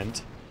robot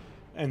friend,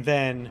 and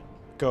then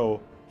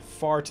go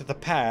far to the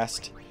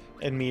past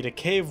and meet a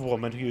cave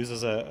woman who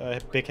uses a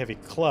big heavy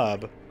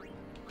club,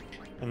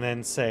 and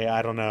then say,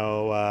 I don't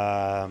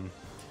know,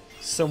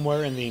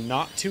 somewhere in the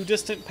not too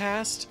distant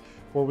past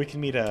where we can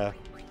meet a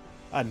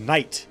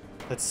knight,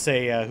 let's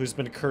say, who's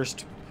been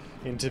cursed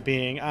into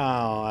being,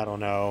 oh, I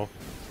don't know,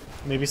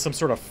 maybe some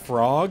sort of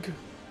frog?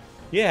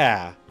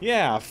 Yeah,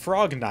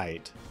 frog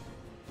knight.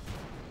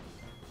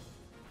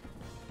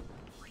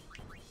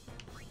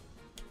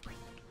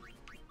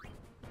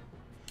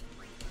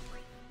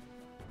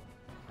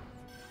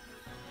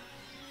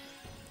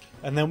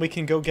 And then we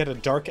can go get a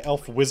dark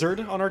elf wizard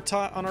on our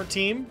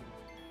team.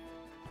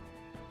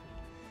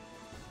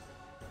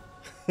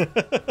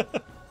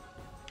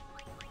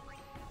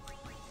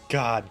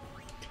 God,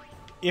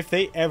 if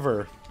they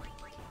ever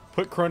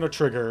put Chrono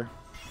Trigger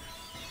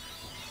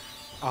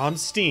on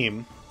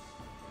Steam,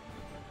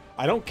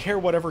 I don't care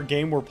whatever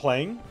game we're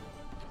playing,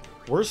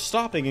 we're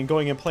stopping and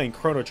going and playing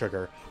Chrono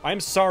Trigger. I'm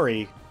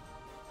sorry,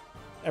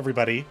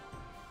 everybody,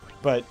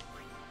 but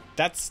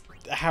that's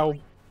how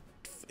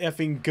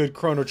effing good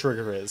Chrono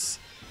Trigger is.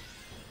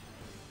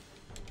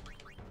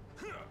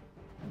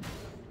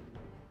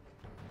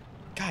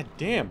 God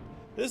damn,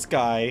 this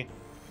guy.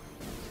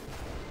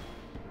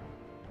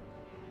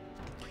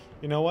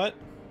 You know what?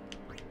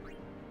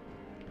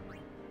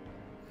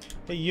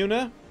 Hey,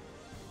 Yuna,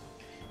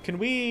 can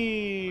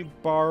we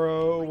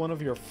borrow one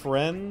of your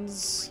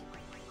friends?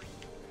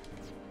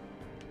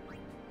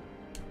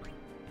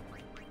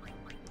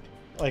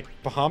 Like,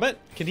 Bahamut?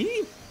 Can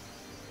he?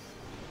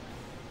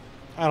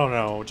 I don't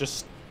know,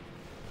 just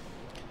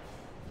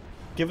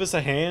give us a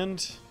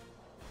hand?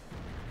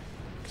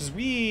 Because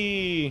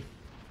we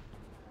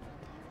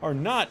are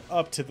not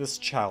up to this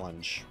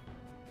challenge.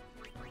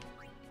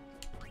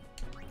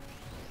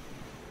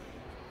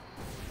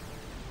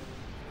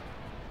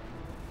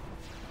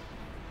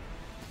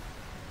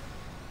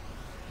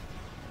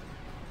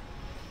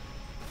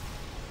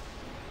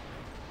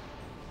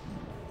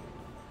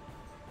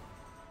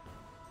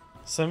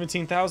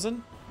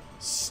 $17,000?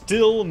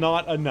 Still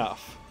not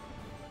enough.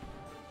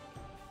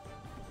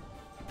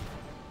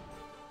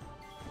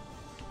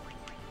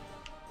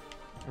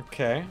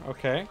 Okay,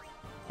 okay.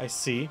 I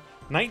see.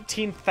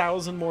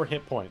 19,000 more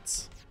hit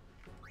points.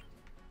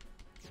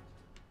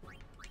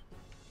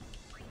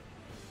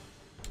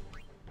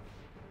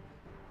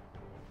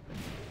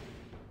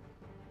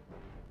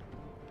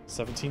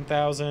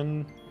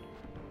 $17,000.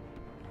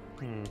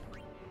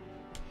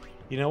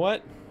 You know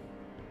what?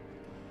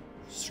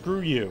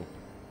 Screw you.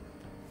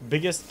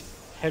 Biggest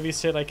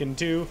heaviest hit I can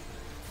do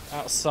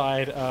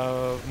outside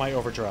of my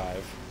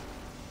overdrive.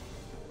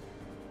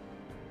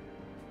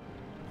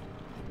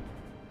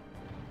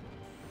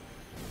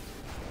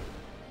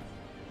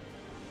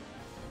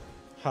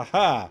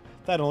 Haha,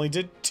 that only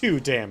did 2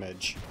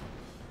 damage.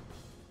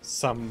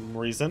 Some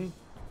reason.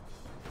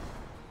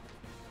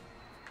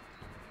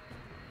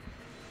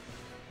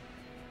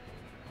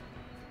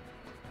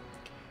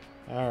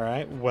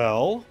 Alright,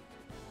 well.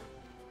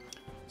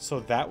 So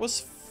that was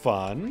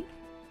fun.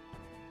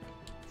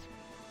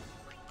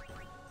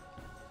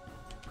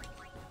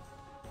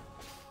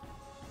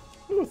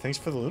 Ooh, thanks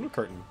for the Lunar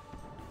Curtain.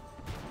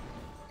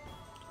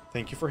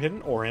 Thank you for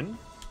hitting Orin.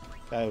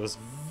 That was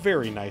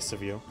very nice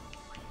of you.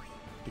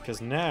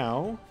 Because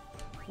now,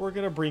 we're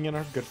going to bring in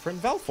our good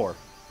friend Valfor.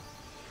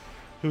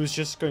 Who's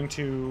just going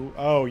to...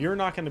 Oh, you're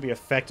not going to be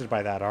affected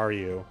by that, are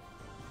you?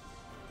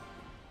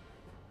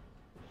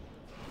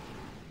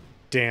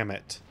 Damn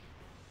it.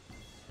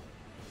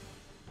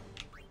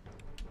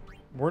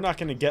 We're not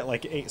going to get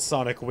like 8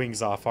 sonic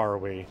wings off, are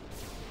we?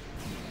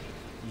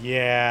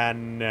 Yeah,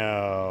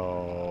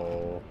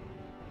 no.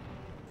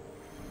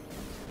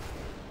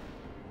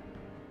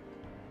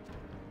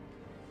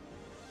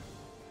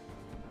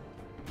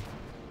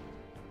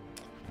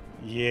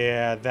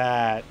 Yeah,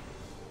 that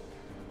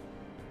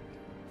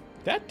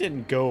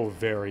didn't go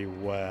very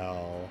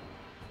well.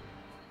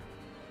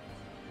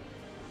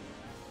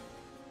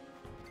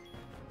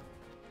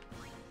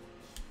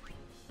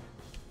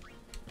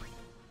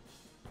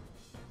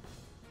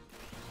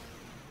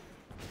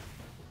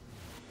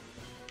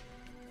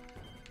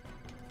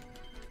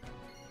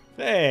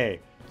 Hey,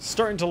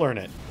 starting to learn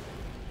it.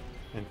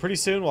 And pretty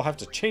soon we'll have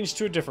to change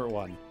to a different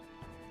one.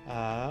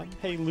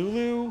 Hey,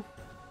 Lulu.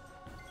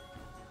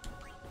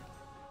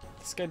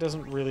 This guy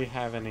doesn't really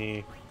have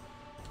any...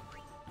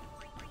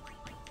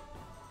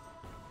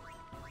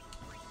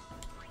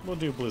 We'll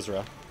do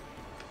Blizzra.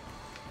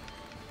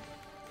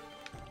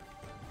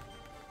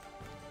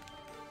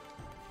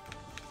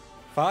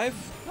 Five?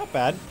 Not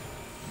bad.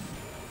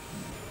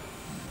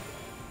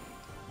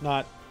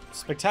 Not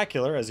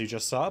spectacular, as you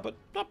just saw, but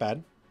not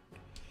bad.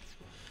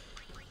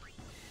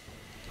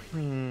 I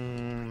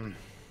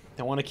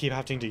want to keep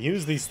having to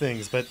use these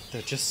things, but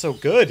they're just so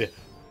good.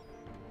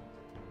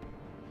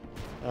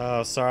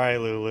 Oh, sorry,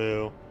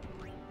 Lulu.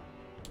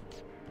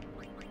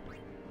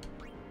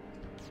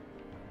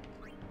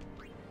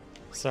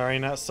 Sorry,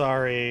 not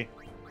sorry.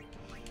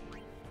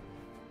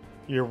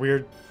 Your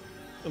weird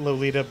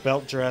Lolita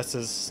belt dress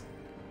is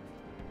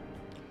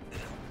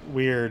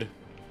weird.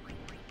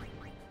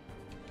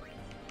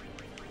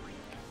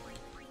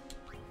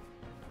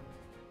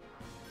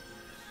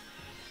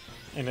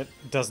 And it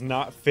does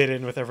not fit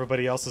in with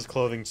everybody else's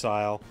clothing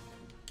style.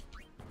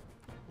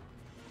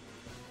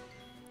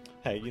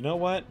 Hey, you know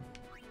what?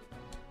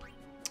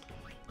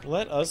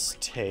 Let us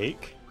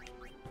take...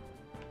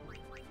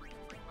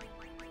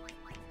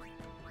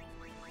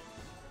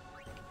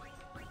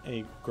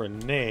 a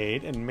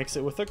grenade and mix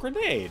it with a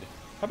grenade.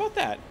 How about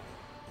that?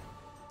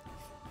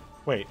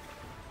 Wait.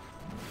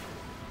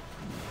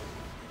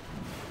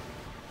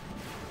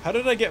 How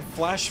did I get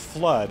Flash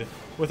Flood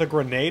with a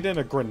grenade and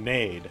a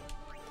grenade?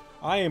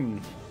 I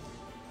am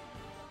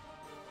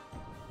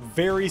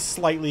very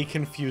slightly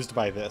confused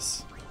by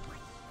this.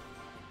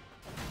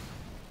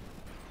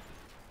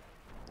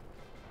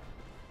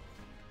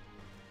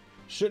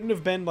 Shouldn't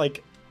have been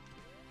like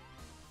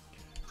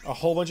a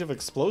whole bunch of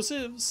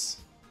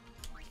explosives?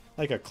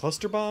 Like a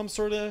cluster bomb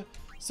sort of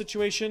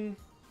situation?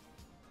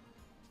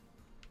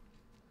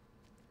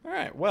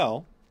 Alright,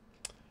 well,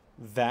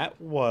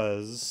 that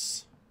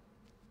was...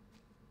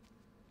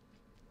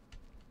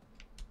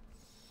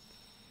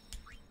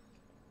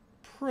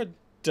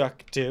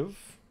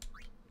 productive.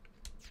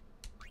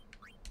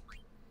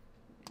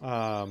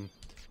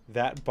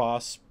 That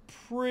boss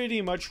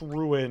pretty much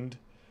ruined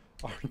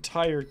our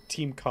entire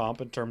team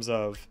comp in terms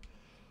of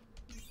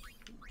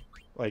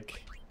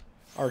like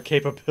our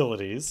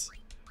capabilities.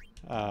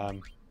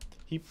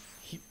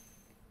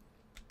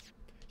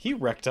 He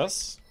wrecked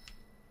us.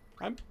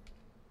 I'm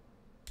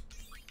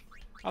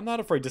not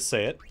afraid to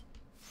say it.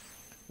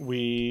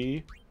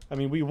 We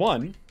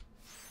won.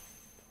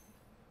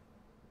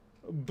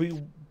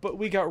 But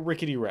we got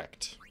rickety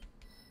wrecked.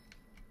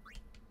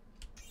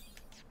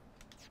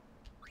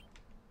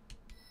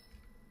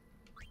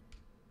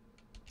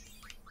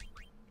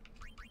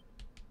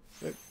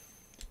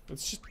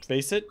 Let's just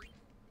face it.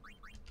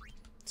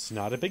 It's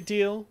not a big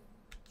deal.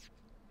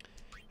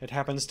 It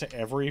happens to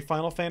every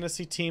Final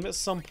Fantasy team at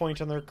some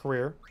point in their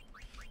career.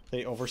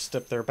 They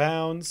overstep their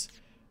bounds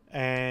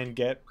and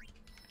get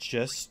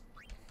just,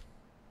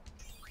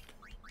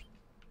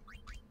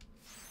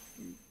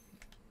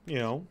 you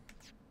know,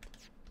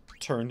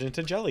 turned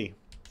into jelly.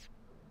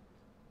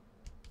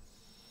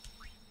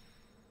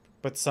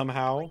 But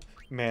somehow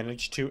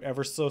managed to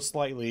ever so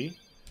slightly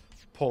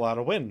pull out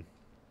a win.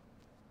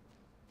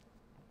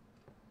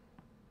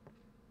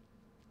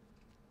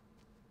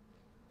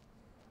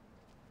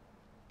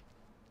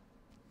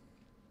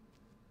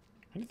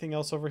 Anything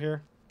else over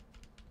here?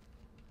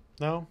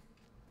 No?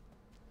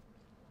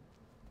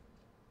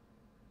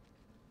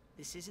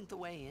 This isn't the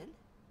way in?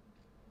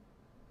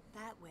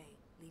 That way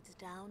leads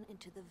down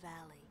into the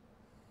valley.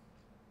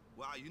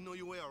 Wow, you know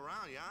your way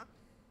around, yeah?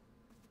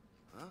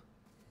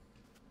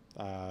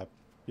 Huh?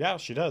 Yeah,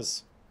 she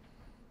does.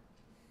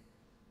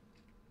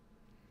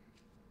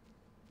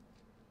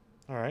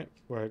 Alright,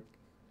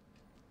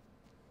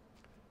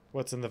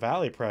 what's in the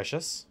valley,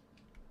 precious?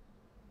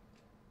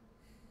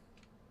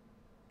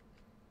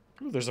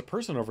 Ooh, there's a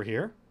person over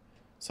here.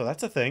 So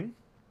that's a thing.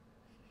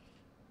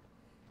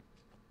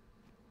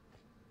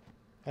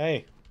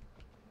 Hey.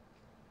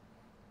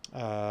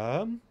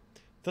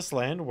 This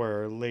land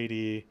where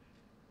Lady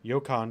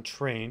Yokon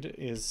trained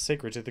is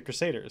sacred to the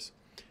Crusaders.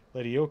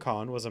 Lady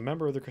Yokon was a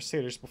member of the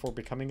Crusaders before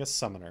becoming a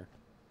summoner.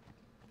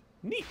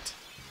 Neat.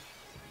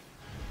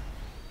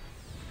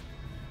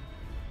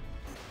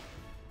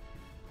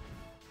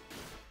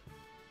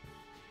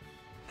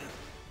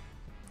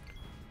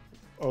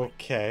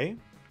 Okay.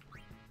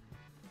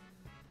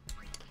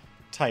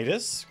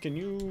 Titus, can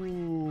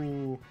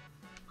you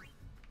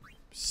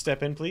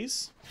step in,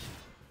 please?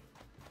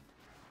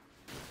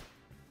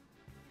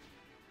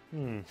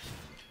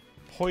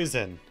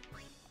 Poison.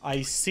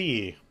 I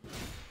see.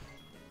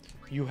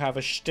 You have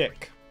a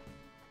shtick.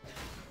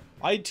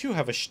 I too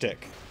have a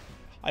shtick.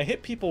 I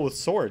hit people with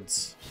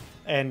swords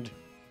and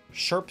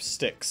sharp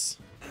sticks.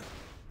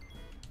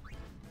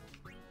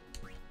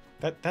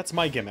 That's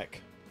my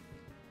gimmick.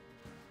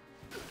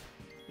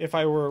 If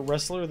I were a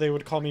wrestler, they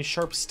would call me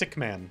Sharp Stick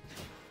Man.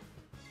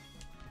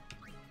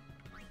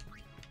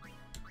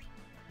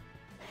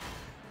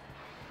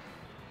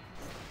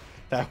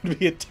 That would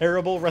be a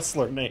terrible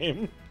wrestler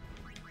name.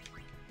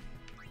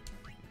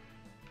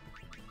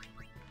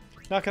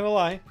 Not gonna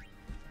lie.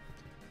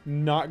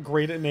 Not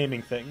great at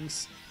naming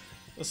things.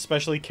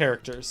 Especially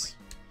characters.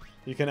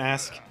 You can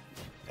ask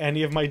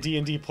any of my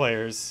D&D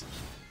players.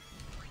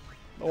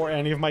 Or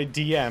any of my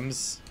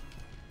DMs.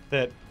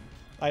 That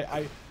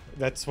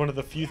that's one of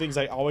the few things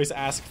I always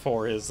ask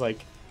for is,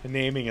 like,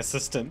 naming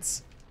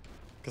assistance.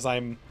 Because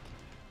I'm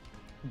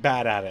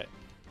bad at it.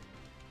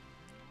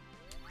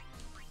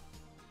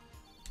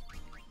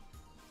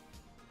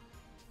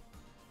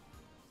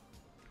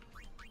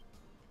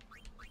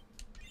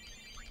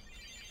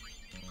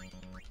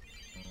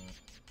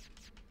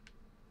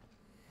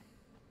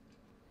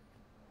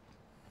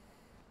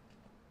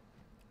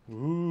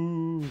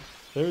 Ooh,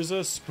 there's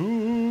a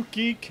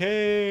spooky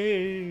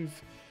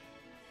cave.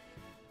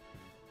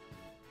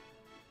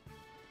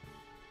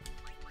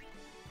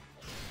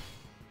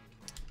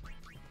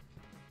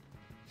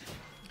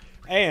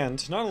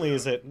 And not only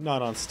is it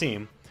not on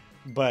Steam,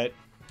 but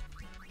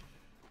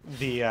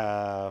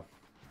the,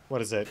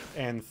 what is it,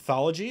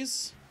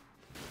 Anthologies?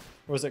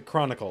 Or was it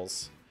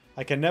Chronicles?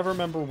 I can never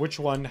remember which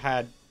one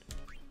had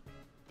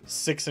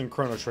 6 in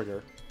Chrono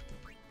Trigger.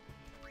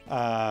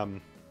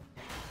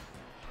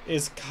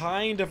 Is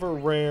kind of a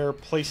rare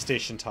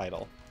PlayStation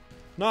title.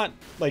 Not,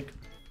 like,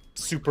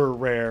 super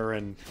rare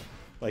and,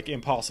 like,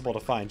 impossible to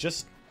find.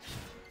 Just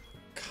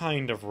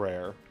kind of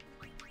rare.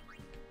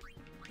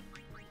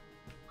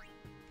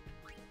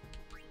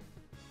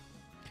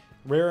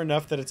 Rare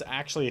enough that it's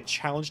actually a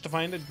challenge to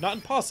find it. Not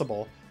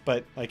impossible,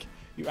 but, like,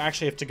 you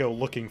actually have to go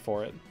looking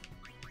for it.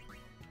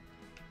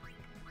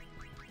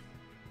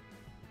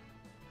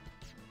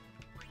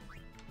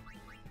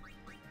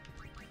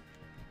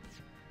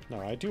 No,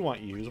 I do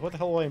want use. What the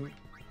hell am I...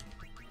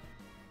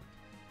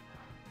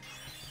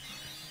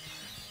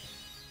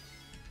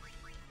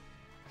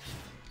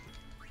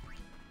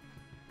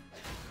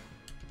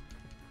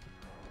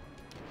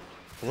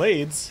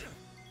 Blades?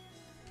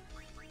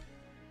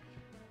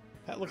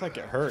 That looked like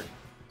it hurt.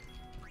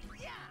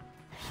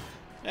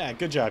 Yeah,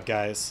 good job,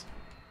 guys.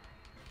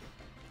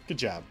 Good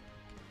job.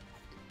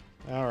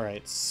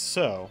 Alright,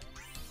 so...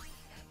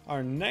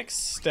 our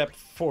next step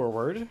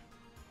forward...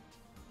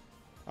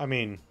 I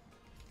mean...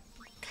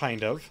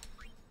 kind of...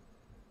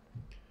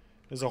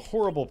 is a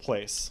horrible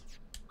place.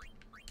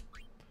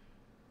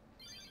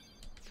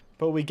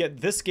 But we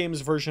get this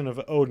game's version of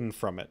Odin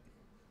from it.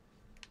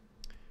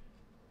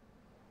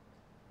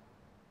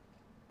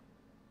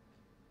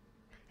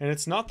 And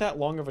it's not that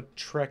long of a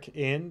trek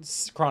in...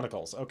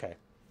 Chronicles, okay.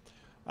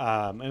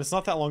 And it's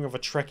not that long of a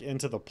trek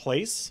into the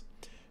place,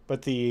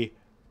 but the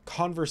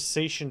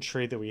conversation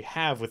tree that we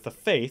have with the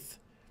Faith,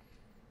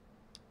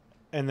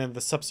 and then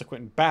the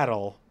subsequent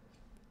battle,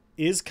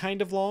 is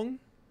kind of long.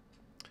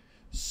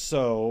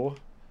 So,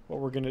 what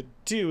we're going to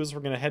do is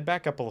we're going to head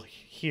back up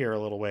here a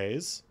little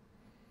ways.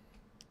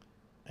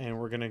 And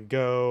we're going to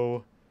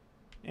go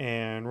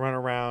and run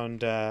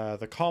around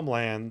the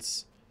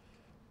Calmlands,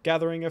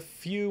 gathering a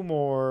few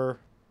more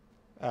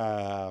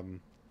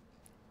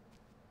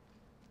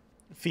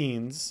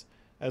fiends,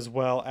 as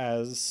well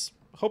as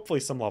hopefully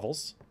some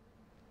levels,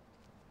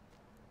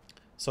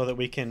 so that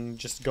we can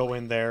just go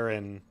in there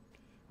and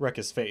wreck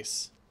his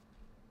face.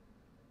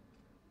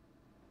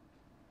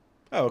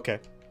 Oh, okay.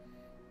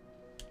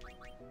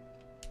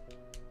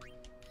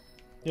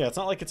 Yeah, it's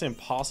not like it's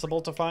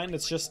impossible to find,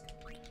 it's just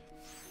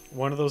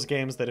one of those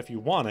games that if you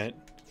want it,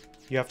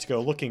 you have to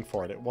go looking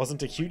for it. It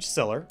wasn't a huge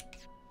seller.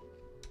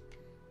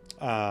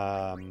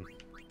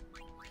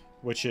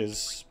 Which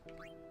is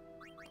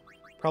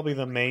probably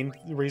the main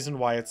reason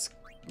why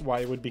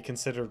it would be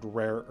considered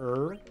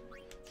rarer.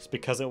 It's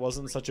because it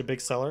wasn't such a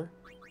big seller.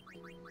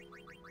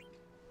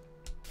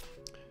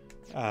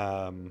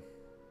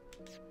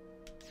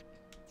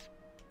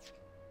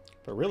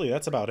 But really,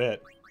 that's about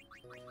it.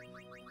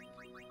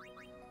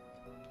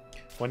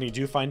 When you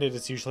do find it,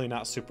 it's usually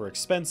not super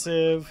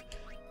expensive.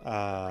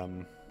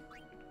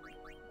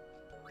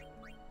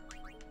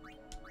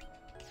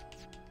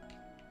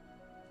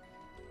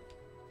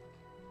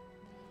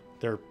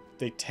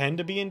 They tend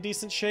to be in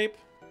decent shape.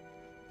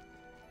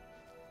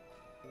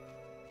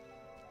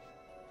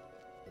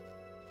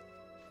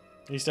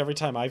 At least every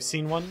time I've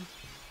seen one,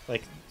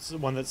 like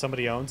one that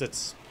somebody owns,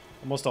 it's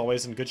almost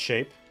always in good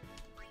shape.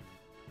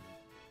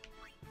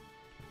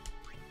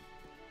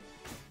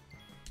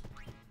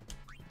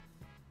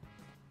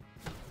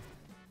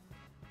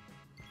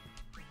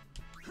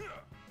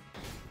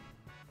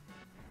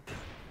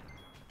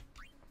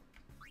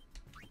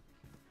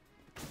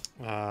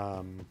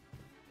 I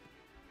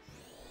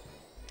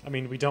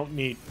mean, we don't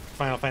need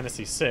Final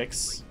Fantasy VI.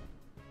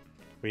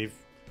 We've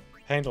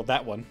handled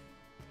that one.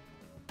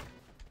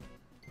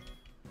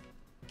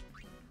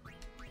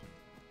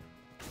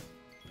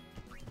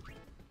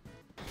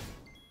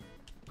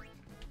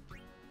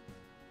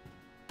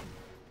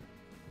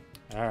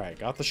 Alright,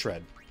 got the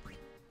shred.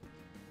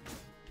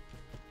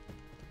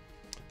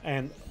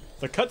 And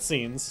the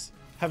cutscenes,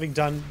 having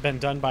been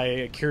done by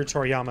Akira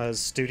Toriyama's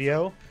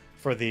studio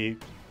for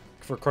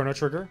Chrono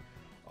Trigger,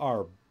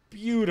 are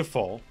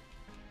beautiful.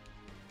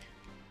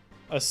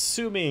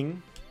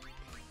 Assuming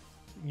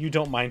you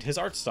don't mind his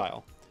art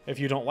style. If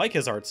you don't like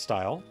his art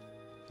style,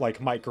 like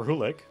Mike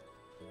Grulik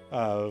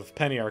of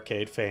Penny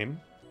Arcade fame,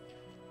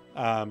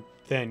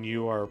 then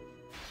you are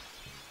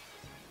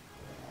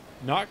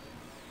not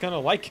gonna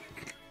like it.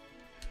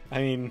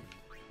 I mean,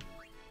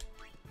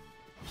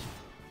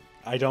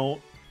 I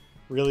don't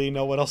really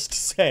know what else to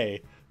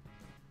say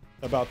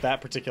about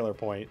that particular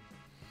point.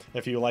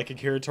 If you like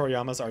Akira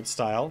Toriyama's art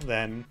style,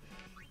 then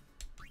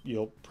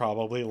you'll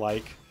probably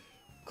like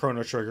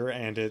Chrono Trigger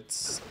and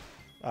its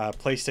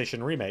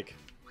PlayStation remake.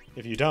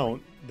 If you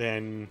don't,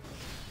 then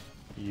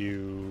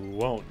you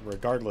won't,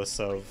 regardless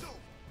of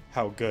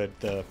how good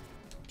the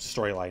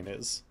storyline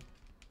is.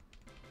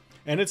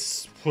 And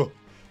it's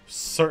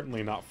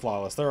certainly not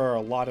flawless. There are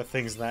a lot of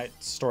things in that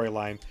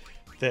storyline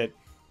that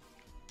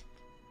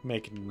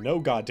make no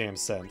goddamn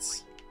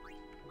sense.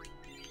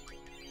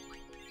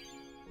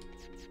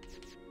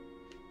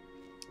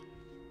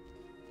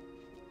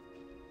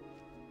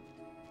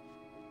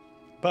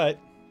 But,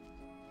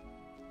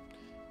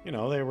 you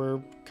know, they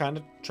were kind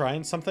of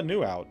trying something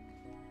new out.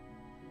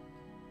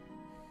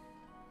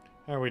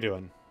 How are we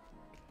doing?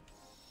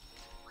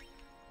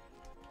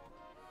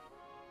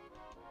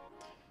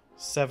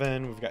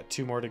 7, we've got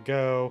 2 more to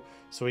go.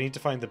 So we need to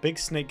find the big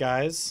snake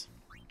guys.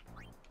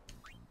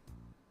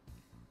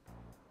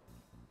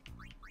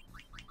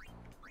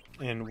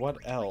 And what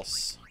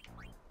else?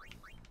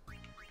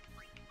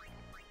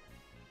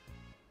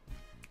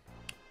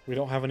 We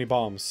don't have any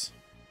bombs.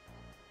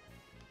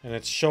 And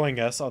it's showing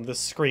us on this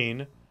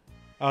screen.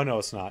 Oh no,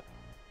 it's not.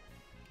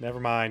 Never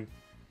mind.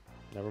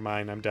 Never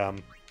mind, I'm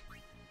dumb.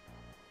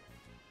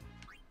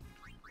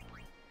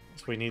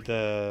 So we need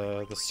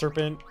the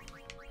serpent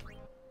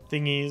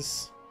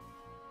thingies.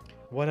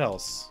 What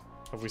else?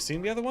 Have we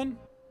seen the other one?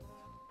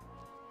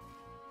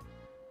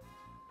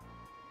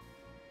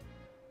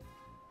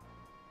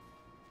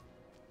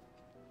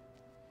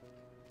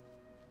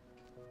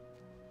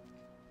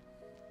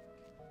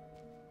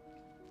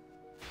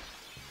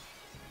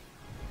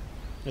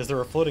 Is there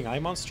a floating eye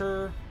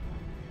monster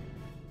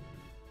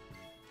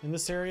in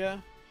this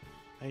area?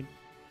 I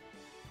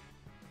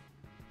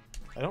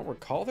don't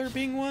recall there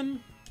being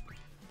one,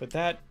 but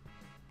that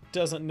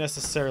doesn't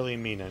necessarily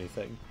mean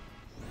anything.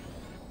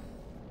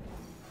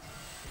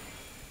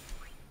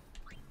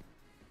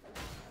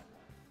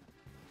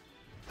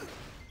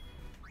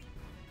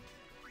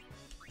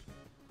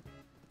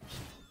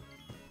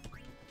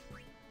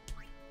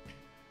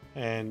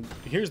 And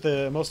here's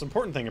the most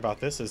important thing about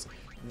this is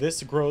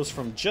this grows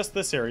from just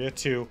this area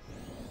to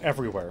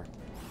everywhere.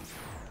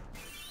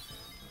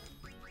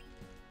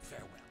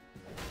 Farewell.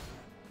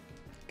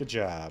 Good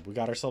job. We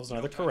got ourselves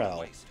another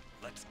corral.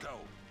 Let's go.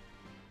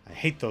 I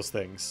hate those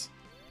things.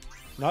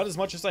 Not as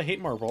much as I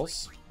hate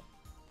marbles.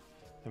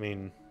 I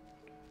mean,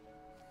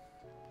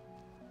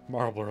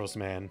 marbles,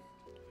 man.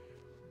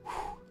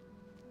 Whew.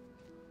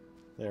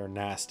 They're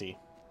nasty.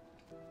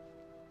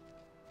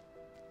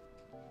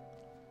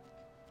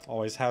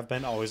 Always have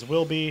been, always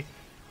will be.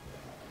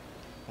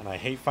 And I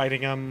hate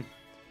fighting them.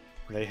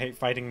 They hate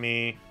fighting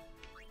me.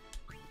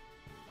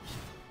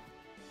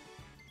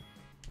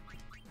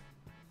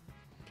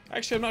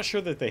 Actually, I'm not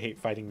sure that they hate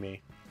fighting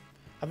me.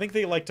 I think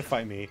they like to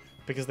fight me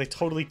because they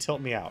totally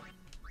tilt me out.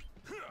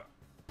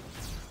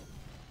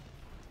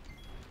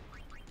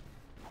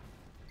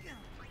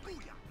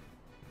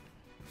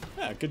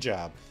 Ah, good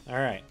job.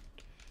 Alright.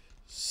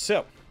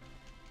 So,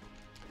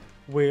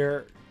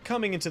 we're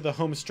coming into the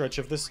home stretch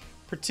of this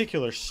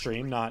particular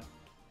stream, not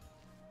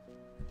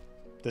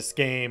this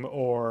game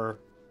or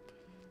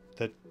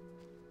the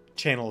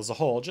channel as a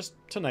whole, just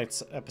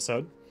tonight's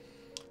episode.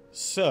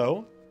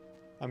 So,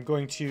 I'm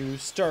going to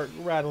start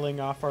rattling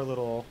off our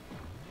little...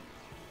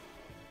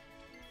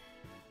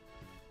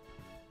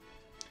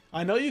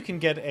 I know you can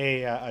get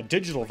a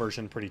digital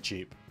version pretty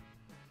cheap.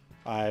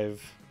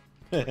 I've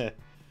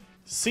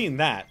seen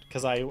that,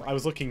 because I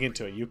was looking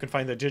into it. You can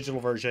find the digital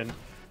version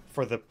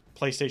for the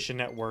PlayStation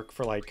Network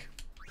for like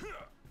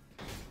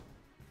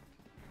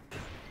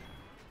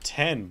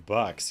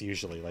 $10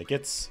 usually. Like,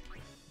 it's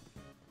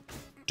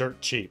dirt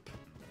cheap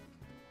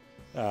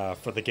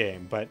for the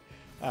game. But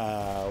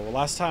well,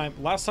 last time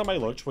I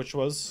looked, which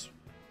was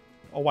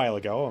a while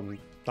ago, I'm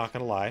not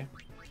gonna lie,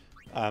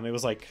 it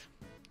was like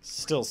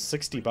still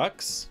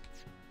 $60,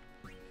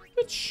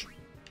 which,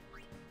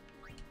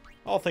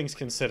 all things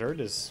considered,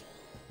 is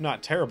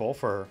not terrible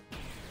for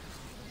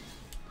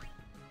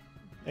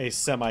a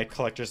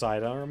semi-collector's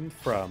item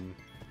from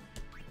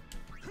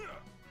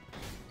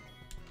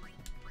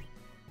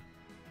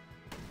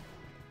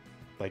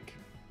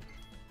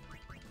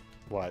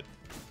what?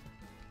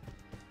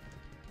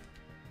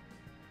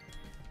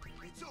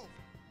 It's over.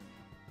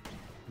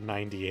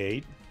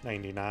 98,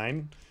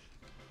 99.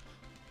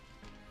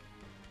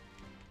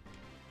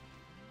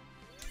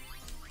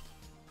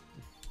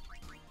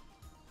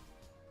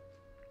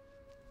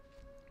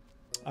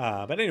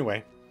 But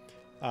anyway,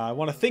 I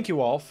want to thank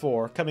you all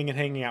for coming and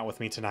hanging out with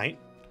me tonight.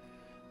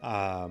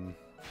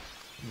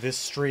 This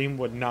stream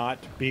would not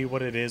be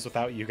what it is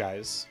without you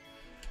guys.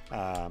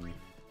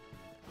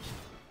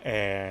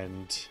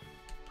 And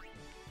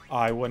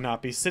I would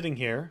not be sitting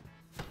here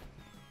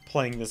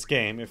playing this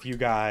game if you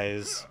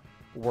guys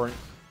weren't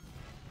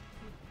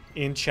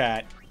in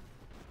chat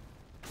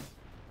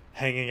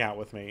hanging out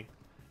with me.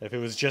 If it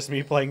was just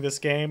me playing this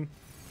game,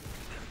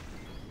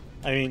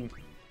 I mean,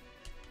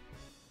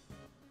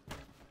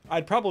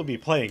 I'd probably be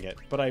playing it,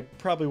 but I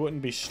probably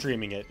wouldn't be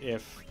streaming it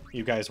if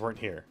you guys weren't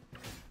here.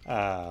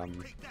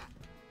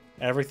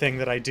 Everything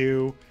that I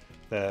do,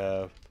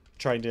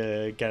 trying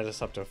to get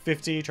us up to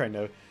 50,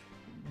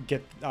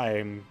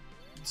 I'm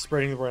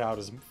spreading the word out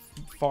as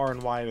far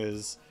and wide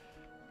as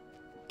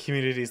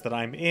communities that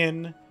I'm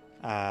in.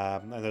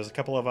 And there's a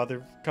couple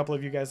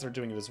of you guys that are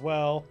doing it as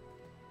well.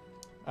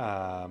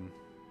 And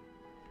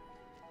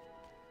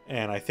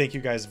I thank you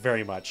guys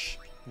very much.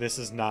 This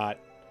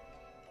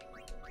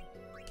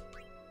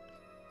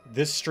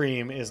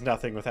stream is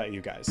nothing without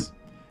you guys.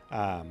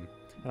 And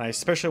I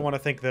especially want to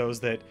thank those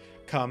that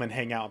come and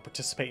hang out and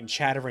participate in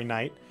chat every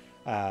night.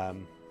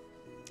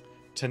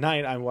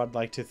 Tonight, I would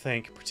like to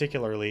thank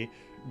particularly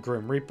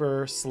Grim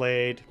Reaper,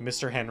 Slade,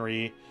 Mr.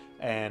 Henry,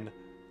 and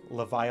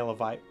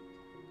Leviathan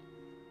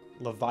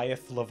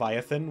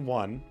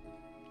 1,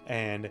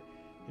 and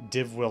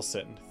Div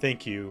Wilson.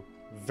 Thank you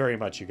very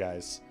much, you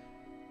guys.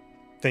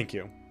 Thank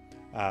you.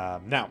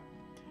 Now,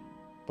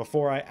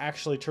 before I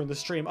actually turn the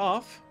stream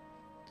off,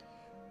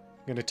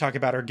 I'm going to talk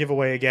about our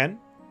giveaway again.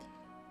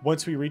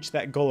 Once we reach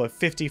that goal of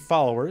 50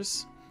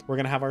 followers, we're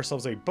going to have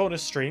ourselves a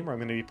bonus stream where I'm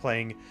going to be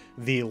playing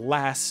the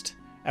last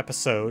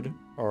episode,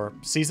 or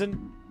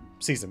season,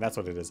 that's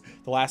what it is.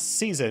 The last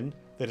season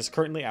that is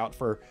currently out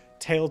for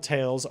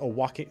Telltale's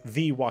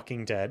The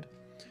Walking Dead.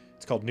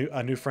 It's called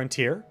A New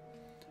Frontier.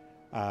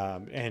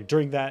 And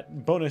during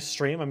that bonus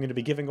stream, I'm going to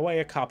be giving away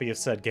a copy of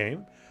said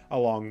game,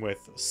 along with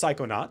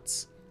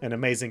Psychonauts, an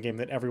amazing game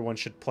that everyone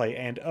should play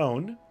and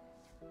own.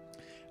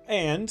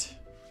 And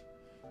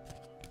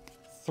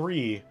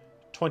 3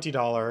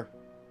 $20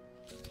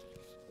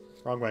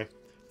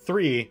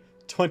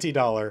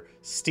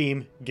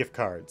 Steam gift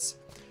cards.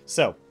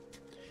 So,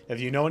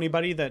 if you know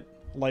anybody that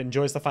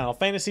enjoys the Final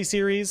Fantasy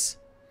series,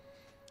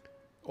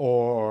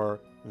 or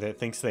that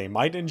thinks they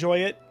might enjoy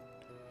it,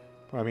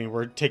 I mean,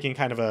 we're taking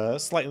kind of a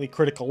slightly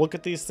critical look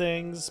at these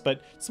things,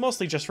 but it's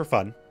mostly just for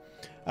fun.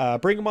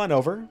 Bring them on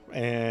over,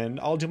 and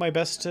I'll do my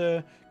best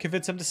to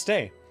convince them to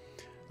stay.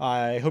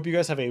 I hope you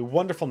guys have a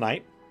wonderful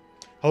night.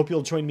 Hope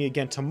you'll join me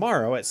again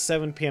tomorrow at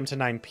 7 p.m. to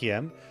 9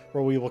 p.m.,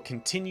 where we will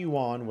continue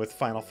on with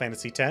Final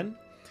Fantasy X,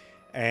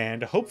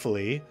 and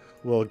hopefully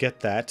we'll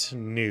get that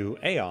new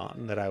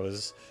Aeon that I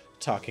was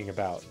talking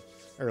about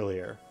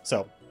earlier.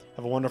 So,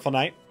 have a wonderful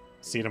night.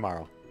 See you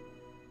tomorrow.